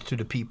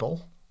the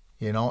people,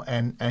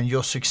 and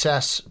your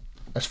success.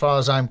 As far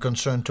as I'm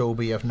concerned,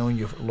 Toby, I've known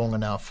you long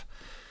enough.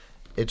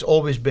 It's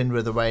always been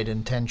with the right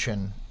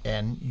intention,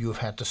 and you've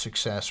had the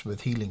success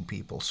with healing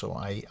people. So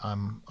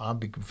I'll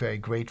be very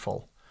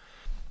grateful.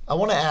 I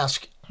want to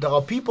ask: there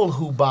are people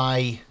who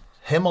buy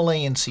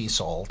Himalayan sea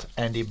salt,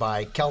 and they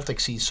buy Celtic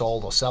sea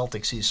salt or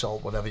Celtic sea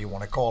salt, whatever you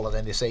want to call it,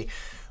 and they say,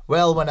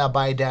 "Well, when I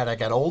buy that, I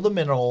get all the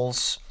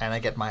minerals and I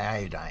get my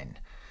iodine."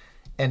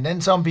 And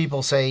then some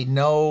people say,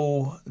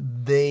 no,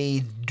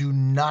 they do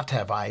not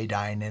have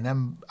iodine in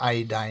them,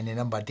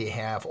 but they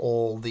have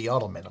all the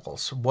other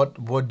minerals.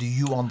 What do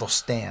you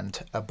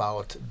understand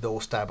about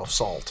those type of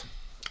salt?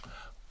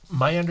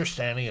 My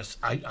understanding is,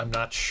 I'm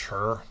not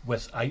sure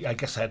I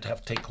guess I'd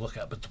have to take a look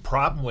at it. But the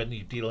problem when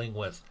you're dealing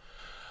with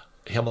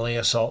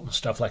Himalaya salt and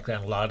stuff like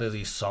that, a lot of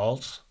these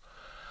salts,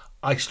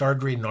 I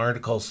started reading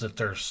articles that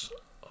there's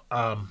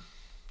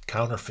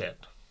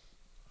counterfeit,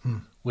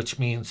 which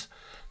means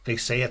they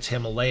say it's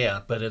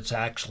Himalaya, but it's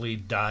actually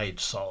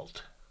dyed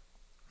salt.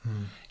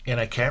 And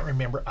I can't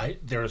remember.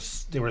 There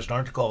was an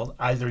article.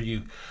 Either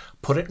you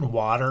put it in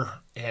water,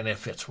 and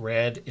if it's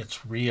red,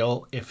 it's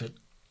real. If it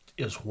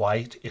is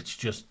white, it's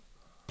just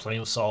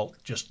plain salt,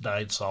 just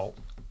dyed salt.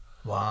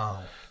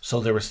 Wow. So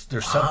there's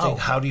something.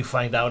 How do you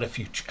find out if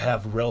you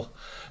have real?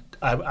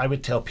 I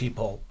would tell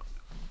people,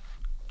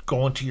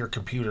 go into your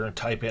computer and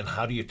type in,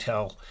 how do you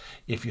tell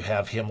if you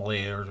have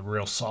Himalaya or the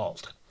real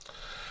salt?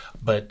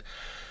 But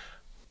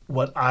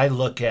what I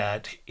look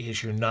at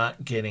is you're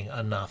not getting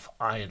enough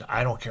iodine.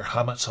 I don't care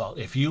how much salt.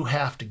 If you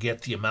have to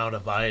get the amount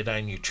of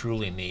iodine you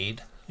truly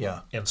need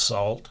in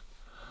salt,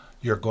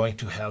 you're going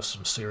to have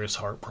some serious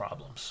heart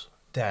problems.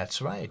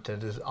 That's right.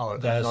 That is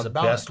the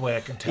best way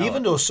I can tell.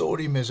 Even though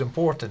sodium is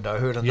important, I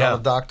heard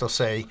another doctor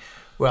say,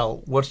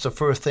 well, what's the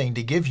first thing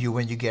they give you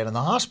when you get in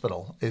the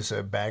hospital is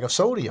a bag of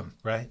sodium.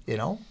 Right.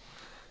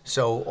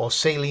 So, or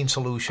saline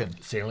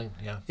solution. Saline,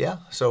 yeah. Yeah.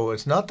 So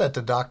it's not that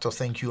the doctor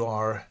thinks you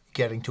are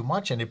getting too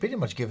much, and they pretty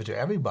much give it to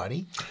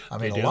everybody. I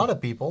mean, a lot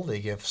of people, they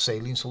give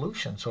saline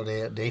solution, so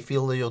they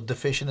feel that you're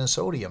deficient in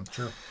sodium.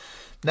 Sure.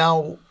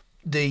 Now,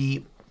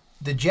 the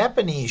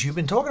Japanese, you've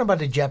been talking about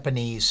the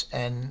Japanese,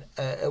 and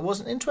it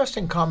was an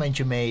interesting comment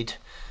you made.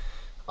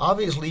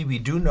 Obviously, we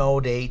do know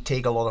they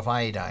take a lot of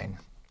iodine,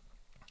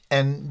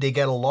 and they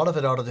get a lot of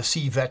it out of the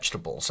sea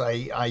vegetables.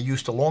 A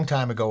long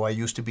time ago, I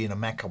used to be in a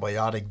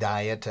macrobiotic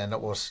diet, and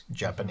it was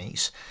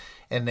Japanese.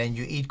 And then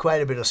you eat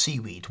quite a bit of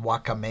seaweed,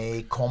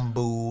 wakame,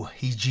 kombu,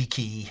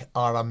 hijiki,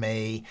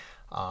 arame,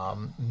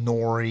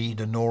 nori,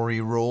 the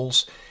nori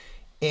rolls.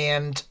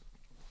 And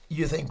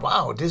you think,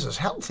 wow, this is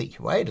healthy,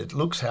 right? It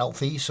looks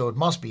healthy, so it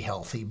must be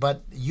healthy.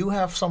 But you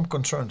have some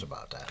concerns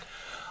about that.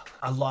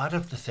 A lot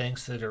of the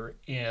things that are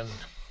in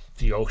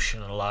the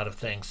ocean, a lot of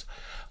things,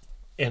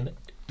 and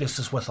this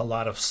is with a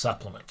lot of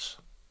supplements.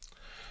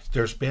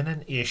 there's been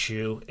an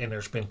issue and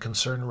there's been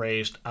concern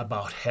raised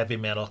about heavy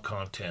metal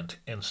content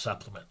in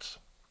supplements.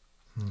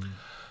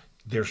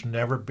 There's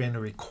never been a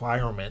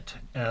requirement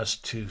as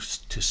to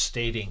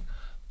stating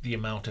the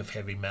amount of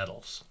heavy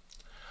metals.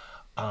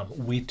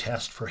 We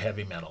test for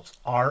heavy metals.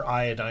 Our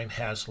iodine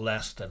has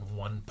less than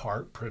 1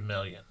 part per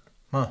million.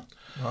 Huh.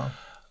 Wow.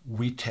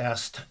 We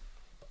test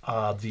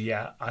I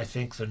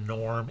think the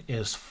norm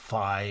is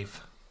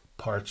 5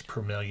 parts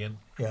per million.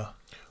 Yeah.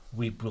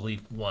 We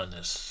believe 1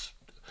 is,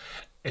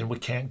 and we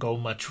can't go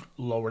much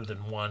lower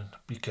than 1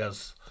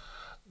 because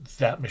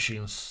that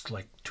machine's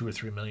like $2 or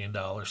 $3 million.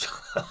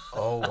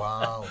 Oh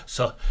wow.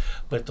 So,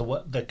 but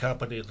the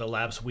company, the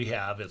labs we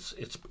have, it's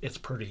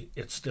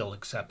still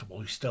acceptable.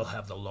 We still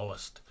have the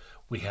lowest.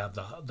 We have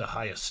the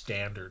highest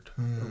standard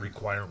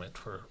requirement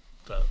for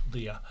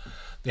the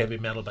heavy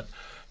metal. But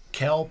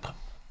kelp,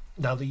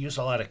 now they use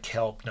a lot of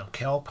kelp. Now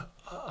kelp,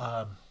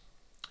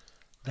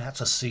 that's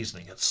a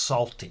seasoning. It's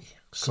salty.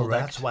 So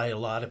Correct. that's why a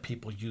lot of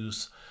people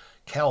use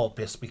kelp,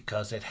 is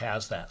because it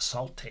has that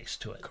salt taste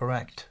to it.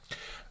 Correct.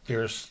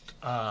 There's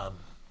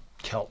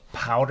kelp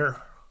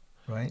powder,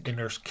 Right. and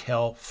there's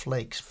kelp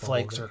Flakes.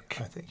 flakes, Probably.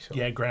 or I think so.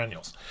 yeah,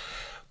 granules.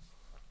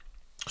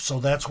 So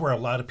that's where a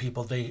lot of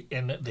people they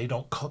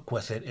don't cook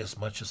with it as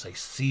much as they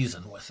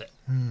season with it.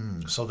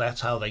 So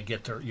that's how they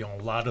get their a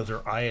lot of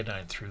their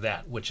iodine through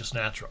that, which is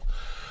natural.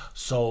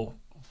 So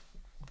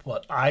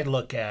what I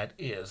look at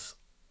is,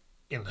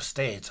 in the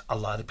States, a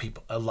lot of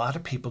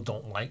people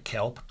don't like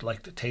kelp,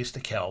 like the taste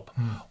of kelp,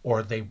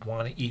 or they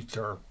want to eat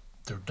their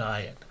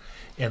diet.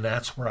 And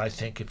that's where I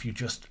think if you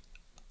just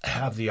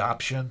have the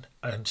option,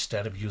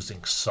 instead of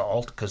using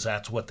salt, because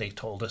that's what they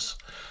told us,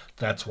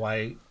 that's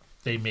why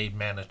they made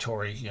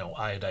mandatory,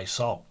 iodized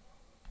salt.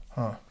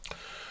 Huh.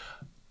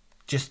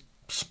 Just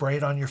spray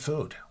it on your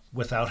food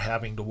without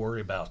having to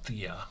worry about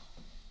the,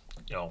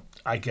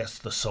 I guess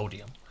the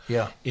sodium.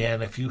 Yeah.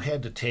 And if you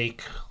had to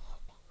take,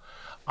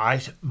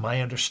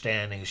 my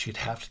understanding is you'd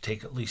have to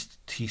take at least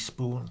a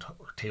teaspoon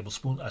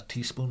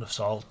of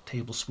salt.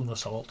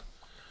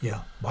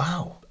 Yeah.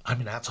 Wow. I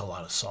mean, that's a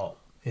lot of salt.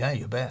 Yeah,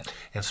 you bet.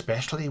 And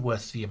especially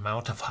with the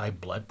amount of high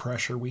blood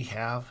pressure we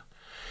have.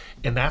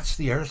 And that's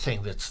the other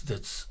thing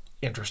that's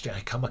interesting. I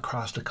come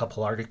across a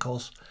couple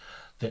articles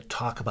that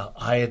talk about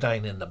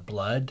iodine in the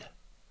blood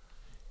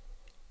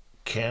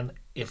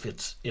if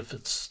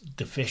it's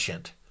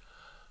deficient,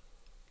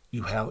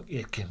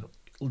 it can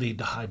lead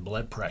to high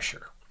blood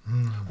pressure,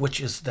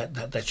 which is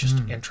that's just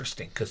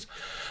interesting, because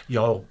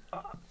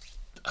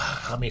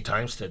how many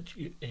times did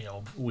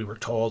we were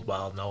told,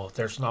 well, no,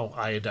 there's no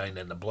iodine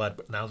in the blood,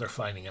 but now they're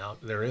finding out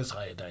there is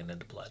iodine in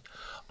the blood.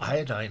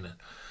 Iodine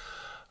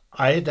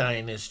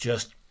is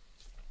just,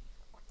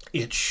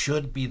 it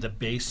should be the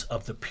base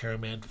of the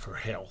pyramid for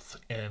health.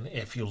 And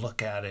if you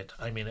look at it,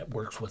 I mean, it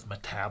works with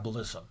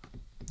metabolism.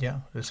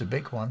 Yeah, it's a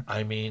big one.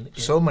 I mean,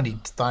 So many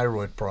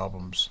thyroid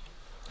problems.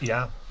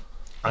 yeah.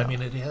 I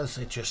mean, it is.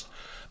 It's just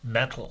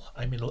mental.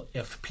 I mean,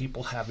 if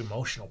people have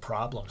emotional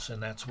problems,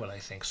 and that's what I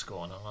think's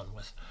going on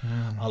with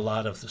a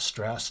lot of the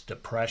stress,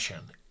 depression,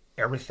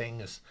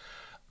 everything is,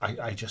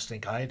 I just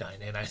think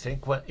iodine. And I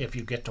think if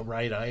you get the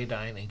right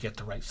iodine and get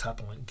the right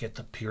supplement, get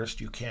the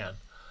purest you can,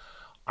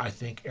 I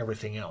think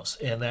everything else.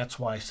 And that's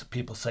why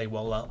people say,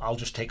 well, I'll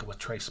just take it with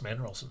trace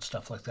minerals and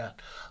stuff like that.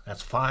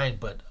 That's fine,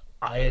 but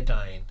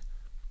iodine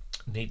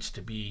needs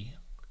to be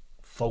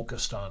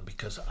focused on,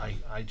 because I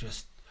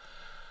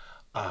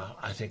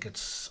think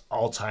it's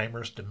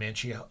Alzheimer's,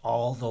 dementia,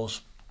 all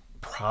those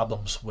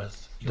problems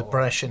with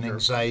Depression,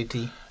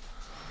 anxiety.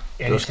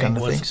 anything those kind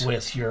of things.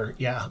 with your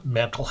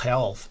mental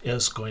health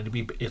is going to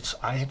be, it's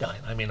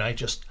iodine. I mean,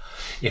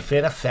 if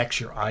it affects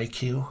your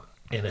IQ,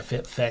 and if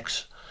it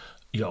affects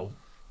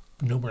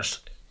numerous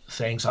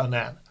things on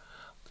that,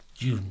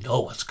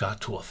 it's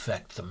got to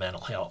affect the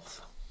mental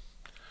health.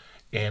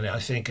 And I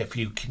think if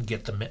you can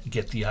get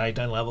the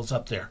iodine levels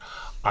up there,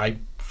 I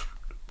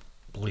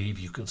believe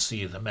you can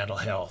see the mental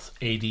health,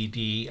 ADD,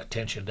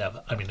 attention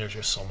deficit. I mean, there's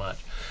just so much.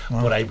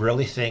 Wow. But I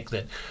really think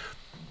that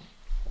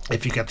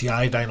if you get the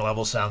iodine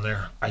levels down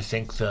there, I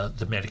think the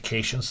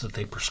medications that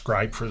they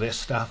prescribe for this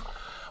stuff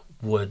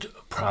would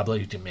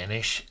probably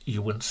diminish.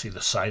 You wouldn't see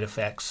the side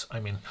effects. I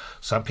mean,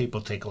 some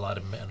people take a lot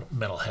of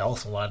mental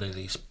health, a lot of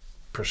these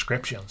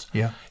prescriptions,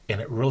 and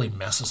it really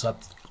messes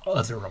up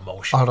other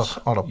emotions. Out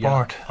of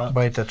part.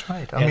 Right, that's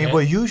right. I mean,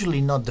 we're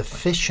usually not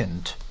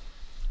deficient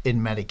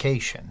in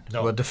medication.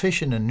 No. We're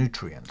deficient in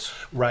nutrients.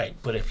 Right,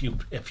 but if you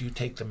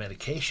take the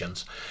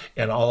medications,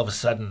 and all of a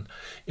sudden,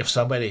 if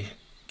somebody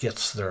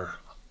gets their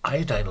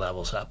iodine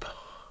levels up,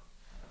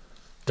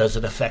 does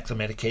it affect the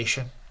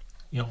medication?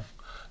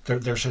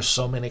 There's just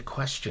so many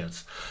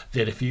questions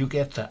that if you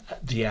get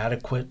the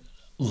adequate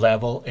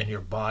level and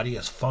your body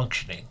is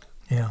functioning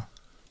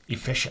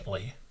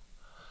efficiently,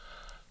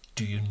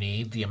 do you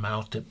need the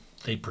amount that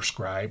they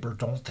prescribe or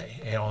don't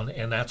they?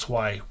 And that's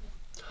why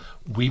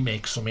we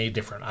make so many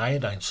different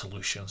iodine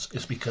solutions,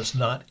 is because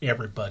not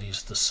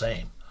everybody's the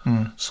same.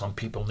 Some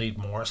people need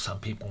more, some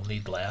people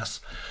need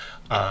less.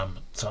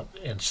 So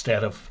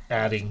instead of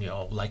adding,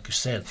 like you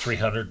said,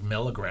 300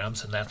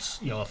 milligrams, and that's,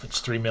 if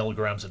it's 3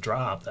 milligrams a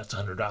drop, that's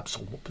 100 drops.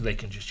 So they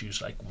can just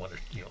use like 1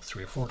 or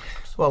 3 or 4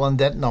 drops. Well, and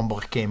that number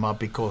came up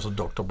because of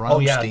Dr.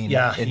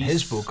 Brownstein in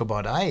his book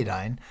about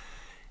iodine.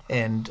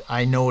 And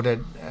I know that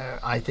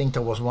I think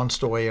there was one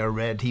story I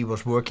read. He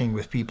was working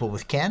with people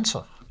with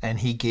cancer, and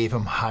he gave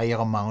them higher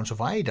amounts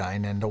of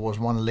iodine. And there was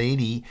one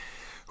lady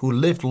who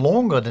lived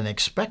longer than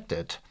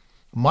expected,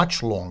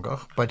 much longer,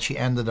 but she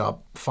ended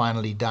up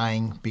finally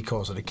dying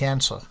because of the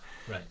cancer.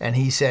 Right. And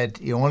he said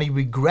the only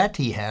regret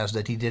he has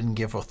that he didn't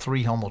give her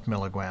 300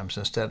 milligrams.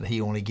 Instead,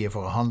 he only gave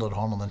her 100,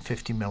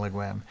 150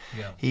 milligram.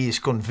 Yeah. He is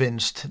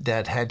convinced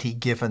that had he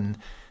given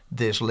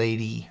this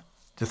lady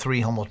the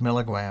 300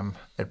 milligram,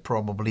 it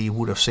probably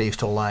would have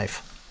saved her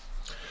life.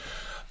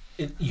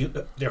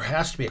 There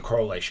has to be a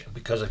correlation,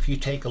 because if you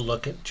take a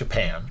look at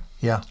Japan,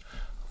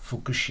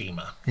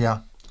 Fukushima,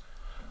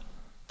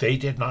 they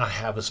did not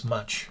have as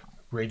much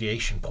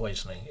radiation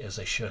poisoning as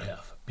they should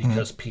have,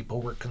 because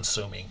people were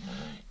consuming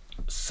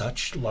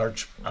such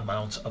large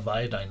amounts of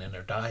iodine in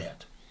their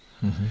diet.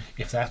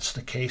 If that's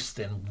the case,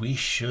 then we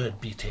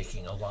should be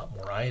taking a lot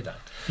more iodine.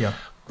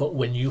 But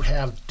when you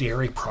have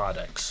dairy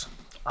products,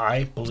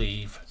 I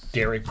believe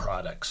dairy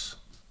products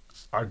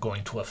are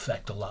going to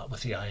affect a lot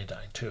with the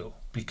iodine too,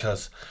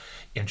 because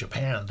in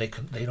Japan they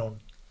don't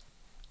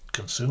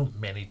consume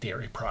many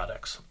dairy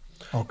products.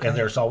 And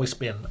there's always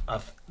been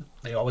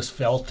they always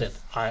felt that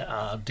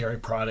dairy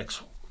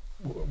products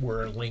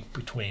were linked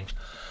between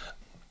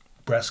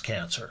breast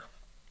cancer.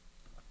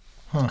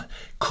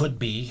 Could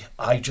be.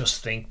 I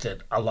just think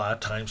that a lot of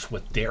times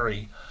with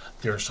dairy,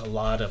 there's a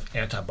lot of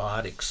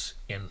antibiotics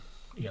in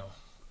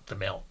the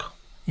milk.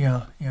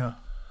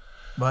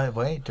 By the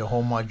way, the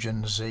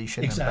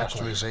homogenization and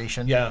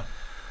pasteurization. Yeah,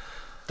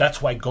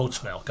 that's why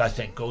goat's milk. I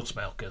think goat's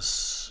milk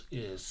is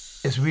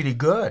really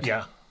good.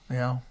 Yeah.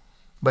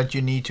 But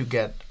you need to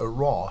get a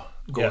raw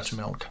goat's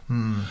milk.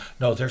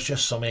 No, there's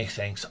just so many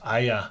things.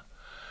 I'm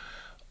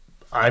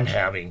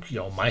having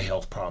my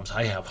health problems.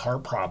 I have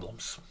heart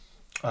problems.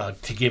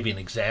 To give you an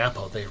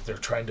example, they're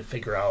trying to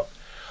figure out.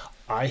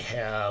 I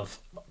have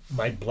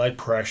my blood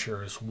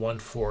pressure is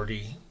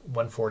 140,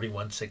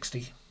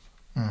 160.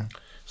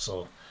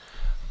 So,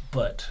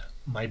 but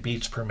my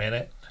beats per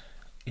minute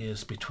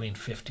is between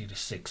 50 to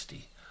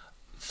 60.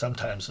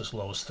 Sometimes as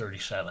low as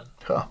 37.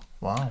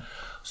 Wow.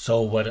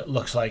 So what it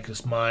looks like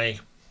is my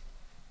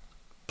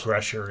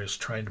pressure is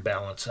trying to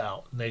balance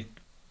out.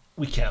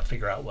 We can't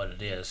figure out what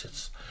it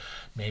is.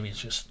 Maybe it's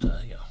just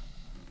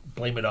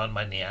blame it on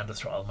my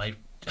Neanderthal.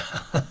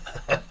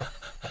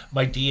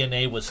 My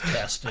DNA was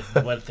tested,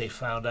 and what they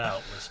found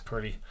out was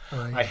pretty.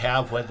 Right. I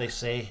have what they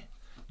say,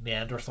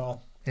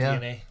 Neanderthal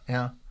DNA.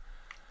 Yeah.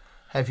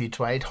 Have you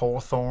tried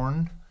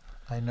hawthorn?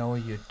 I know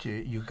you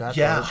got.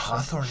 Yeah,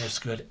 hawthorn is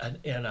good, and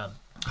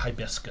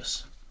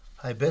hibiscus.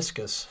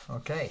 Hibiscus,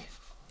 okay.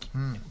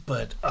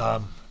 But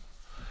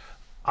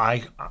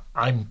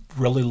I'm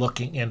really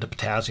looking into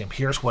potassium.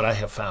 Here's what I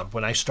have found: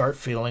 when I start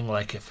feeling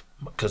like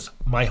because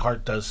my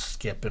heart does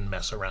skip and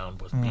mess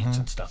around with beats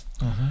and stuff,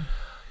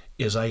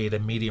 is I eat a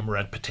medium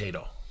red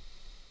potato.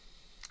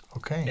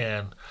 Okay.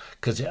 And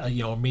because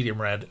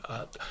medium red.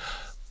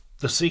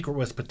 The secret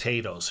with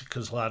potatoes,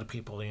 because a lot of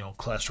people,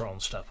 cholesterol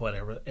and stuff,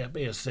 whatever,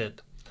 is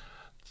that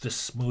the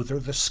smoother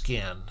the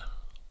skin,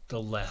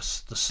 the less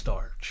the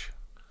starch.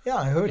 Yeah,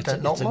 I heard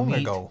that not long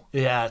ago.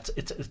 Yeah,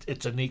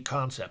 it's a neat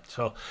concept.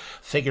 So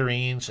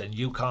figurines and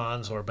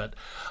Yukons, but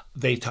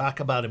they talk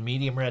about a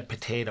medium red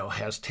potato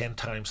has 10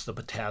 times the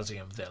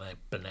potassium than a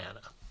banana.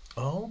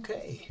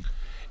 Okay.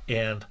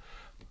 And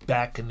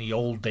back in the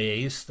old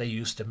days, they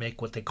used to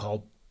make what they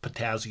called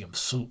potassium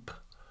soup.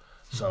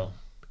 So.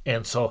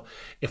 And so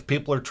if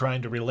people are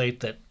trying to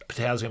relate that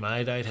potassium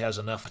iodide has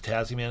enough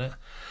potassium in it,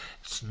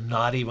 it's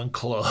not even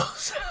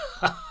close.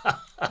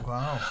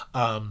 Wow.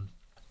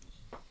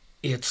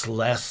 It's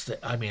less,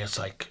 it's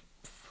like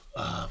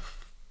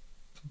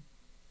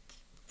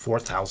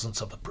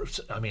 0.004 of a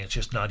percent. It's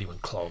just not even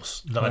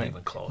close. Not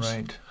even close.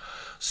 Right.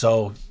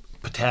 So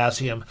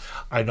potassium,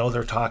 I know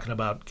they're talking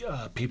about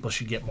people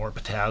should get more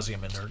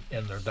potassium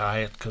in their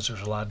diet because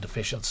there's a lot of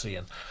deficiency.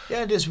 And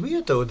yeah, it is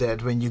weird though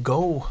that when you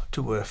go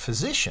to a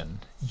physician,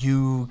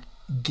 you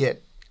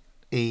get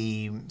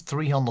a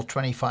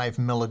 325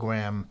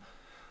 milligram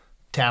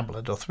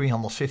tablet or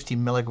 350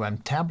 milligram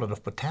tablet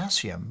of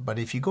potassium, but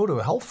if you go to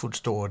a health food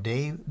store,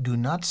 they do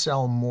not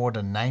sell more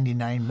than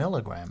 99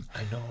 milligram.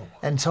 I know.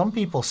 And some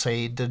people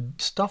say the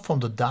stuff from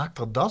the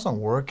doctor doesn't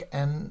work,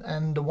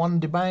 and the one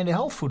they buy in the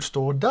health food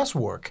store does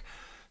work.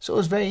 So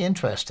it's very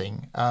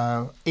interesting.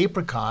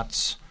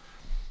 Apricots,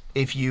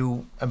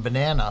 and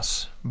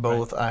bananas,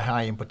 both are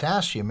high in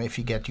potassium if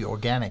you get the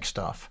organic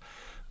stuff.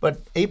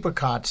 But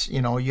apricots,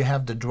 you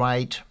have the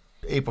dried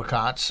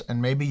apricots, and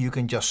maybe you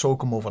can just soak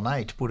them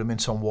overnight, put them in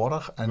some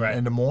water, and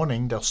in the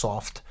morning they're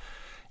soft.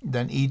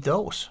 Then eat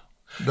those.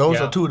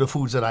 Those are two of the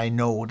foods that I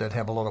know that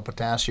have a lot of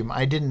potassium.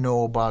 I didn't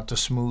know about the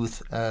smooth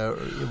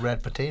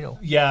red potato.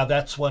 Yeah,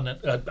 that's one.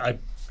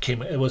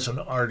 It was an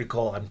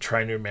article. I'm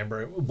trying to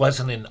remember. It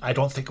wasn't in. I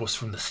don't think it was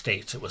from the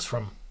States. It was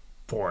from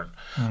foreign.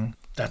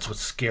 That's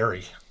what's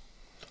scary.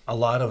 A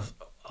lot of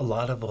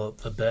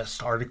the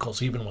best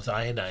articles, even with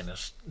iodine,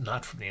 is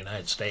not from the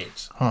United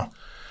States. Huh.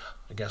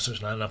 I guess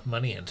there's not enough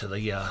money into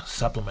the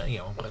supplement,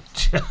 But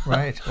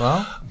Right.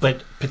 Well.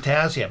 But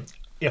potassium.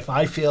 If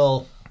I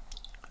feel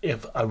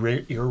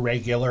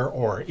irregular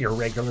or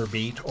irregular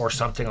beat or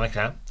something like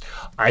that,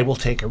 I will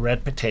take a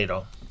red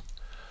potato,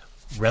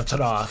 rinse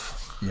it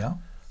off, Yeah.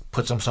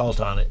 put some salt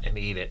on it, and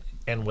eat it.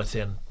 And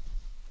within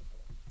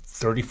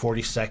 30,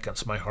 40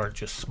 seconds, my heart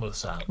just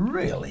smooths out.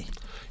 Really?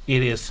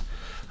 It is.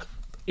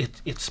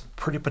 It's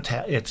pretty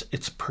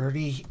it's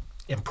pretty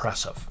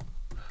impressive.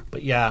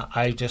 But yeah,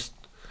 I just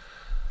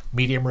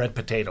medium red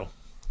potato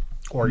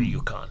or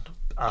Yukon.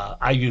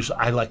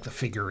 I like the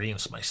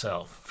figurines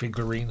myself.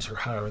 Figurines, or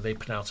however they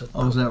pronounce it.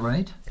 Oh, is that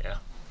right? Yeah.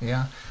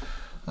 Yeah.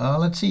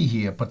 Let's see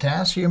here.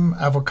 Potassium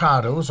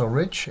avocados are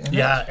rich in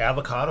Yeah, it.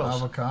 avocados.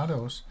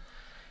 Avocados.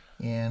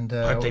 And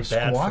Aren't they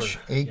bad squash,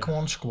 for-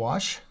 acorn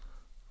squash.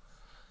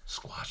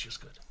 Squash is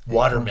good.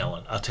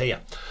 Watermelon, I'll tell you.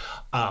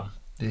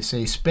 They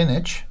say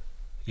spinach,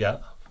 Yeah,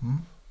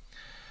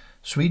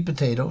 sweet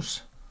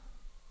potatoes,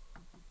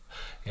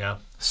 yeah.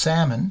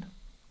 salmon.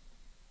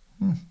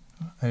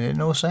 I didn't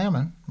know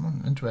salmon.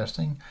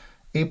 Interesting.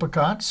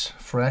 Apricots,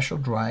 fresh or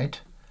dried.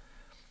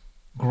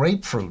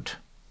 Grapefruit.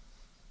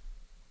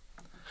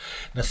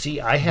 Now, see,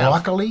 I have.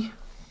 Broccoli.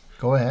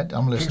 Go ahead.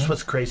 I'm listening. Here's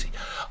what's crazy.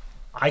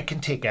 I can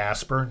take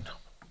aspirin,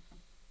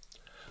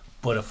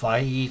 but if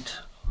I eat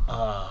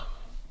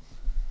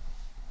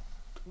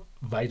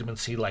vitamin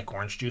C, like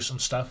orange juice and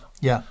stuff,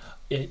 Yeah.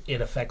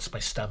 it affects my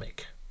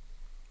stomach.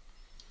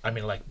 I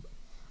mean, like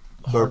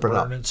Burp it up.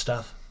 heartburn and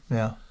stuff.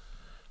 Yeah.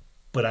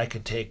 But I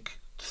can take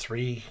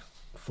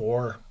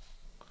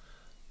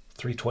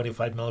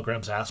 325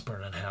 milligrams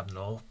aspirin and have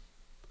no.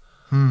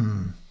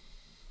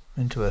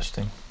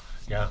 Interesting.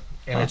 Yeah,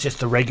 and it's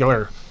just a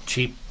regular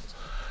cheap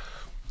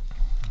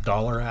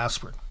dollar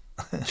aspirin.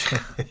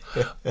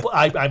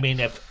 I mean,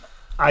 if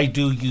I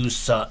do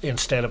use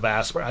instead of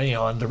aspirin,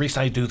 and the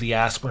reason I do the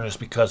aspirin is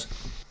because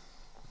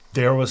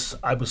I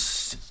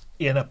was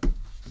in a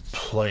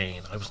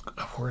plane.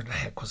 Where the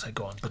heck was I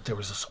going? But there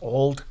was this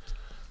old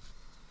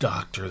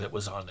doctor that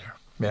was on there,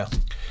 Yeah.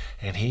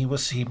 and he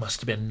must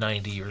have been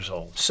 90 years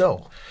old.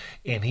 So,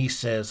 And he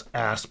says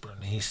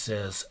aspirin. He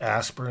says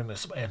aspirin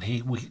is, and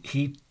he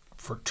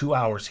for 2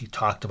 hours he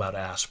talked about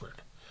aspirin.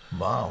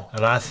 wow.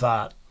 And I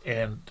thought,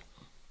 and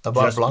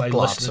About just by blood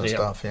clots listening and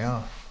to him. stuff,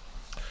 yeah.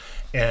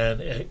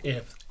 And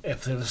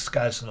if this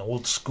guy's an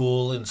old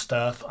school and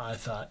stuff, I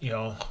thought,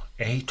 and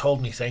he told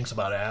me things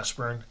about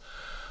aspirin,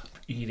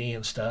 eating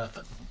and stuff,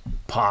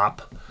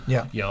 pop,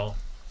 Yeah.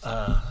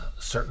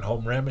 certain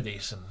home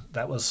remedies, and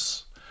that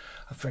was,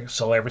 I figured.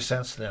 So ever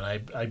since then,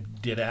 I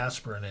did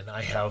aspirin, and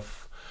I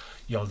have,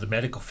 the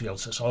medical field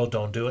says, oh,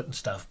 don't do it and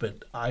stuff.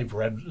 But I've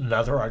read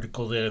another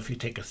article that if you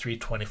take a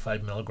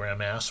 325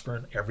 milligram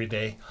aspirin every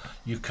day,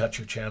 you cut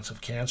your chance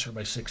of cancer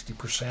by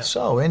 60%.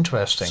 So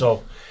interesting.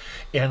 So,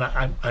 and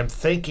I'm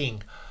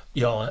thinking,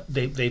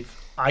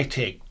 I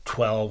take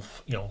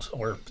 12,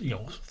 or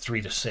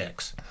 3 to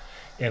 6,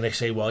 and they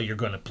say, well, you're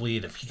going to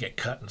bleed if you get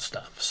cut and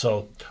stuff.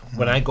 So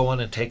when I go in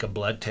and take a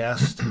blood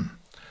test,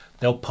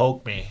 they'll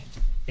poke me,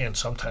 and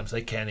sometimes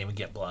they can't even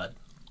get blood.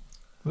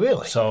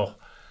 Really? So,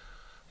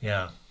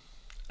 yeah,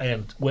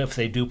 and if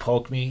they do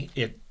poke me,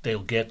 they'll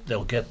get the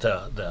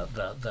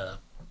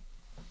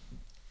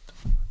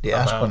aspirin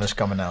amount. is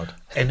coming out.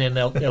 And then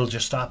it'll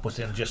just stop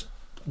within just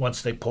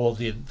once they pull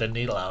the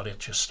needle out, it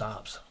just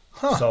stops.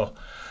 Huh. So,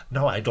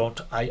 no, I don't.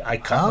 I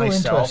cut How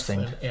myself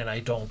interesting. and I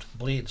don't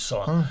bleed.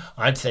 So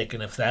I'm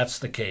thinking if that's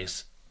the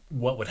case,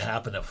 what would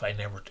happen if I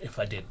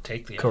didn't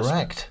take the aspirin?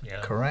 Correct.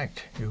 Yeah.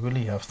 Correct. You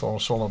really have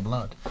solid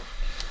blood.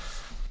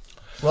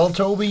 Well,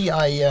 Toby,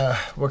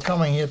 we're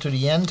coming here to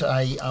the end.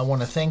 I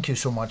want to thank you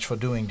so much for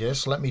doing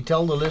this. Let me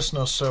tell the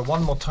listeners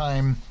one more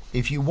time,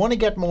 if you want to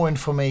get more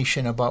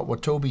information about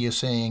what Toby is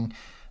saying,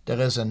 there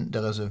is a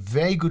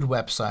very good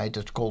website.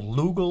 It's called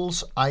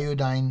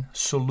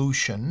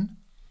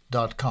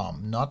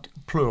LugalsIodineSolution.com, not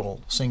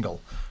plural,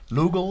 single.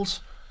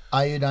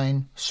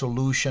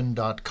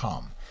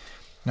 LugalsIodineSolution.com.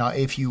 Now,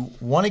 if you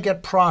want to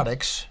get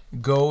products,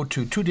 go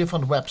to two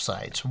different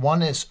websites.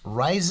 One is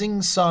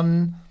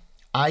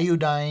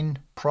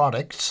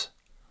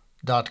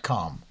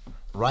RisingSunIodineProducts.com.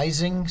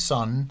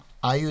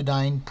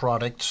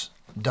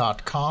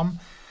 RisingSunIodineProducts.com,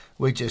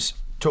 which is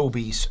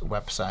Toby's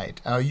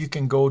website. You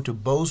can go to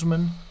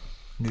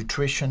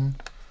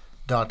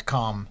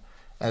BozemanNutrition.com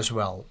as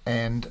well.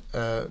 And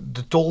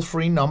the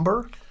toll-free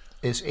number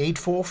is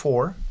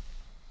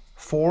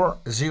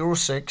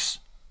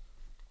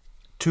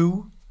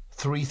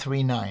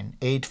 844-406-2339.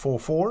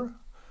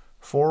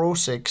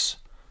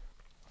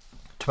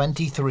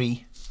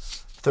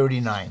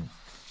 844-406-2339.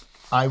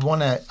 I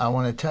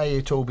wanna tell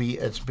you, Toby,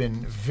 it's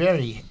been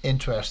very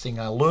interesting.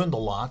 I learned a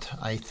lot.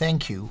 I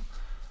thank you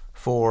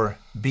for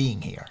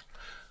being here.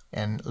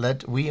 And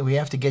we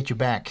have to get you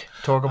back.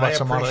 Talk about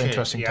some other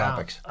interesting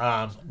topics.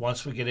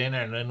 Once we get in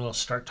there, and then we'll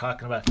start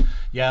talking about,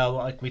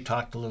 like we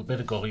talked a little bit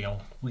ago,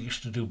 we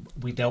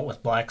dealt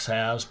with black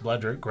salves,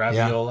 blood root,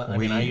 graviola.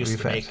 I used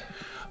to make,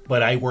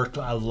 but I worked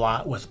a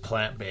lot with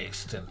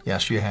plant-based. And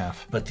yes, you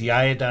have. But the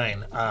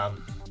iodine,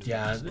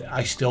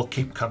 I still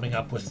keep coming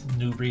up with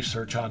new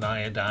research on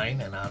iodine,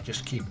 and I'll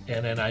just keep,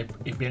 and then I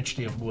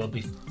eventually will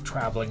be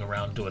traveling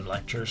around doing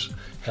lectures,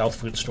 health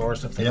food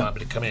stores if they want me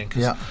to come in.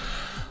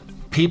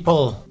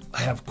 People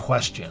have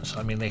questions.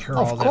 I mean, they hear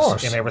all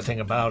this and everything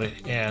about it,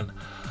 and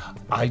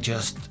I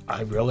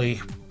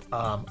really,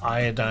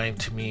 iodine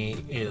to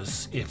me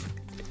is, if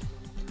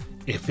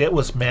it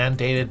was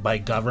mandated by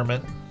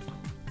government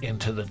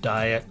into the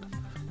diet,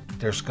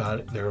 there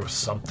was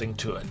something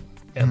to it.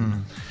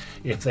 And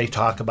if they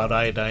talk about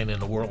iodine in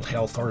the World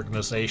Health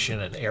Organization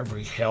and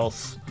every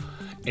health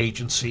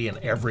agency and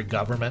every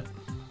government,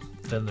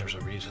 then there's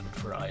a reason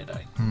for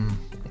iodine.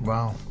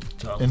 Wow.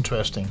 So,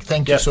 interesting.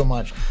 Thank you so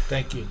much.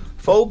 Thank you.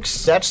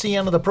 Folks, that's the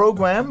end of the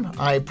program.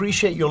 I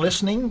appreciate you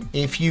listening.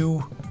 If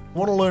you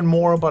want to learn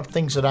more about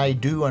things that I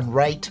do and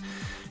write,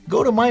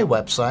 go to my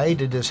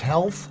website. It is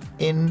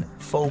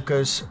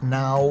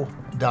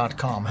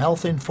healthinfocusnow.com.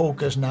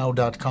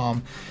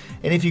 healthinfocusnow.com.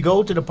 And if you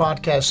go to the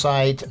podcast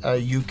site,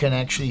 you can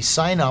actually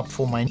sign up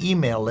for my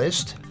email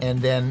list, and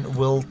then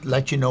we'll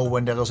let you know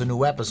when there is a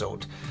new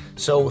episode.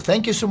 So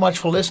thank you so much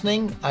for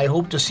listening. I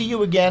hope to see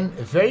you again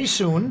very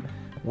soon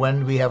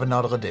when we have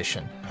another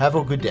edition. Have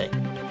a good day.